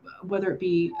of whether it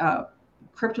be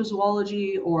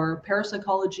cryptozoology or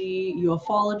parapsychology,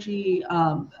 ufology,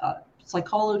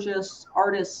 psychologists,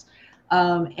 artists,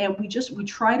 and we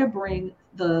try to bring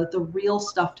the real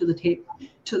stuff to the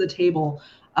table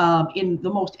in the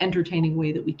most entertaining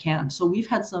way that we can. So we've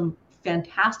had some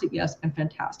fantastic guests and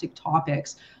fantastic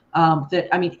topics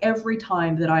every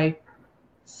time that I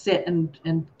sit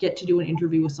and get to do an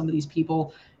interview with some of these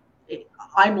people,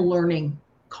 I'm learning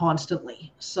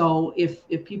constantly. So if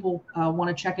people want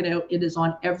to check it out, it is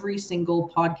on every single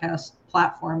podcast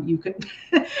platform you can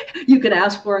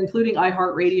ask for, including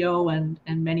iHeartRadio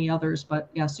and many others. But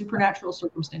yeah, Supernatural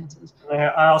Circumstances.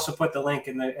 I also put the link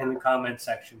in the comment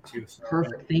section too. So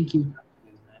perfect. Thank you.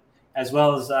 As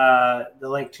well as the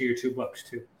link to your 2 books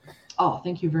too. Oh,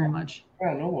 thank you very much.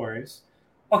 Yeah, no worries.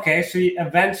 Okay, so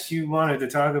events you wanted to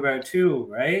talk about too,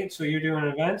 right? So you're doing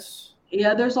events?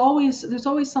 Yeah, there's always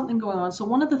something going on. So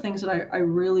one of the things that I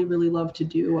really, really love to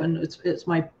do, and it's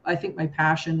my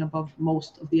passion above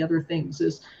most of the other things,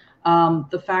 is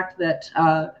the fact that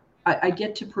I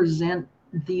get to present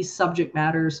these subject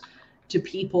matters to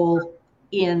people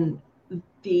in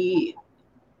the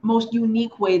most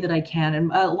unique way that I can.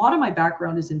 And a lot of my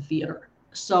background is in theater.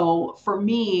 So for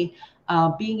me,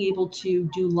 being able to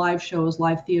do live shows,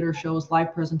 live theater shows,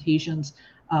 live presentations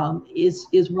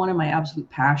is one of my absolute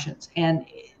passions. And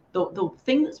the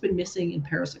thing that's been missing in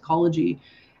parapsychology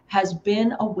has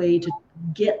been a way to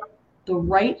get the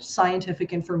right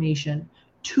scientific information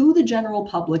to the general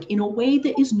public in a way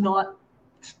that is not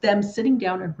them sitting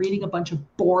down and reading a bunch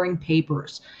of boring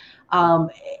papers.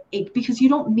 Because you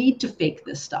don't need to fake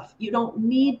this stuff. You don't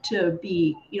need to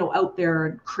be, out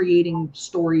there creating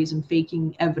stories and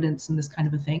faking evidence and this kind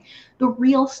of a thing. The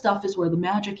real stuff is where the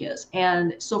magic is.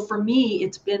 And so for me,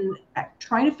 it's been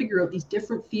trying to figure out these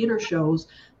different theater shows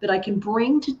that I can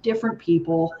bring to different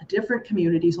people, different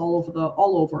communities all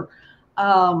over,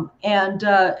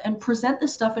 and present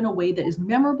this stuff in a way that is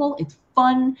memorable, it's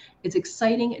fun, it's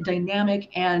exciting, dynamic,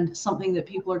 and something that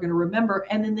people are going to remember.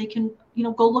 And then they can,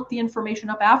 go look the information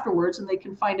up afterwards, and they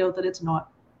can find out that it's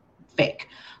not fake.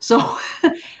 So,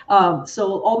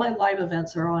 so all my live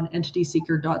events are on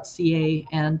entityseeker.ca,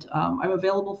 and I'm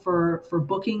available for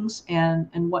bookings and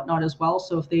whatnot as well.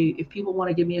 So if people want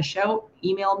to give me a shout,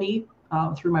 email me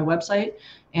through my website,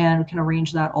 and can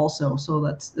arrange that also. So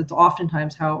that's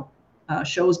oftentimes how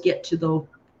shows get to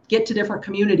different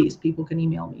communities. People can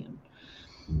email me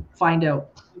and find out.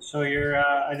 So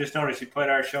I just noticed you put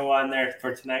our show on there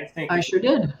for tonight. Thank you. I sure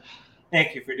did.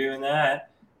 Thank you for doing that.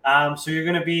 So you're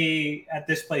going to be at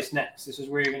this place next. This is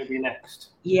where you're going to be next.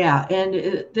 Yeah,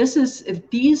 and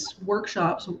these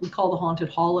workshops, what we call the Haunted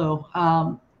Hollow,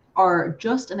 are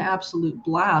just an absolute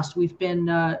blast. We've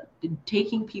been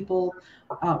taking people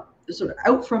sort of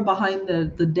out from behind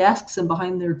the desks and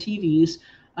behind their TVs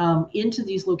into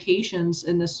these locations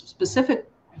in this specific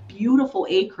beautiful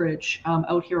acreage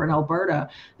out here in Alberta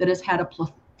that has had a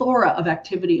plethora of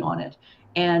activity on it.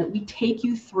 And we take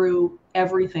you through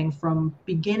everything from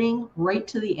beginning right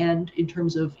to the end in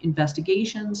terms of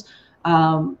investigations,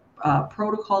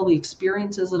 protocol, the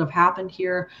experiences that have happened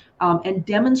here, and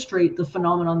demonstrate the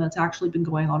phenomenon that's actually been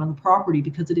going on the property,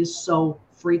 because it is so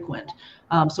frequent.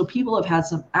 So people have had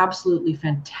some absolutely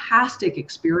fantastic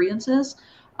experiences.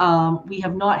 We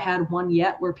have not had one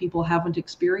yet where people haven't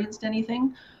experienced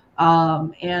anything.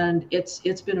 And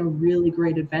it's been a really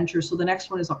great adventure. So the next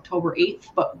one is October 8th,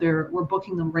 but we're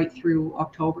booking them right through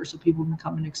October so people can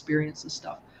come and experience this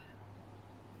stuff.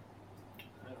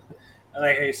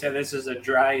 Like I said, this is a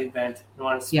dry event. I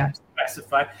want to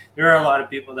specify. There are a lot of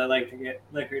people that like to get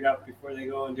liquored up before they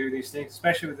go and do these things,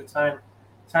 especially with the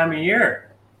time of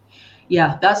year.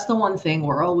 Yeah, that's the one thing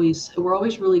we're always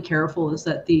really careful, is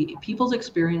that the people's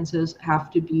experiences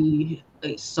have to be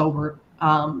sober,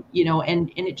 and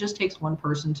it just takes one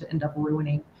person to end up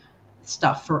ruining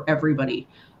stuff for everybody.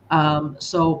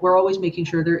 So we're always making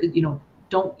sure there,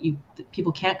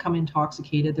 people can't come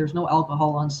intoxicated. There's no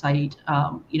alcohol on site,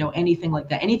 anything like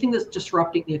that. Anything that's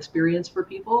disrupting the experience for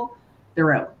people,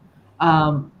 they're out.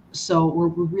 So we're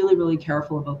really, really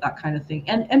careful about that kind of thing.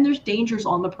 And there's dangers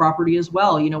on the property as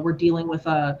well. We're dealing with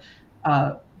a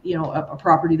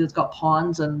property that's got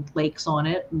ponds and lakes on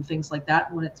it and things like that.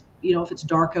 And when it's, if it's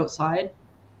dark outside,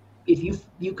 if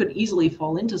you could easily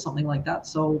fall into something like that.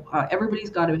 So everybody's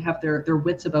got to have their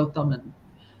wits about them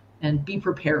and be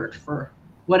prepared for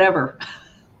whatever.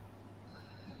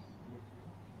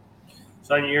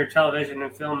 So on your television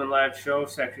and film and live show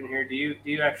section here, do you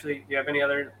have any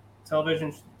other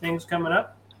television things coming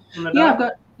up?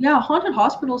 Haunted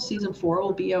Hospital season 4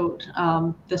 will be out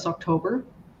this October,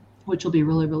 which will be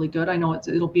really, really good. I know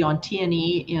it'll be on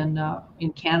TNE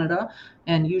in Canada,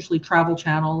 and usually Travel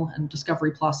Channel and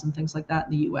Discovery Plus and things like that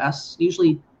in the US.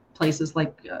 Usually places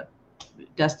like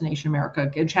Destination America,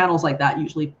 channels like that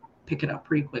usually pick it up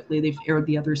pretty quickly. They've aired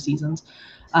the other seasons.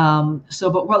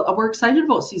 But we're excited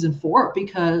about season 4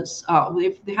 because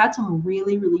they've had some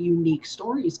really, really unique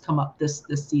stories come up this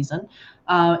season,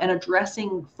 and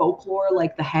addressing folklore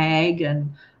like the hag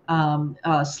and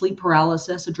sleep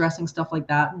paralysis, addressing stuff like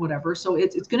that and whatever. So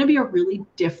it's going to be a really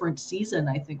different season,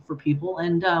 I think, for people.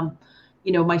 And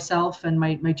myself and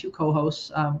my two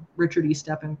co-hosts, Richard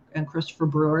Estep and Christopher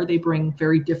Brewer, they bring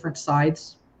very different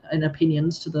sides and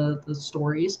opinions to the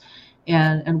stories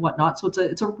and whatnot. So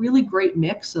it's a really great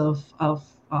mix of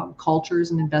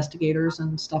cultures and investigators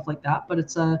and stuff like that. But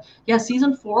it's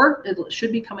season 4, it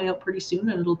should be coming out pretty soon,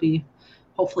 and it'll be,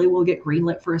 hopefully we'll get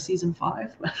greenlit for a season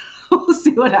 5. We'll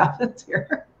see what happens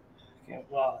here.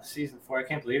 Well, season 4, I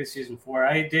can't believe it's season 4.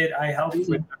 I helped with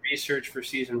the research for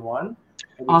season 1.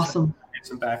 Awesome.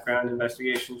 Some background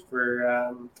investigations for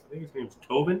I think his name's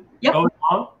Tobin. Yep. Tobin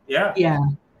Long? Yeah. Yeah.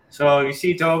 So you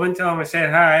see Tobin, tell him I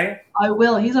said hi. I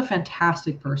will. He's a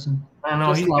fantastic person. I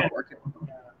know. Just love working with him.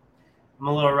 I'm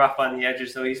a little rough on the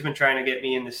edges, though. He's been trying to get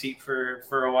me in the seat for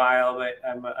a while, but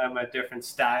I'm a different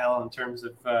style in terms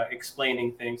of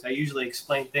explaining things. I usually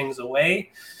explain things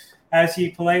away, as he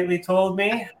politely told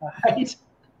me. Right.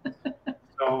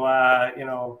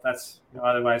 So that's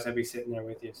otherwise I'd be sitting there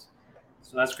with you.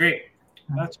 So that's great.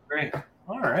 That's great.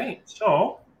 All right.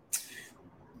 So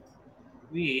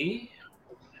we have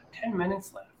 10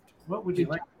 minutes left. What would you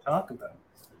like to talk about?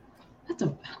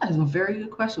 That is a very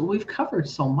good question. We've covered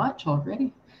so much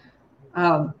already.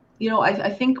 I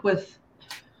think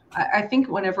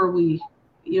whenever we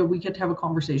get to have a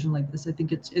conversation like this, I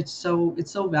think it's so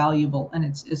valuable, and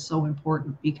it's so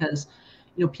important because,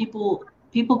 people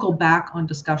go back on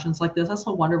discussions like this. That's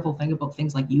the wonderful thing about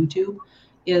things like YouTube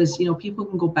is, people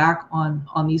can go back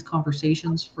on these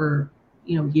conversations for,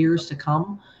 years to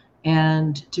come.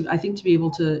 And I think to be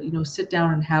able to, sit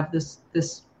down and have this,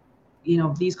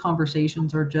 these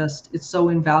conversations are it's so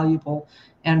invaluable.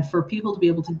 And for people to be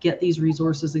able to get these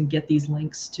resources and get these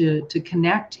links to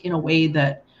connect in a way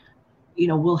that,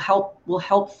 will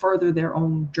help further their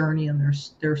own journey and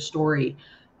their story.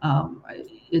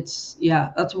 That's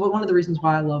one of the reasons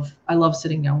why I love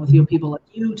sitting down with people like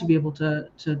you to be able to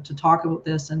talk about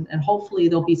this, and hopefully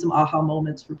there'll be some aha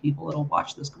moments for people that'll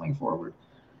watch this going forward.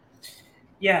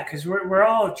 Yeah, because we're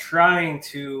all trying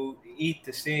to eat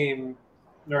the same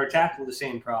or tackle the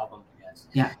same problem, I guess.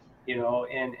 Yeah.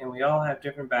 And we all have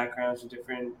different backgrounds and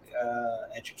different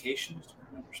educations,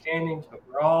 different understandings, but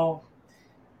we're all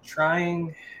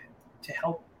trying to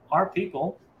help our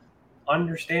people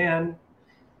understand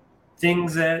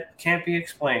things that can't be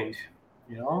explained,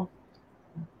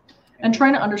 and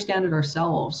trying to understand it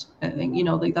ourselves. I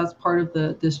think that's part of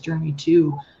this journey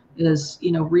too, is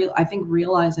I think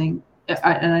realizing,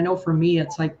 and I know for me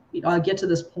it's like I get to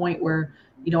this point where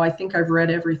I think I've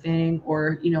read everything,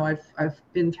 or I've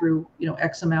been through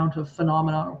X amount of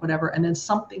phenomena or whatever, and then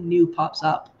something new pops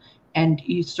up and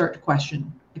you start to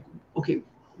question, like, okay,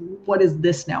 what is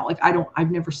this now? Like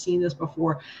I've never seen this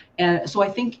before. And so I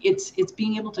think it's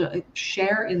being able to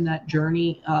share in that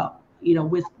journey,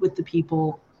 with the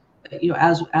people,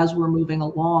 as we're moving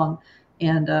along.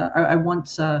 And I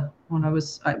once, when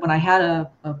I had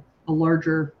a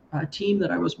larger team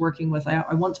that I was working with,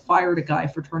 I once fired a guy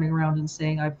for turning around and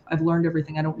saying, I've learned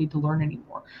everything, I don't need to learn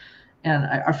anymore. And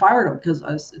I fired him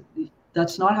because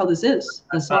that's not how this is.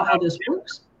 That's not how this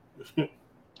works.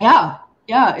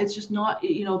 Yeah, it's just not,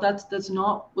 that's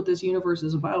not what this universe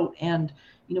is about. And,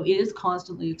 it is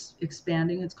constantly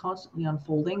expanding. It's constantly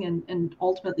unfolding. And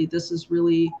ultimately, this is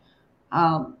really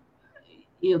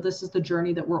This is the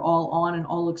journey that we're all on and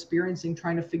all experiencing,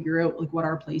 trying to figure out like what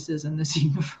our place is in this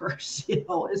universe.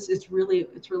 It's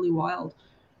really wild.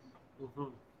 Mm-hmm.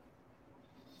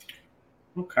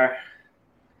 Okay.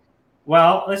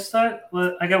 Well, let's start.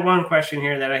 I got one question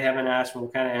here that I haven't asked. We'll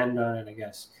kind of end on it, I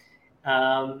guess.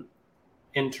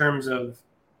 In terms of,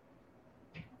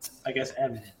 I guess,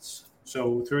 evidence.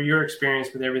 So through your experience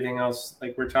with everything else,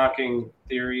 like we're talking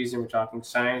theories and we're talking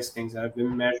science, things that have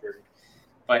been measured,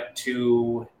 but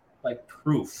to like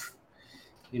proof,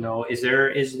 is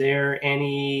there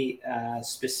any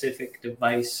specific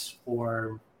device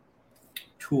or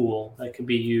tool that could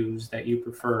be used that you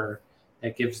prefer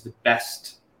that gives the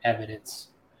best evidence?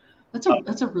 That's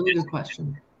a really good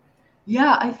question.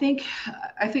 Yeah, I think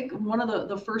one of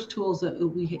the first tools that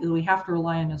we have to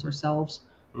rely on is ourselves.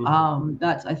 Mm-hmm.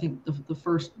 That's, I think, the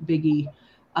first biggie.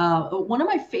 One of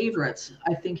my favorites,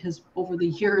 I think, has over the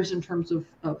years in terms of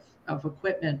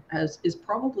equipment is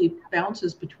probably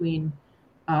bounces between.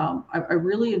 I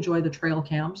really enjoy the trail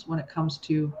cams when it comes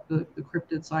to the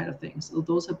cryptid side of things. So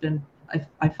those have been,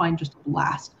 I find, just a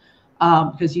blast.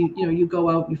 Because you go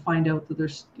out, you find out that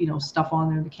there's stuff on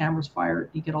there, the camera's fired,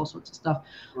 you get all sorts of stuff.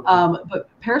 Mm-hmm. But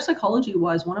parapsychology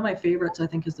wise, one of my favorites I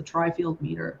think is the tri-field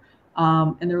meter.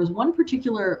 And there was one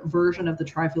particular version of the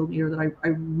tri-field meter that I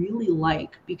really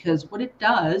like, because what it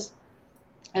does,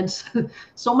 and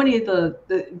so many of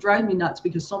the drive me nuts,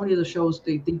 because so many of the shows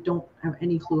they don't have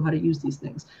any clue how to use these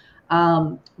things.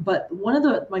 But one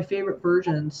of my favorite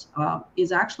versions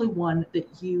is actually one that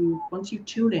once you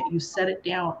tune it, you set it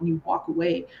down and you walk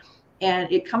away, and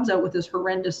it comes out with this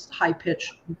horrendous high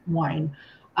pitch whine.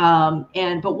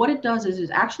 But what it does is it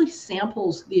actually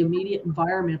samples the immediate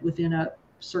environment within a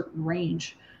certain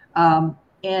range, and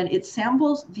it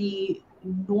samples the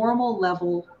normal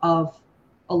level of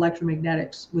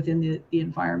electromagnetics within the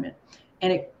environment,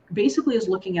 and it basically is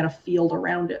looking at a field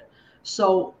around it.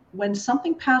 So when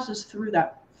something passes through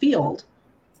that field,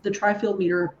 the tri-field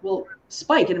meter will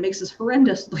spike, and it makes this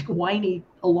horrendous, like, whiny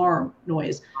alarm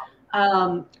noise.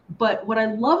 But what I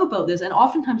love about this, and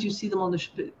oftentimes you see them on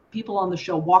people on the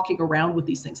show walking around with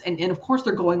these things, and of course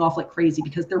they're going off like crazy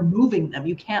because they're moving them.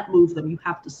 You can't move them. You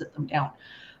have to sit them down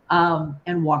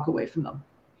and walk away from them.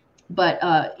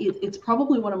 But it's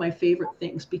probably one of my favorite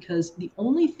things, because the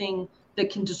only thing that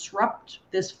can disrupt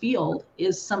this field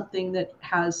is something that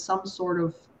has some sort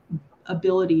of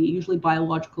ability, usually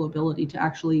biological ability, to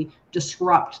actually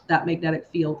disrupt that magnetic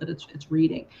field that it's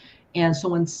reading. And so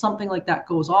when something like that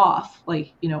goes off,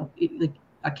 like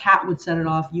a cat would set it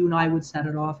off, you and I would set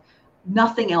it off,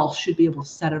 nothing else should be able to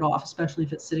set it off, especially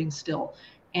if it's sitting still.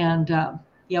 And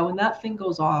when that thing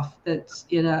goes off, the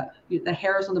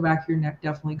hairs on the back of your neck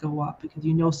definitely go up,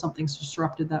 because something's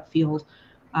disrupted that field.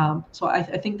 So I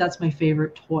think that's my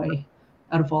favorite toy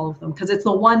out of all of them, because it's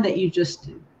the one that you just,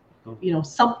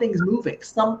 something's moving,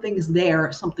 something's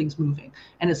there, something's moving,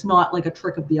 and it's not like a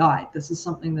trick of the eye. This is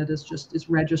something that is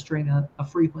registering a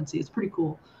frequency. It's pretty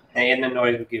cool. And the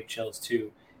noise would give chills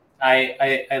too.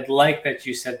 I'd like that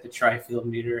you said the tri-field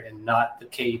meter and not the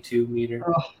K2 meter.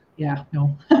 Oh, yeah,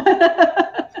 no.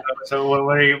 So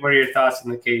what are your thoughts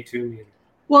on the K2 meter?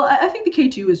 Well, I think the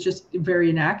K2 is just very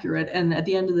inaccurate. And at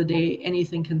the end of the day,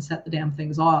 anything can set the damn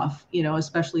things off,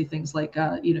 especially things like,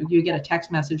 you get a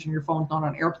text message and your phone's not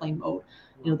on airplane mode,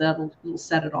 that'll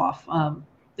set it off.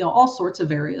 All sorts of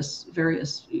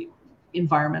various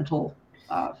environmental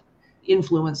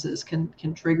influences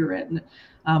can trigger it. And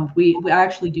we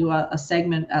actually do a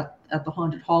segment at the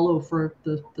Haunted Hollow for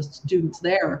the students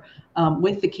there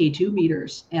with the K2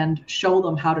 meters, and show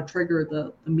them how to trigger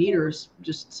the meters,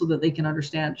 just so that they can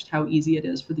understand just how easy it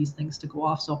is for these things to go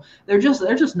off. So they're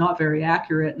just not very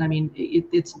accurate. And I mean,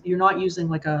 you're not using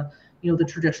like the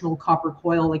traditional copper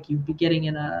coil like you'd be getting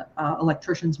in a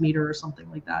electrician's meter or something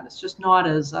like that. It's just not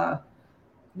as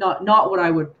not what I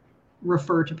would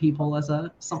refer to people as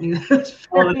something that's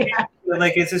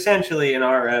like it's essentially an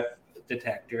RF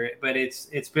detector, but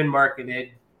it's been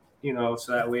marketed, so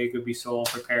that way it could be sold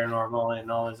for paranormal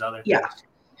and all these other things.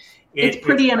 It's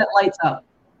pretty and it lights up.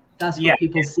 That's what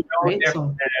people see, right? So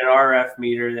an RF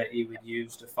meter that you would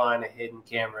use to find a hidden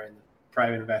camera in the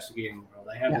private investigating world.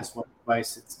 I have this one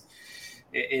device.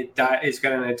 It's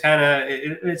got an antenna.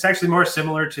 It's actually more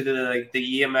similar to the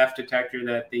EMF detector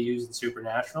that they use in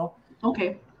Supernatural.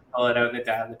 Okay. Pull it out,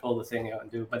 and pull the thing out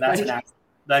and do it. But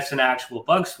that's an actual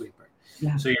bug sweeper.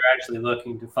 Yeah. So you're actually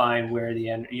looking to find where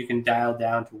you can dial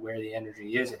down to where the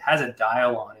energy is. It has a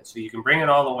dial on it, so you can bring it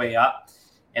all the way up,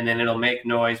 and then it'll make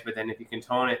noise. But then if you can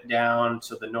tone it down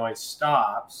so the noise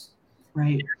stops,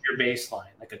 right, your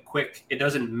baseline, like it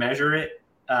doesn't measure it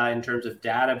in terms of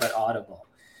data, but audible.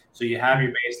 So you have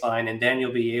your baseline, and then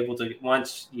you'll be able to,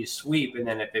 once you sweep, and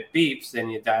then if it beeps, then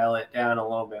you dial it down a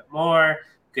little bit more,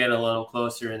 get a little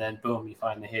closer, and then boom, you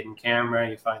find the hidden camera,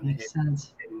 you find the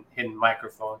hidden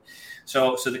microphone.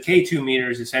 So the K2 meter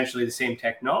is essentially the same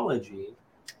technology,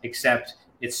 except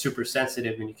it's super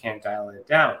sensitive and you can't dial it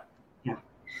down. Yeah.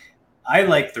 I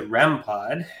like the REM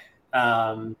pod,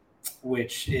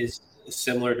 which is a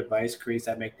similar device, creates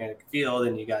that magnetic field,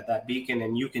 and you got that beacon,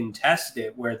 and you can test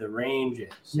it where the range is.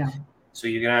 Yeah. So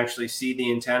you can actually see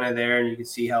the antenna there, and you can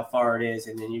see how far it is,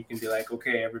 and then you can be like,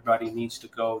 okay, everybody needs to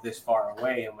go this far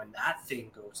away. And when that thing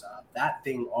goes up, that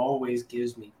thing always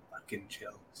gives me fucking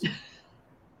chills.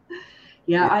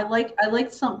 Yeah, I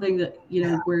like something that, you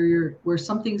know, where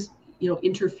something's, you know,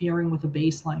 interfering with a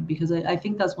baseline, because I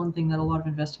think that's one thing that a lot of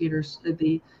investigators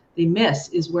they miss,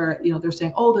 is where, you know, they're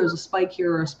saying, oh, there's a spike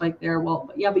here or a spike there. Well,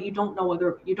 yeah, but you don't know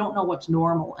what's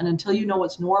normal, and until you know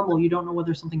what's normal, you don't know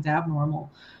whether something's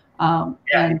abnormal. And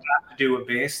you have to do a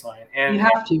baseline, and you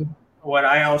have to. What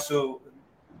I also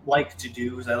like to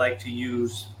do is I like to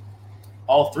use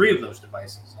all three of those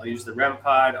devices. I'll use the REM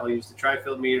pod, I'll use the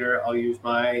tri-field meter, I'll use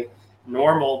my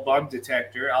normal bug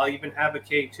detector. I'll even have a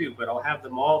K2, but I'll have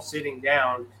them all sitting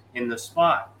down in the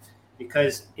spot,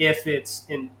 because if it's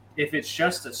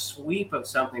just a sweep of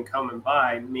something coming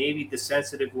by, maybe the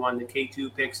sensitive one, the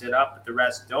K2 picks it up, but the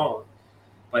rest don't.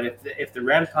 But if the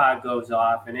REM pod goes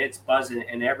off and it's buzzing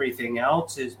and everything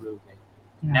else is moving,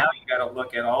 now you got to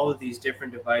look at all of these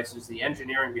different devices, the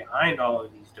engineering behind all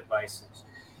of these devices.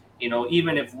 You know,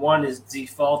 even if one is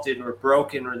defaulted or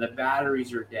broken or the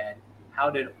batteries are dead, how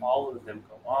did all of them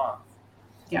go off?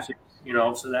 Yeah. So, you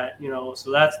know, so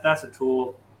that's a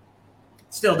tool.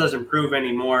 Still doesn't prove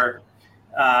any more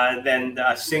than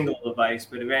a single device,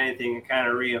 but if anything, it kind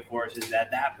of reinforces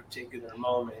that particular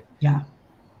moment. Yeah.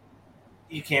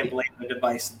 You can't blame the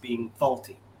device being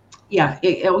faulty. Yeah,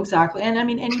 exactly. And I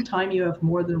mean, anytime you have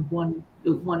more than one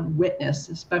witness,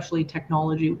 especially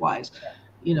technology-wise,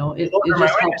 you know, it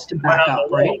just helps to back up,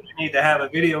 right? You need to have a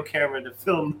video camera to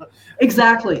film.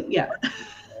 Exactly. Yeah.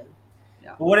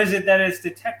 Yeah. What is it that it's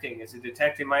detecting? Is it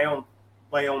detecting my own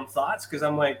thoughts? Because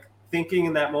I'm like thinking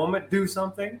in that moment, do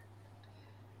something.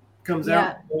 Comes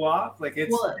out, go off, like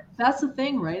it's. Well, that's the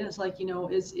thing, right? It's like, you know,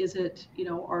 is it, you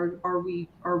know, are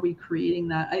we creating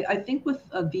that? I think with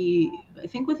with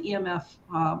EMF,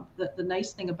 the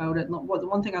nice thing about it, and the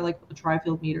one thing I like with the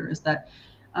tri-field meter is that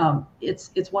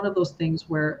it's one of those things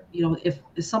where, you know, if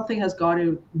something has got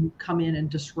to come in and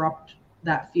disrupt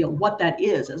that field, what that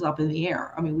is up in the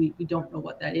air. I mean, we don't know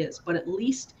what that is, but at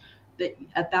least that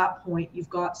at that point you've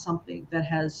got something that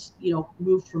has, you know,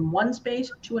 moved from one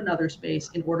space to another space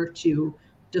in order to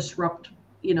disrupt,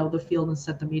 you know, the field and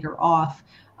set the meter off.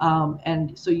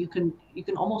 And so you can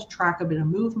almost track a bit of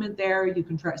movement there. You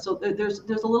can track. So there's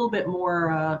a little bit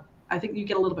more. I think you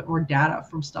get a little bit more data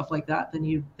from stuff like that than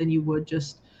you would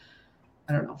just,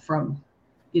 I don't know, from,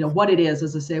 you know, what it is,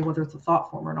 as I say, whether it's a thought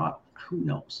form or not, who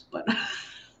knows, but.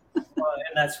 Well,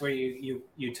 and that's where you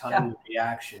time the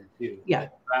reaction too. Yeah.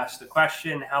 Like you ask the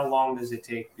question, how long does it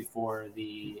take before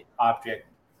the object,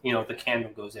 you know, the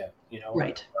candle goes out, you know,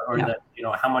 right? Or the, you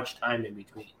know, how much time in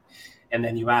between, and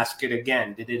then you ask it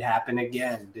again. Did it happen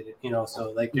again? Did it, you know?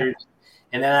 So like there's,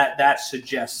 and then that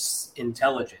suggests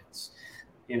intelligence,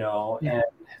 you know. Yeah. And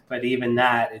but even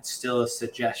that, it's still a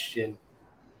suggestion.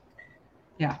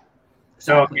 Yeah.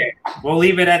 So okay, we'll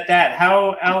leave it at that.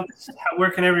 How else?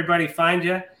 Where can everybody find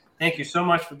you? Thank you so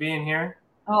much for being here.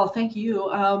 Oh, thank you.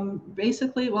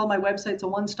 Basically, well, my website's a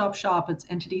one-stop shop. It's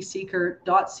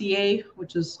entityseeker.ca,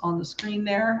 which is on the screen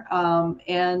there.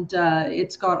 And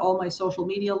it's got all my social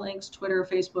media links, Twitter,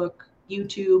 Facebook,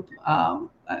 YouTube. You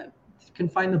can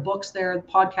find the books there,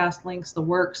 the podcast links, the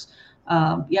works.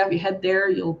 If you head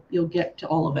there, you'll get to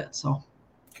all of it. So.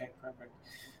 Okay, perfect.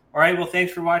 All right, well,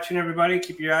 thanks for watching, everybody.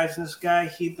 Keep your eyes on this guy.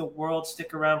 Heed the world.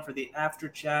 Stick around for the after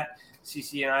chat.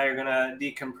 CC and I are going to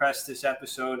decompress this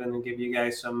episode and then give you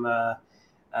guys some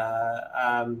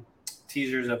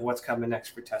teasers of what's coming next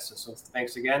for Tessa. So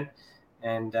thanks again,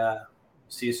 and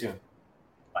see you soon.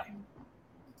 Bye.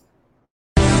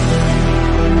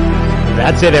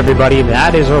 That's it, everybody.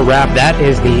 That is a wrap. That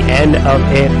is the end of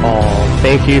it all.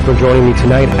 Thank you for joining me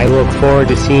tonight. I look forward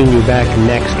to seeing you back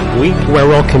next week, where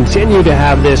we'll continue to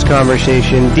have this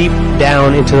conversation deep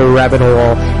down into the rabbit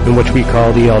hole in which we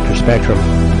call the ultra spectrum.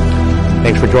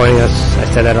 Thanks for joining us. I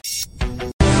said that.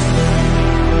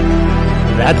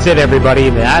 That's it,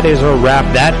 everybody. That is a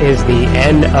wrap. That is the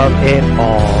end of it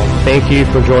all. Thank you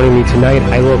for joining me tonight.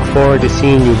 I look forward to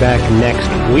seeing you back next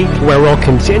week, where we'll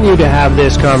continue to have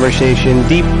this conversation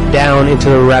deep down into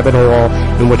the rabbit hole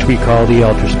in which we call the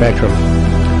ultra spectrum.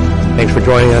 Thanks for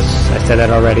joining us. I said that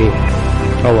already.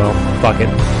 Oh well, fuck it.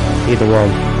 Feed the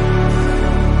world.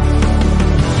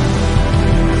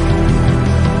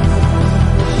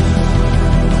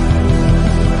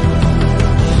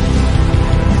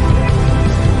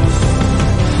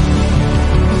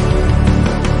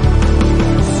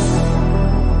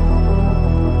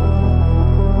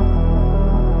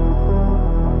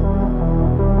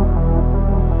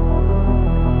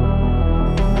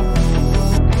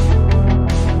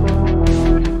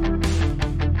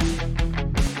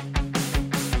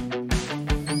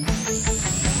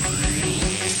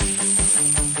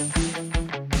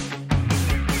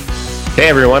 Hey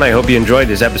everyone, I hope you enjoyed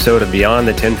this episode of Beyond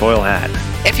the Tinfoil Hat.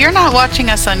 If you're not watching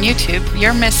us on YouTube,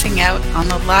 you're missing out on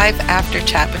the live after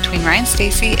chat between Ryan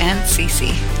Stacy and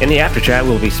Cece. In the after chat,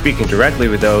 we'll be speaking directly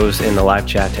with those in the live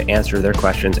chat to answer their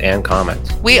questions and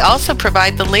comments. We also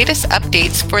provide the latest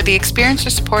updates for the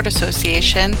Experiencer Support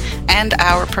Association and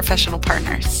our professional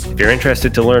partners. If you're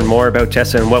interested to learn more about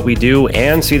Tessa and what we do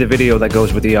and see the video that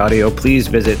goes with the audio, please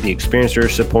visit the Experiencer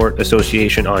Support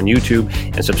Association on YouTube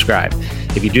and subscribe.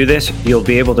 If you do this, you'll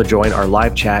be able to join our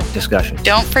live chat discussion.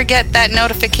 Don't forget that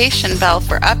notification bell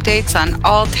for updates on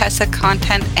all Tessa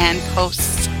content and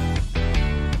posts.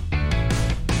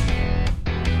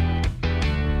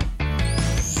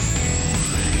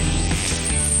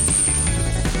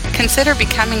 Consider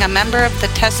becoming a member of the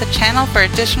Tessa channel for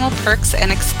additional perks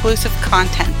and exclusive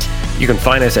content. You can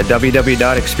find us at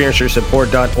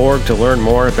www.experiencersupport.org to learn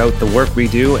more about the work we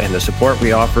do and the support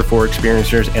we offer for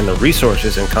experiencers and the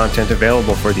resources and content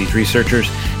available for these researchers,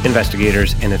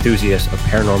 investigators, and enthusiasts of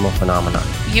paranormal phenomena.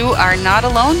 You are not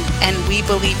alone, and we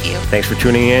believe you. Thanks for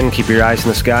tuning in. Keep your eyes in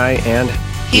the sky and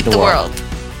heat the world.